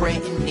for your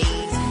printing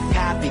needs.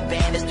 Copy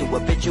banners to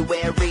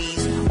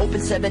obituaries. Open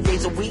 7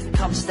 days a week,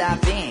 come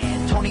stop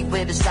in. Tony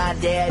Blair, the sign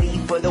daddy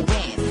for the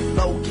win.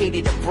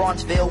 Located in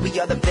Bronxville, we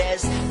are the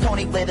best.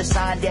 Tony Blair, the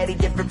sign daddy,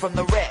 different from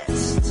the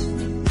rest.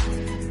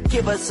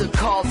 Give us a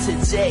call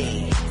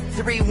today.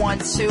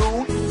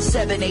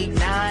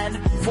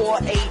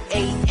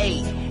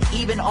 312-789-4888.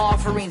 Even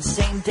offering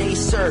same-day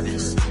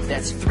service.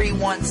 That's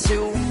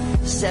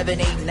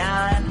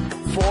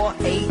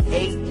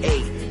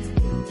 312-789-4888.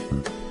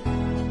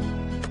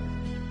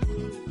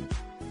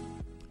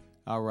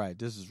 All right,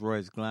 this is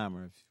Royce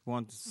Glamour. If you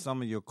want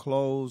some of your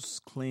clothes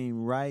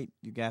clean right,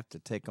 you got to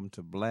take them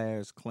to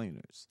Blair's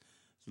Cleaners.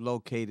 It's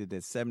located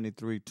at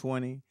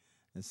 7320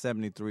 and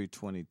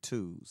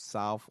 7322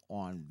 South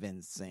on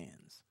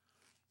Vincennes.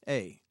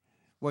 Hey,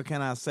 what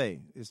can I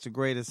say? It's the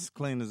greatest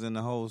cleaners in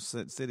the whole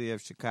city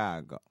of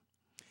Chicago.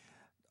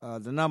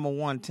 The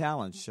 #1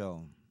 talent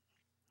show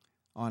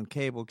on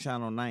cable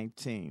channel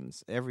 19.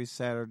 Every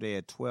Saturday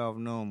at 12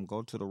 noon,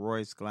 go to the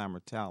Royce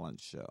Glamour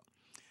Talent Show.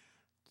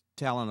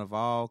 Talent of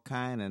all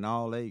kind and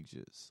all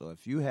ages. So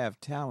if you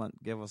have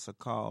talent, give us a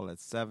call at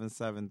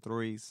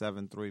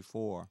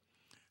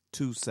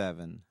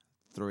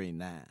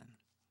 773-734-2739.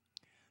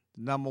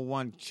 The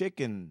 #1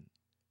 chicken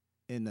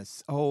in the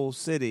whole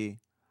city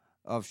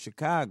of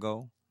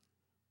Chicago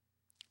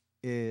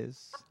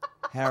is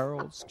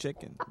Harold's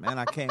Chicken. Man,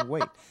 I can't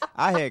wait.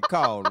 I had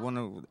called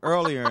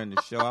earlier in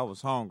the show. I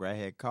was hungry. I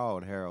had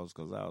called Harold's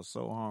because I was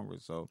so hungry.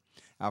 So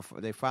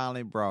they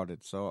finally brought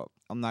it. So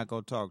I'm not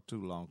going to talk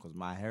too long because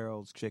my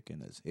Harold's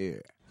Chicken is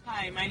here.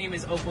 Hi, my name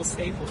is Opal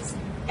Staples.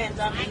 And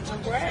I'm Angel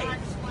Gray.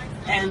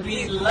 And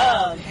we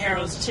love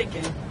Harold's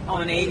Chicken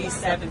on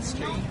 87th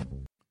Street.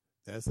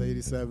 That's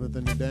 87th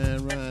and the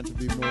Dan Ryan, to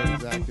be more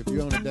exact. If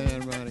you're on the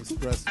Dan Ryan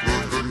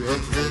Expressway, you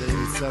exit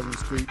 87th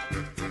Street,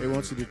 they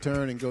want you to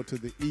turn and go to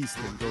the east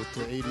and go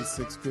to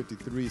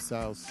 8653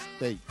 South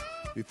State.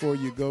 Before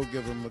you go,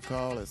 give them a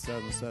call at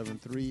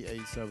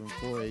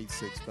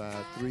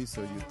 773-874-8653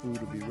 so your food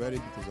will be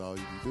ready, because all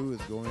you can do is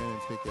go in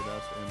and pick it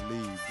up and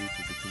leave due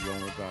to the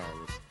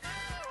coronavirus.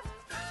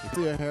 If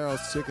you're a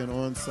Harold's Chicken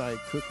on-site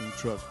cooking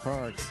truck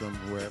parked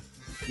somewhere,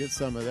 get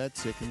some of that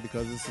chicken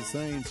because it's the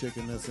same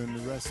chicken that's in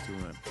the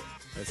restaurant.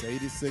 That's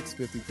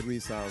 8653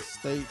 South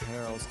State,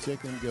 Harold's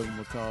Chicken. Give them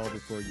a call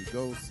before you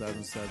go,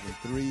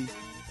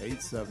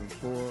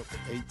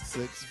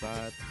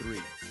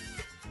 773-874-8653.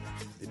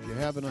 If you're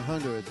having a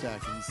hunger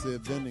attack and you see a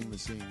vending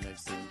machine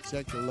next to you,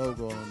 check the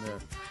logo on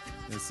there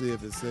and see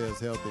if it says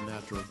Healthy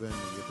Natural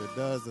Vending. If it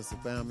does, it's a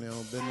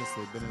family-owned business.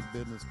 They've been in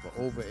business for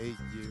over 8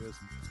 years,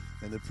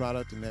 and the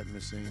product in that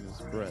machine is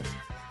fresh.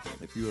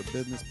 If you're a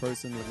business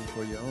person looking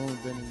for your own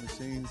vending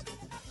machines,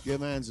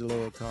 give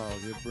Angelo a call.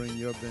 He'll bring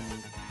your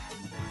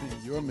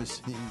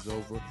machines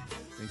over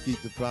and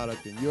keep the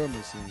product in your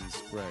machines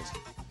fresh.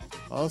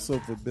 Also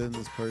for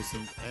business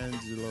persons,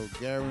 Angelo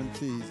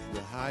guarantees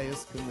the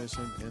highest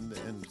commission in the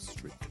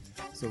industry.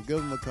 So give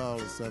him a call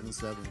at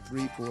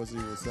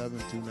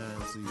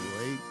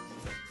 773-407-2908.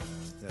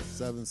 That's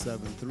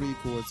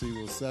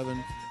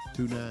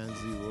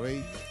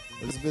 773-407-2908.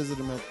 Let's visit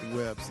them at the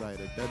website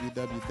at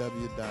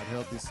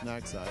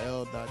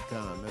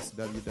www.healthysnacksil.com. That's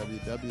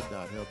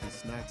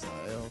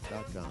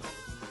www.healthysnacksil.com.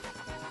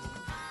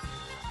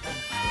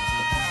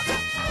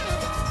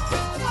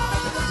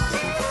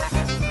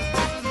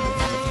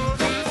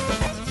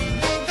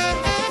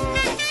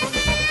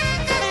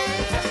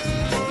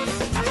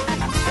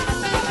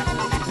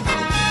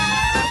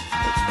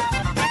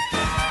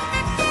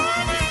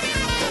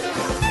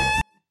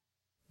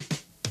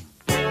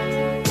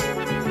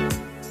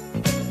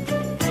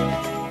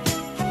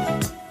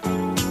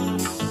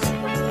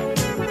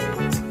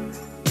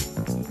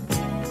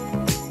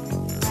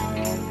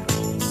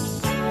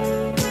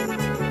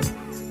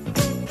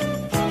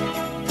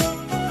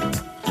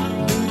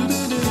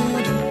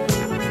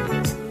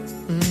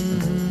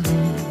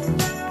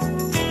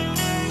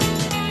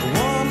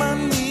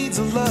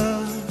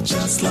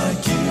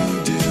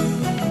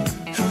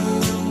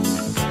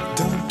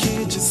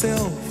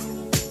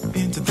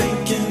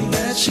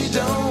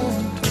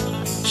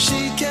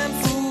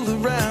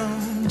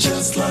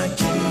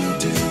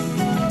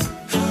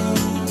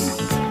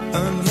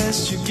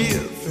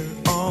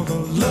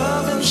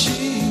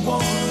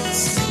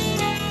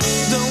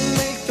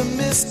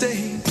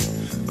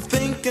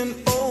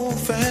 thinking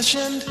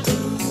old-fashioned.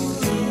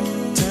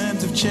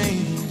 Times have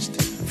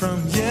changed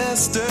from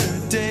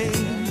yesterday.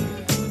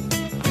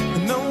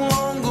 No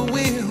longer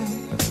will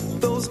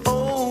those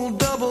old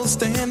double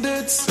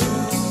standards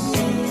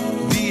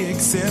be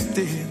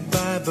accepted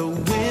by the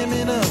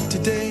women of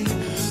today.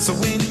 So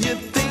when you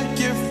think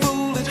you're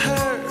fooling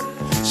her,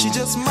 she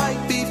just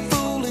might be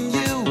fooling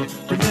you.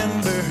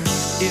 Remember,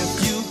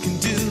 if you can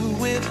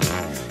do it,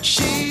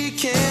 she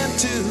can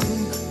too.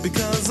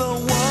 Because a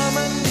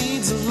woman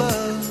needs a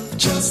love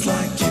just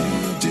like you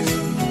do.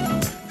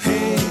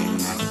 Hey,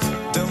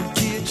 don't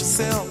kid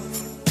yourself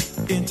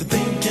into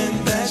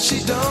thinking that she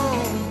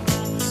don't.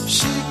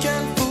 She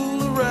can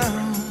fool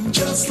around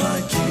just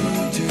like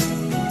you do.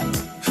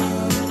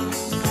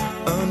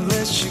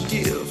 Unless you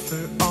give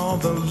her all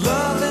the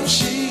loving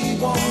she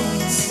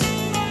wants.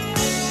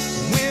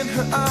 When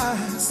her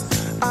eyes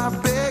are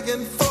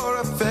begging for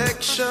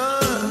affection,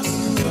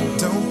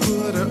 don't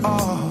put her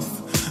off,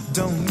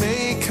 don't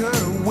make her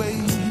wait.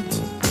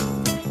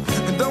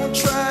 And don't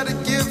try to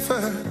give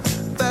her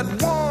that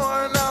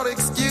worn out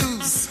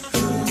excuse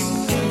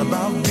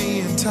about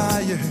being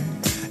tired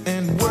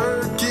and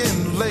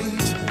working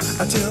late.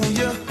 I tell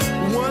you,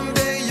 one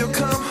day you'll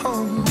come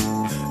home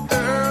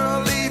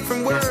early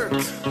from work.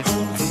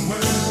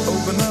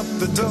 Open up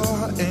the door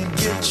and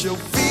get your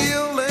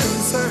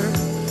feelings hurt,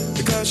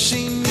 because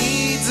she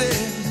needs it.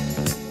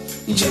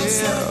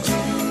 Yeah,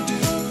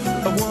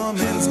 a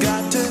woman's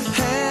got to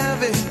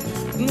have it.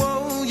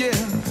 Whoa,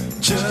 yeah,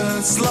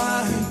 just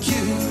like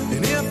you.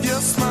 And if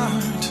you're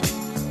smart,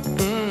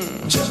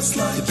 just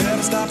like you,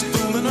 better stop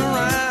fooling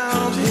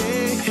around.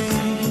 Hey,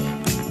 hey.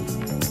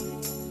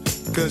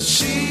 'Cause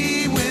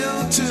she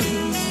will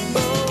too. Oh,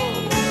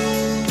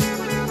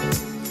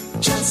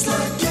 just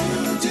like you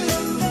do.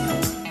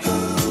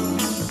 Oh,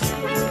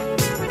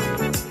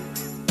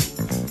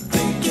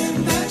 thinking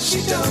that she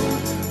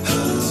don't.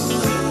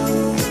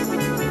 Oh,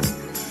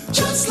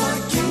 just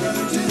like you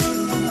do.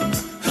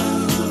 Oh.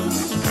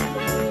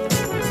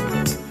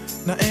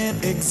 Now an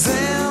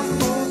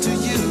example to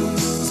you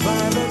is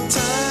by the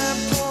time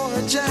poor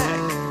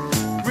Jack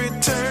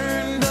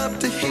returned up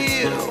the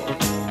hill,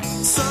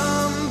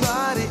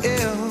 somebody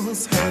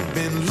else had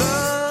been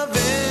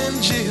loving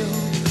Jill.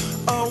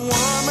 A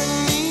woman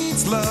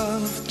needs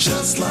love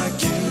just like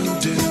you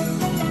do.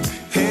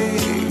 Hey,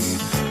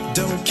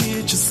 don't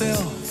kid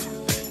yourself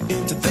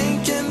into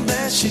thinking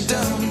that she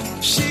don't.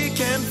 She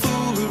can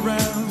fool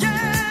around.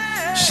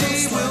 She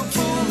will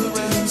fool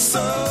around.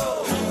 So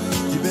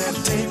you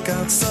better take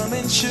out some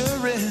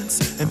insurance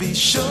and be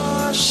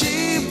sure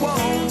she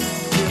won't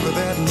give her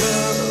that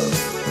love.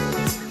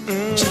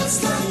 Just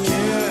like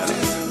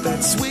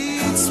that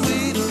sweet,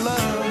 sweet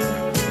love.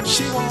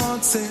 She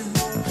wants it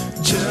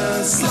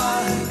just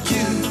like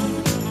you.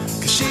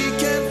 'Cause she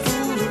can't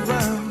fool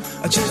around.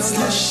 Just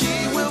like she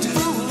will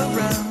fool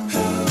around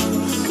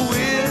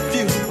with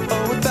you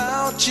or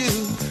without you.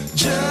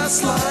 Just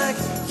like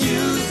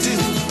you do.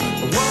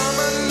 A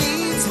woman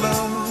needs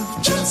love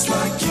just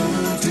like you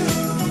do.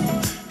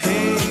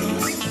 Hey,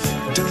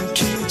 don't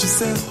kid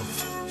yourself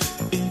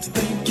into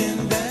thinking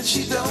that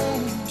she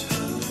don't.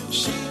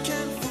 She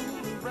can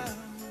fool around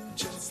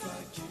just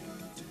like you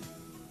do.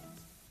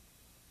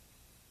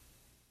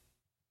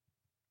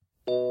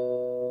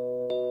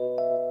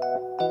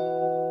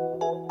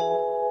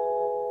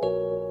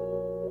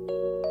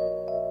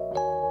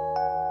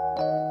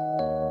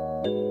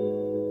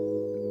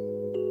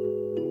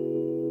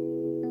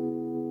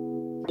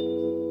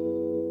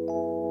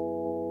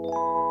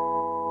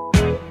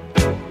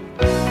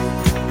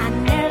 I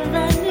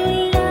never knew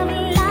love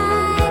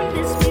like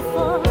this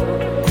before.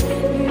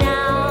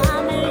 Now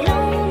I'm in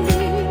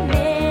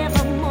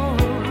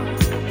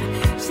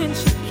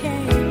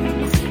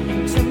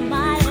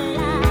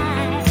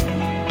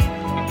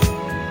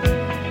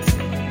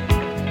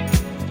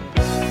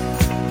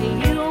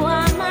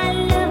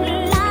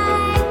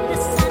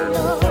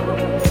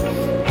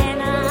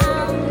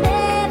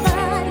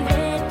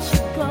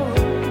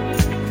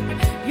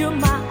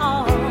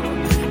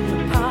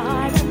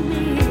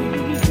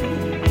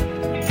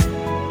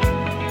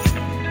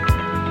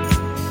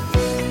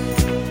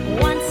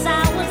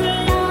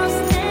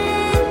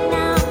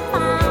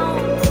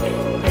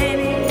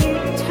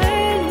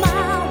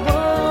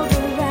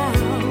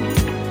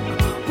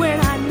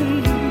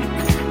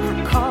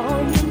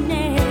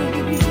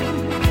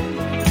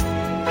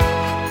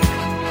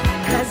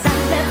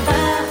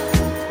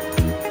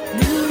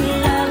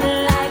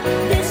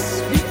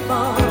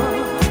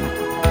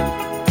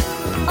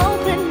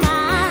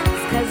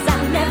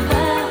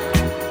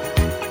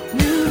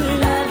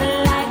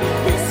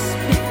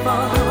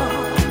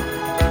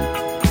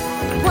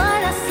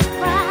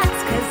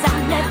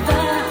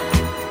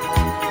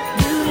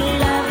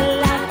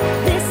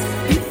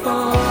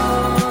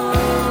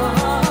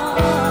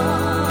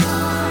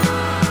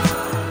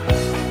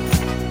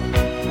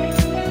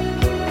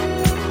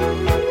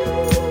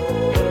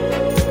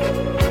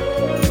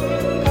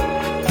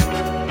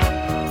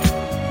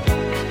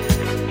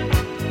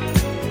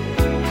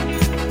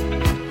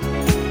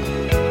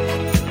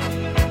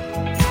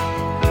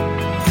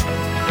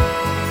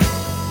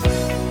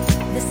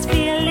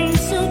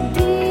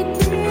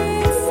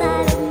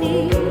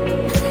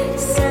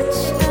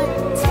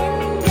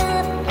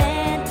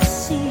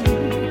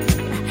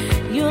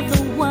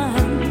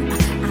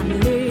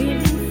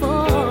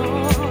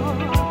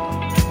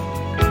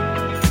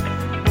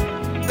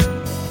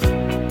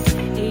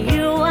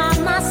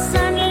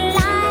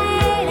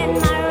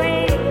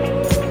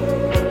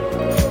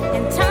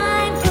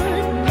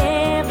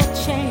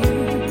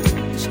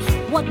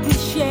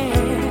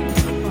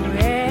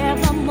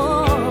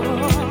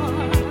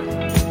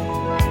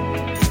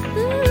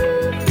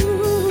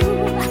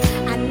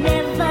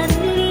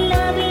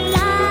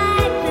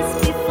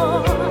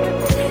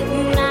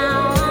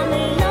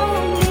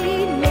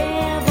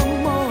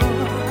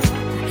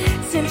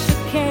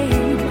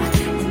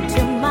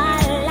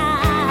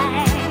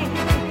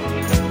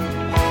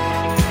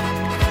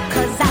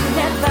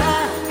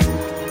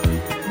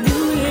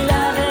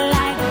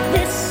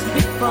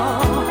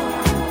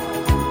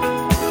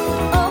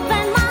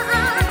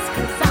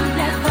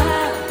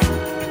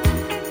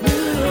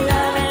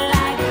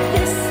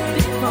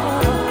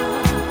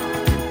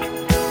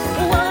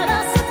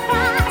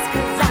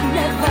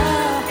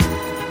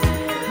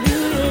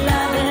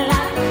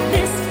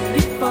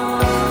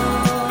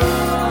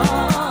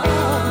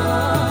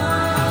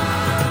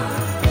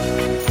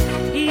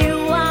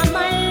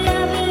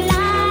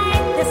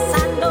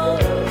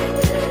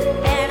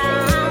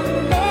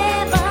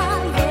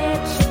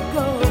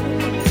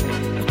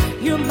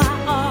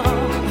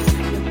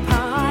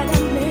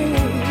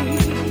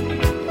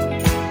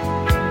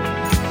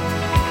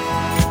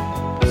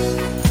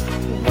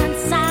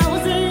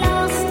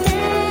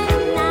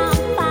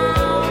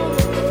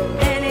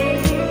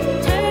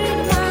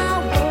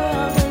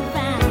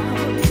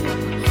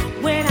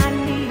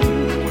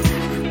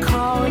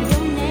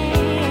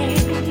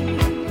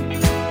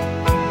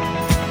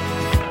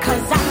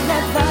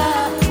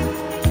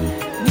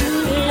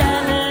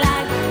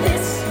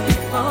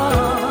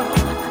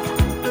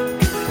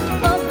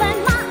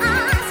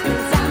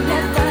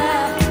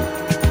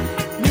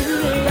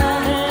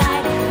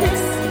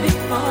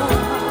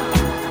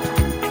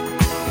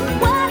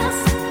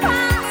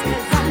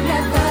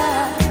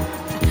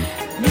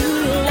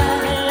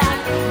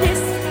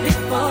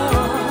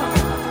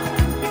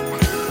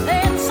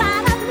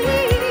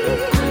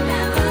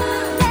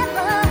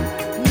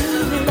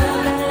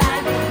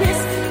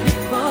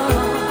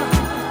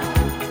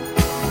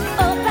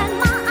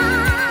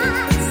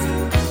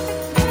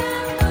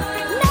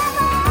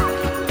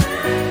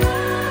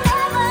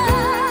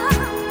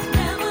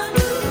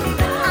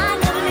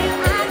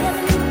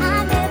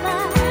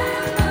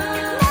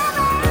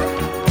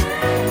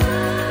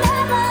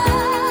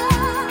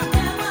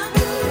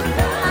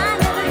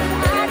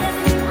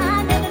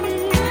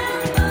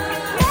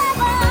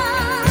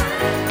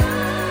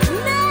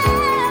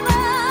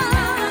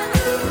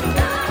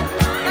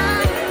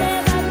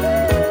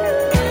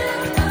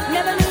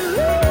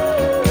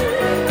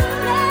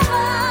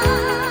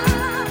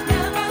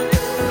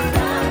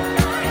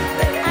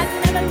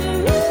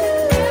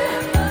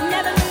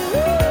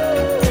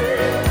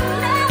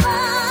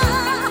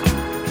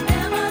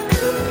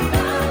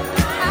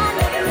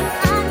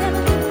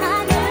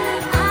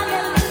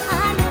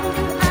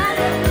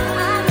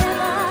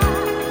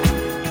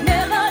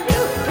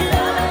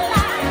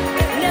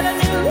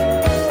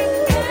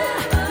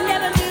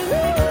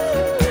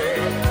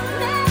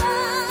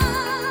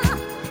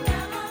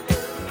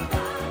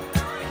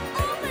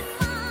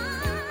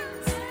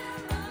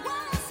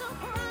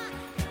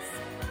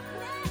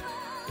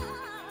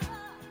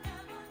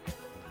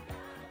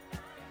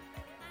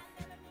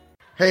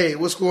Hey,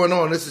 what's going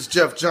on? This is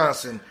Jeff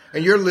Johnson,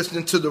 and you're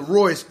listening to the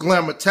Royce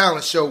Glamour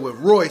Talent Show with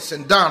Royce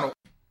and Donald.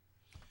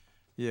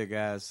 Yeah,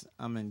 guys,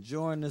 I'm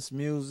enjoying this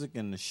music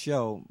and the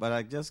show, but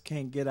I just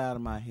can't get out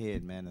of my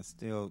head, man. It's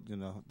still,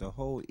 the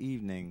whole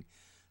evening,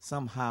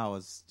 somehow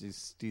it's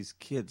these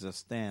kids are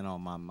staying on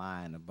my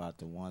mind about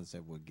the ones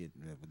that were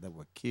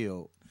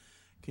killed.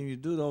 Can you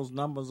do those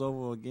numbers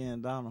over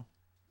again, Donald?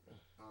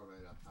 All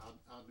right,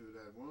 I'll do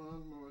that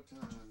one more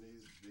time.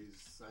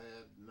 These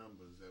sad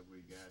numbers that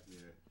we got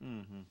here.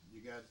 Mm-hmm.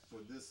 You got,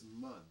 for this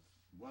month,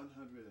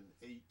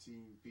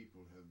 118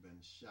 people have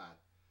been shot,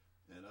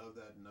 and of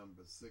that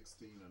number,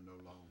 16 are no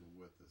longer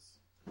with us.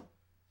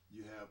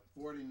 You have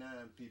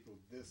 49 people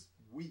this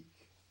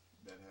week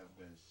that have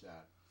been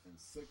shot, and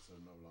 6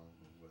 are no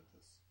longer with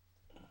us.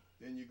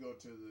 Then you go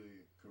to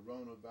the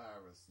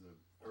coronavirus, the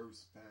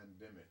Earth's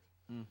pandemic.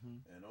 Mm-hmm.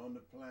 And on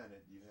the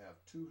planet, you have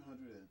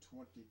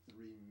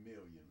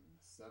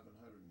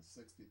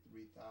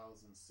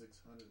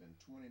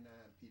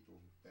 223,763,629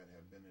 people that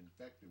have been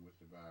infected with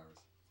the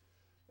virus.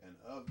 And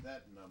of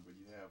that number,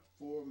 you have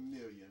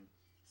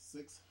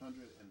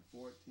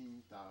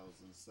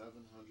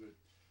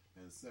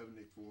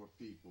 4,614,774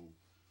 people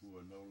who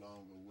are no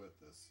longer with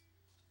us.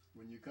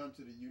 When you come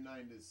to the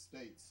United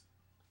States,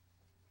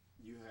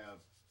 you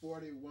have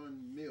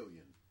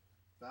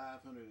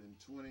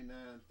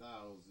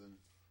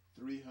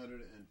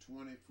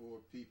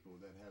 41,529,324 people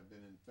that have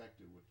been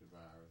infected with the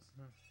virus.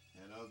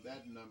 And of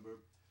that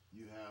number,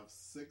 you have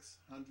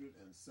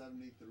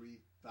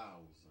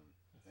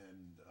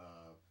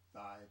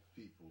 673,005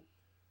 people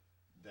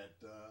that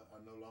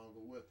are no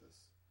longer with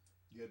us.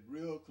 Get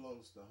real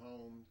close to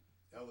home,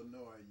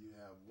 Illinois, you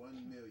have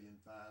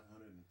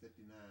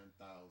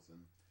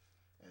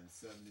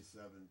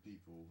 1,559,077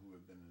 people who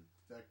have been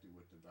infected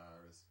with the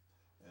virus.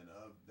 And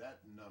of that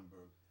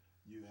number,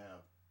 you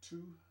have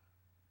 26,000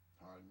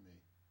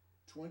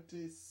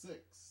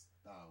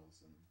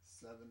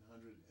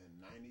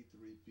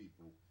 5,793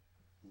 people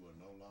who are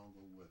no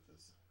longer with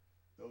us.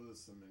 Those are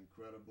some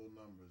incredible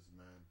numbers,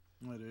 man.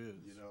 It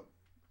is. You know,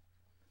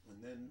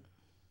 and then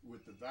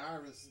with the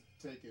virus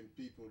taking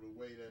people the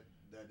way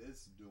that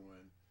it's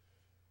doing,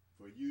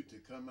 for you to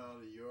come out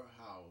of your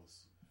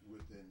house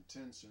with the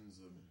intentions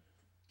of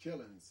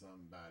killing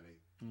somebody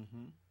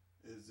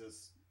is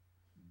just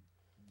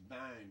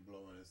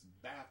mind-blowing. It's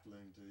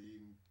baffling to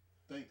even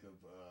think of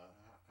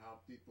how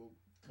people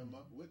come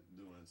up with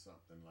doing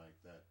something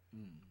like that.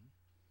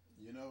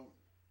 You know,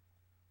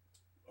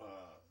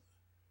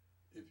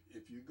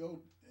 if you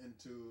go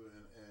into,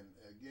 and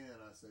again,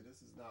 I say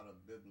this is not a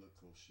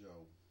biblical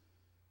show,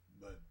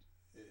 but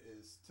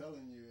it's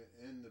telling you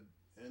in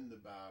the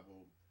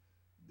Bible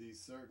these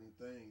certain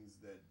things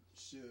that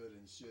should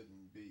and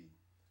shouldn't be.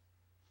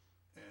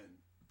 And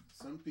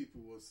some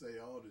people will say,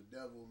 oh, the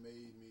devil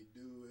made me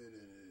do it,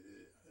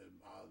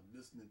 and I was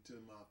listening to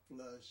my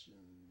flesh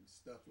and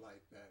stuff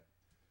like that.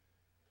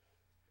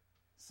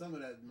 Some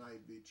of that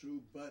might be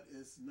true, but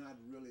it's not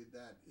really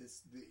that.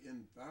 It's the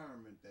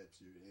environment that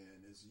you're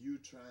in. It's you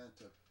trying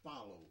to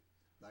follow.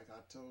 Like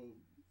I told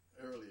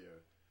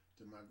earlier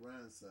to my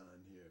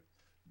grandson here,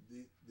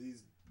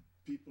 these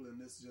people in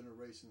this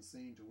generation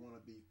seem to want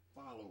to be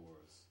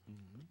followers,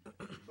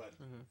 but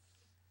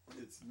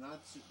it's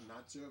not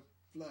your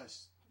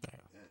flesh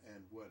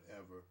and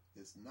whatever.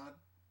 It's not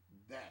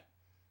that.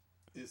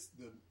 It's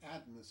the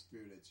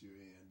atmosphere that you're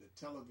in. The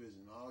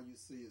television, all you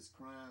see is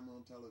crime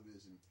on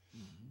television.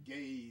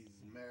 Gays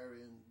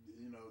marrying,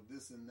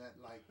 this and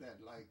that, like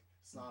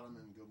Sodom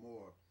and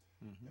Gomorrah.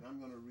 And I'm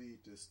going to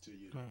read this to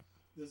you.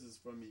 This is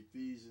from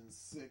Ephesians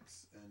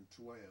 6 and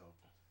 12.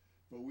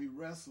 For we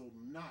wrestle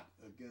not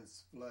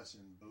against flesh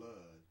and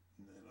blood.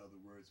 In other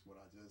words, what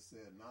I just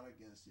said, not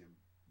against your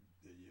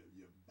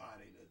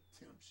body that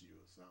tempts you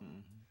or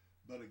something,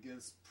 but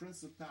against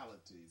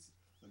principalities,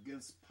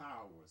 against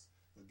powers,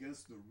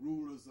 against the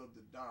rulers of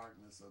the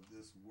darkness of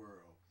this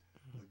world,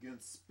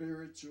 against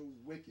spiritual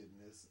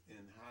wickedness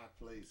in high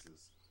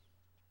places.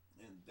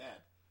 And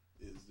that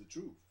is the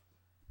truth.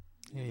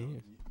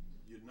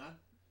 You're not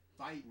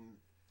fighting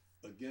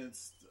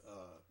against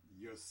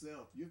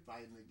yourself. You're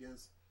fighting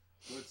against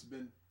what's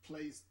been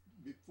placed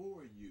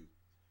before you,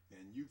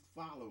 and you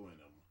following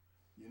them.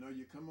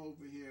 You come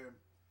over here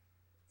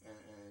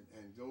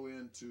and go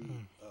into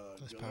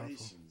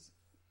Galatians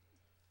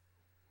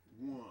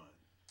 5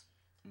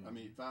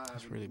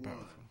 That's and really 1.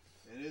 powerful.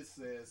 And it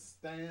says,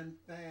 stand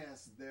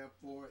fast,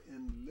 therefore,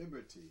 in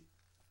liberty,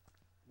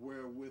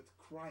 wherewith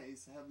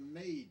Christ have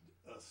made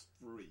us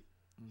free.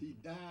 He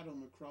died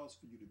on the cross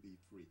for you to be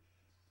free.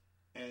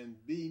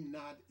 And be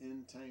not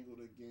entangled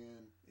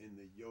again in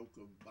the yoke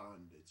of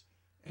bondage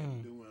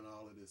and doing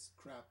all of this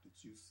crap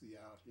that you see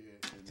out here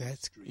in the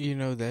street.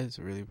 That's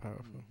really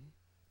powerful.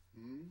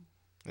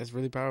 That's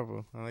really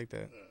powerful. I like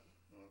that. Okay.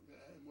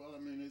 Well,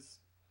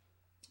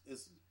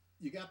 it's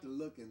you got to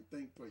look and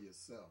think for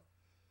yourself.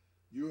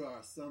 You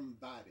are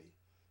somebody,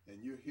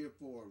 and you're here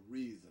for a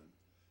reason.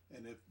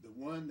 And if the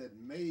one that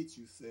made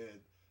you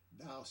said,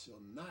 thou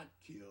shalt not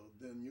kill,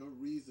 then your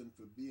reason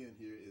for being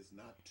here is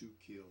not to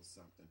kill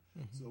something.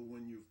 So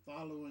when you're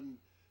following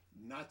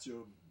not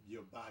your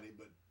body,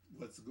 but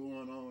what's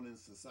going on in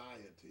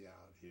society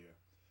out here,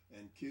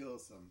 and kill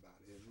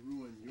somebody and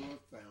ruin your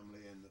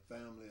family and the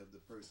family of the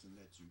person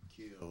that you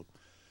killed,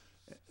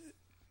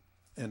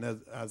 and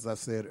as I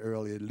said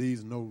earlier, it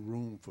leaves no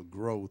room for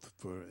growth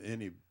for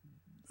any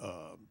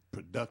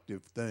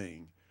productive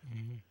thing.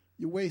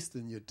 You're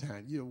wasting your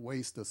time. You're a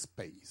waste of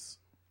space.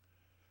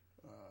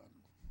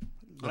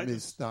 Let me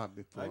stop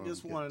before. I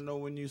just want to know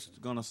when you're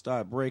going to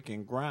start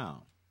breaking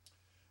ground.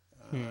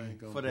 I ain't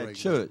gonna for break that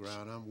church. No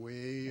ground. I'm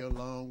way a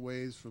long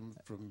ways from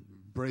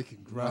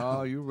breaking ground.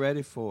 Oh, you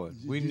ready for it?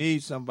 We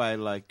need somebody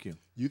like you.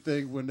 You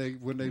think when they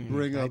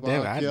bring up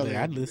R. Kelly,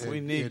 I'd listen. We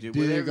need you.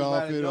 Dig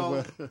off it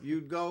go,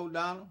 you'd go,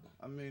 Donald.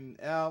 Alvin.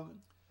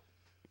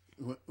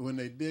 When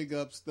they dig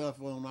up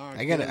stuff on R.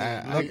 I Kelly,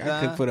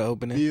 could put an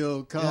opening.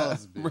 Bill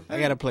Cosby. I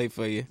got to play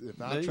for you.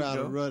 If I try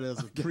to run as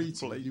a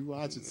preacher, you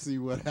watch and see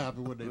what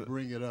happens when they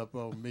bring it up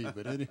on me.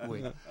 But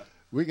anyway,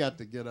 we got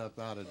to get up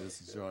out of this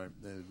joint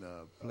and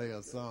play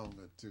a song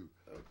or two.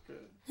 Okay.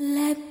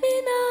 Let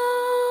me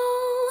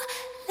know.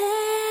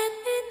 Let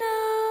me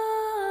know.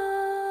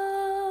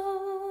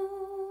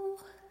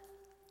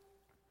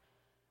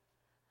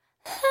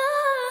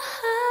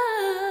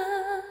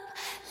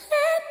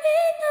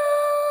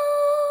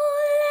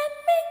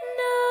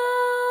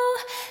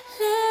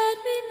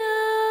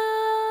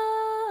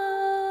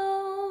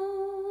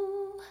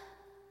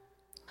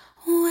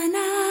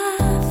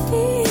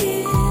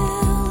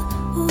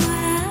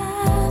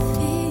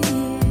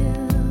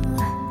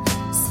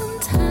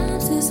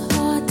 Sometimes it's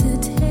hard to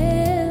tell.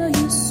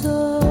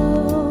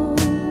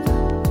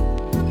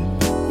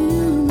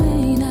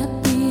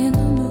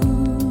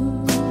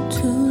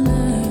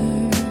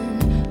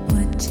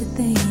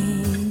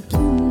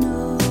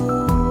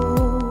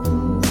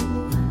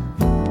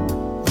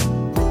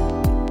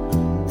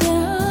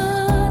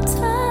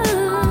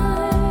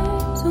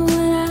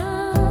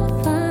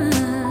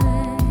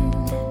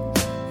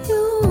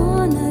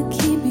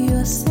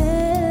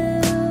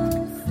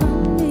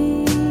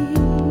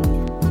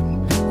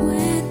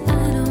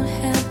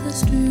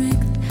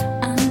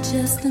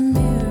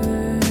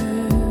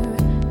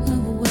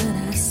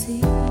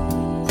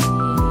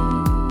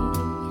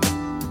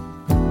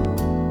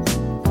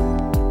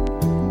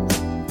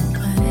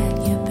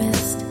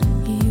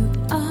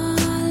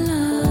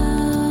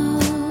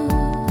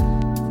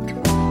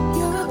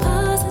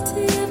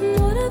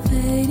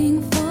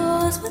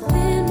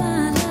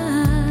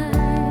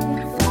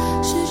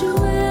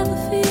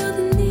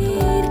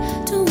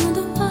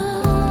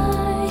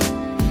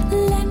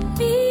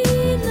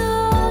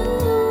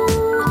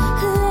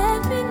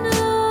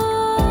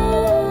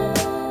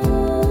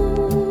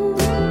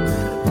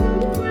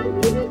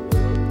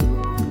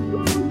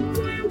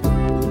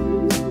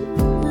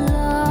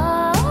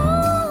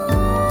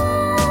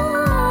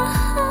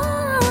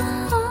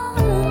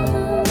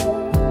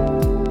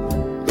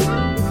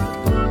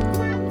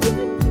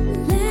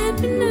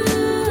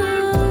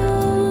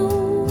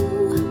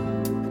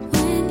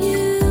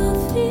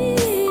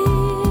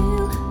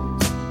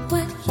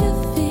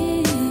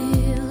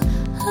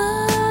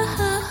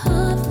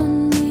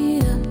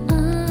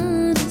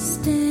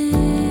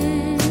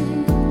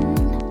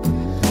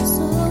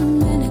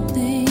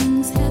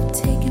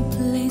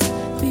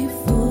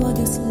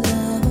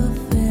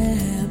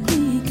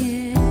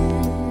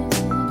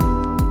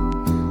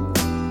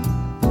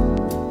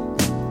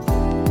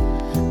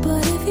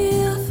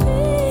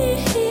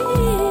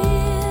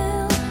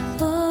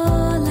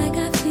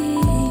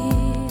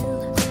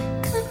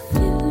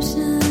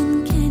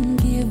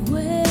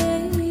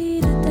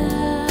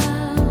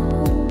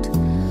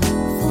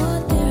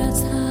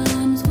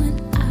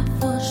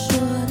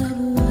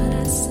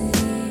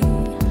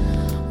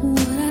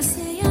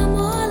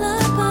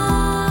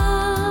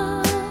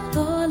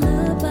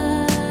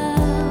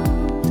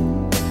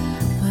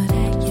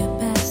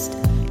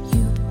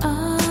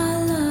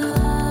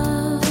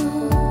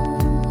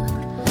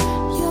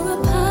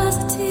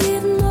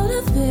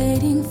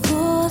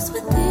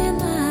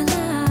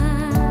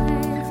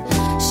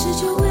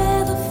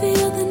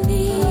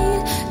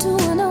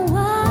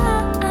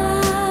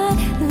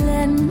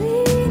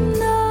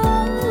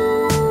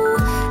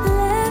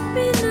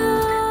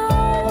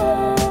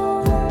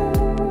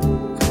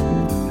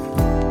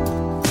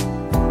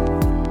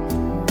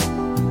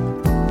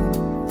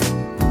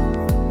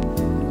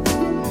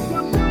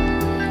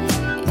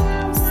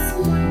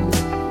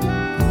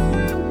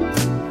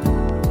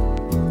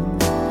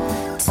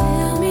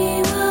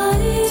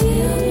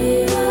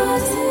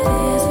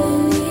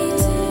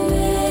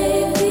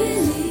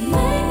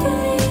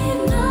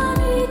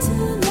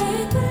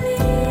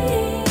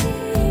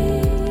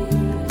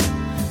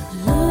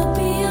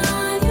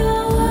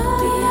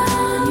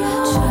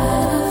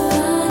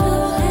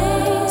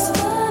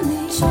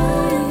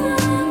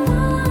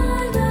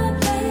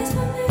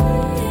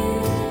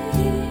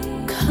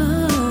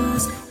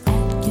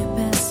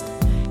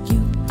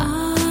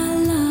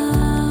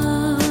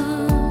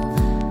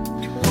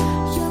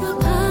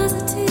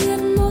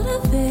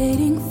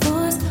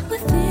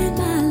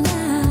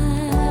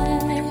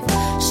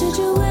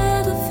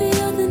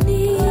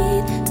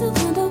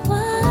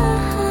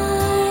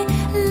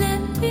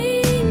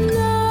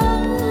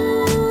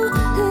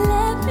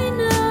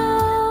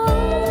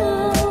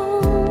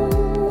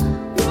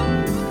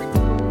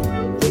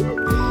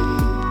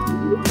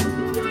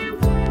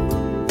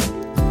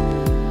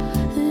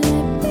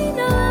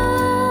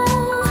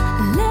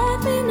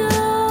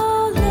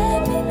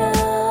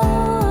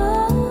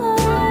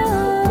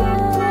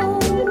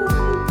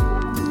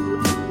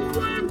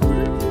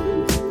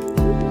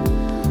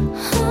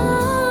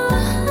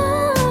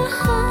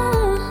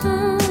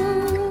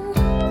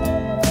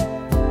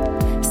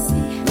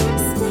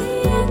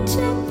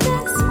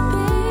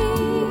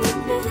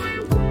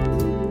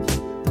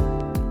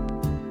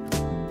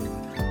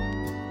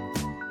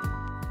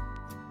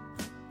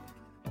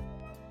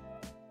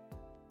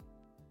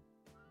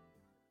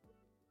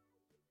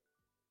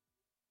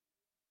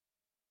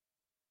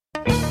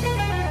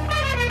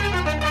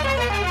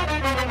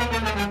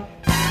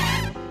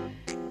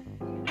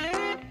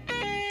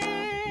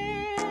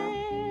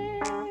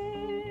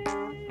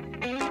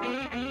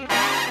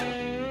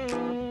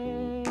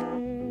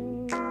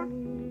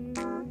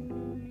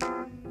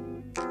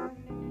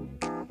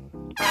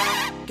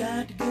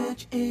 to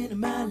get you into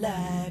my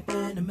life,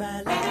 into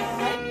my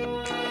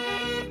life.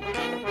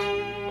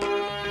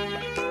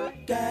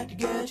 Got to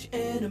get you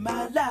into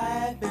my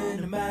life,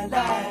 into my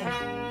life.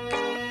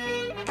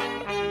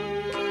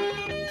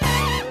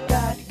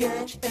 Got to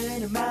get you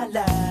into my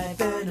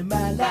life, into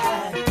my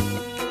life.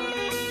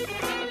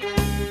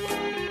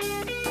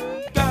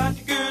 Got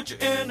to get you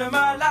into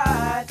my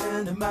life,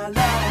 into my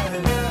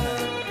life.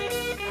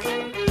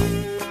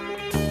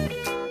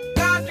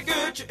 Got to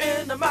get you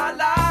into my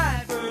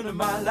life, into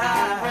my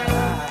life.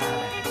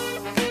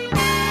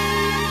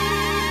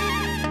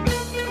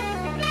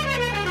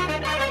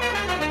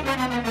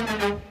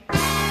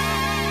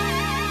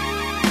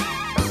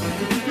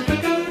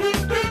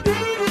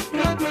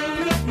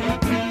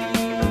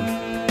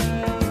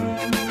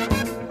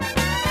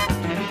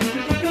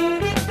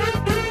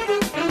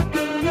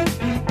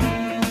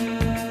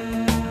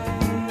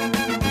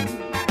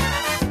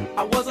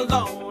 I was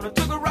alone, I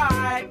took a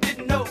ride,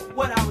 didn't know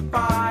what I would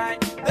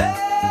find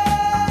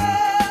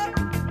there.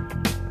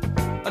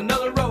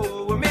 Another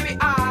road where maybe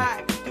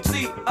I could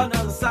see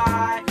another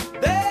side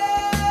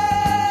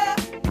there.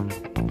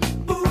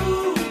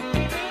 Ooh,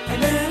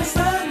 and then I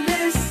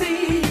suddenly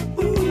see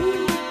you.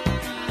 Ooh,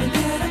 and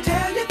then I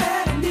tell you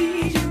that I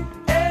need you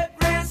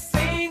every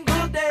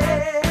single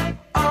day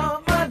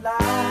of my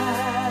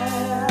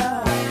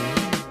life.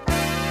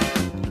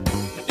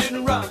 You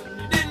didn't run,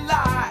 you didn't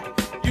lie.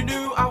 You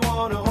knew I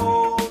wanna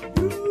hold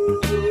you.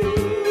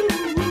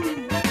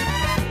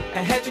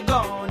 And had you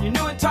gone, you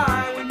knew in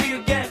time we'd meet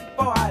again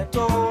before I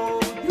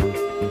told you.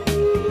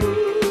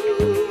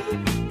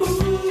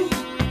 Ooh,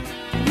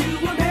 you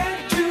were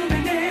meant to be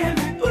near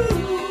me.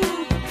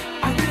 Ooh,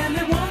 I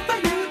really want for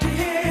you to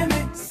hear me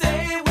say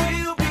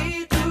we'll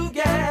be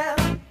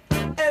together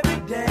every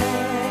day.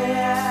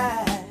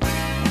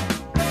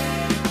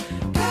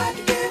 Got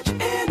to get you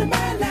into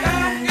my life.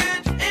 Got to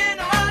get you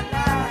into my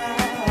life.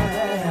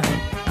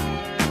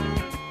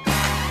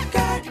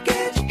 Got to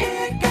get you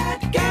in, got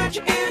to get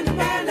you into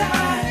my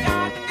life.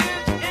 Got to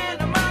get you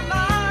into my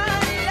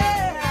life,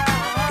 yeah.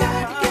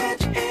 Got to get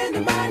you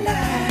into my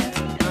life.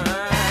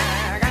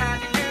 Got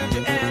to get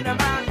you into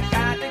my,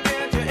 got to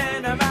get you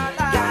into my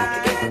life. Got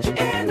to get you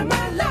into my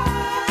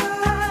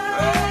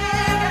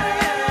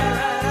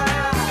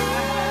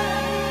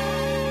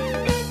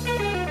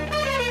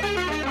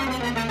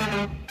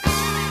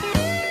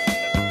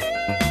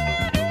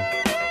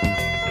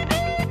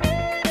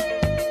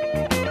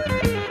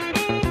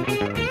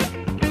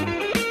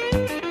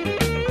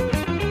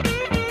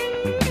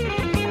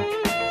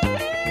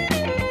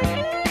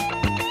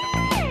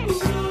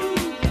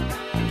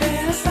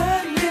Then I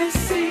suddenly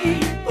see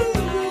you.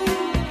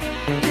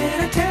 Then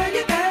I tell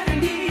you that I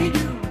need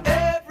you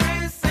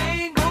every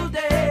single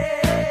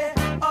day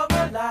of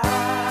my life.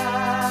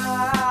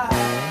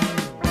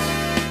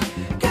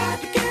 Got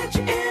to get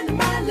you into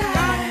my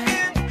life.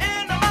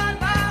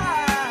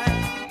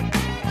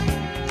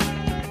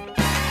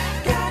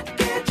 Got to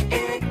get you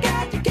in,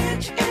 got to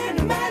get you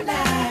into my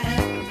life.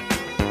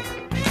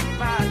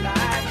 My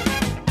life.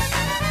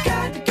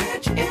 Got to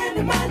get you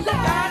into my life.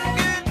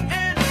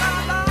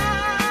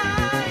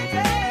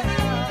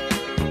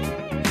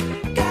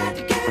 Got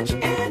to get you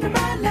into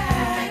my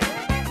life.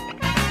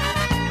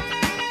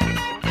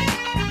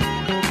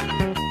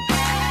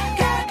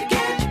 Got to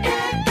get you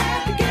in,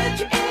 got to get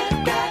you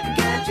in, got to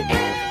get you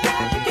in,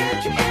 got to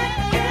get you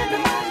into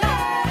my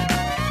life.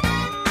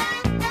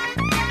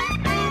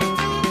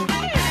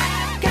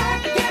 Got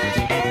to get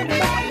you into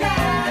my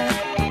life.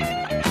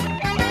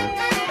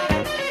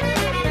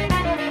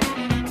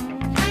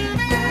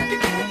 Got to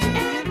get you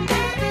in,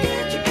 got to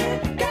get you in,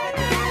 got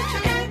to get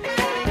you in,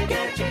 got to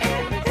get you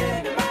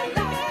into my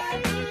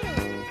life.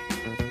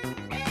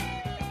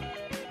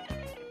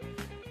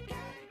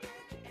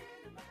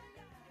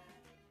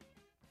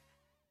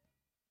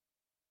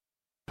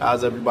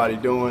 How's everybody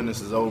doing?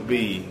 This is OB,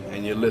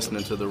 and you're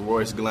listening to the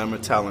Royce Glamour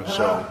Talent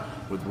Show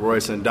with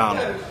Royce and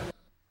Donald.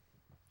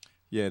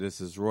 Yeah, this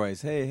is Royce.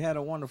 Hey, had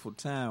a wonderful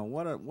time.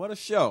 What a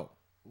show.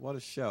 What a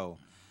show.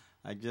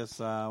 I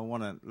just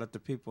want to let the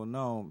people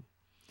know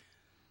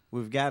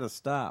we've got to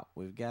stop.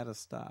 We've got to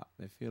stop.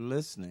 If you're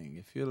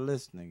listening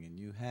and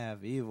you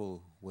have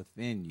evil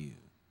within you,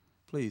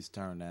 please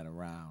turn that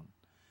around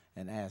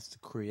and ask the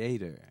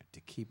Creator to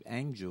keep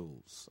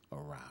angels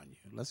around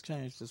you. Let's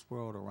change this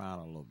world around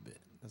a little bit.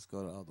 Let's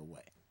go the other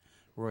way.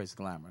 Royce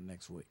Glamour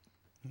next week.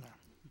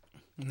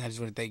 And I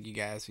just want to thank you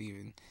guys for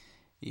even,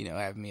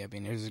 having me up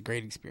in there. It was a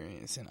great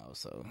experience, and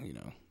also,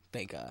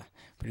 thank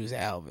producer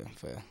Alvin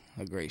for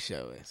a great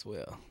show as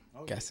well.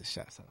 Got the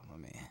shots out, my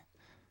man.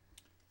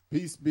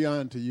 Peace be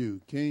unto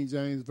you. King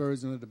James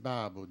Version of the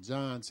Bible,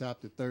 John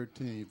chapter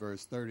 13,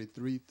 verse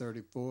 33,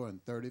 34,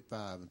 and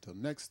 35. Until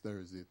next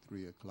Thursday at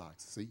 3 o'clock.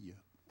 See ya.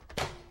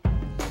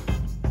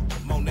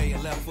 Monet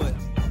and left foot.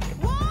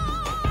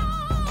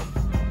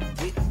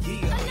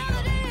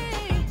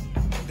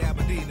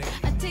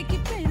 I take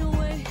your pain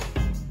away.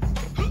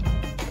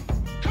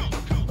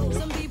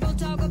 Some people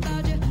talk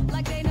about you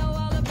like they know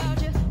all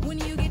about you. When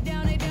you get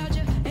down, they doubt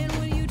you. And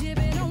when you dip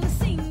it on the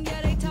scene,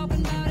 yeah, they talking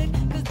about it.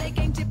 'Cause they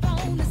can't tip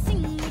on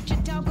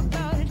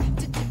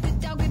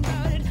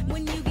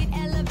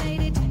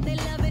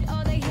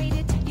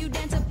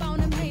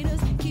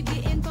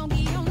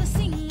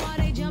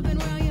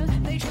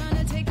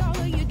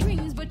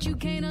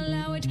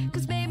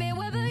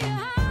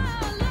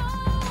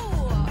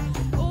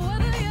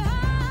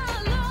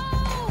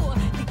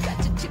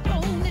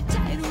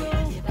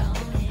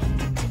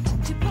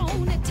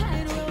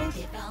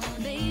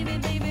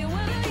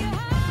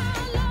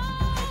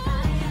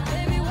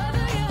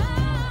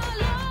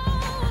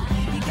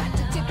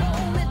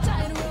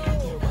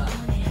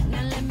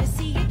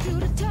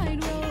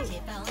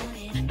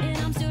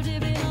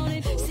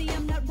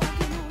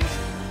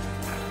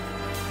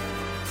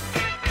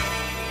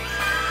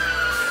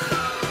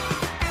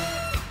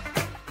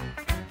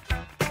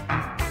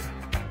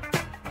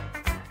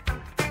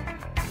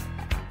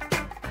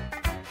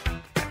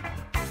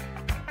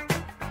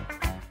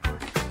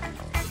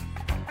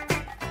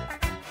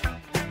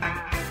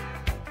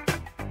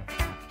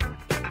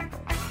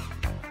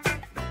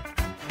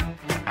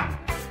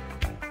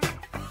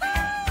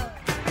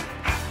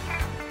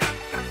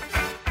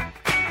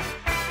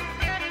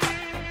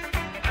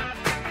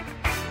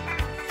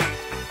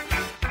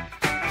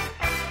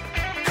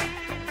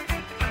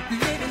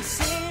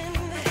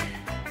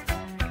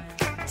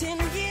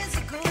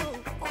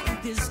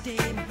this day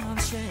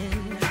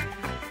motion.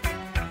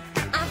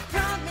 I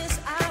promise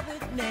I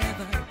would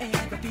never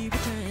ever be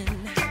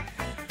returned.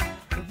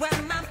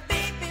 When my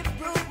baby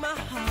broke my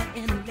heart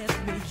and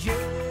left me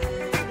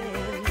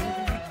yearning.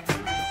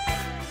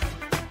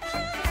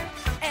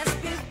 As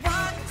we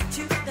walked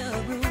to the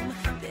room,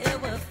 there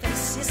were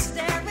faces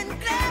staring,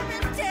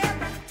 glaring,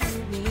 tearing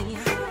through me.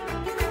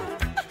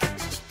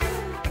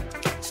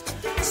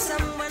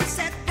 Someone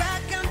said,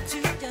 welcome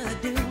to the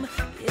doom.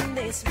 And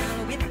they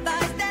smiled with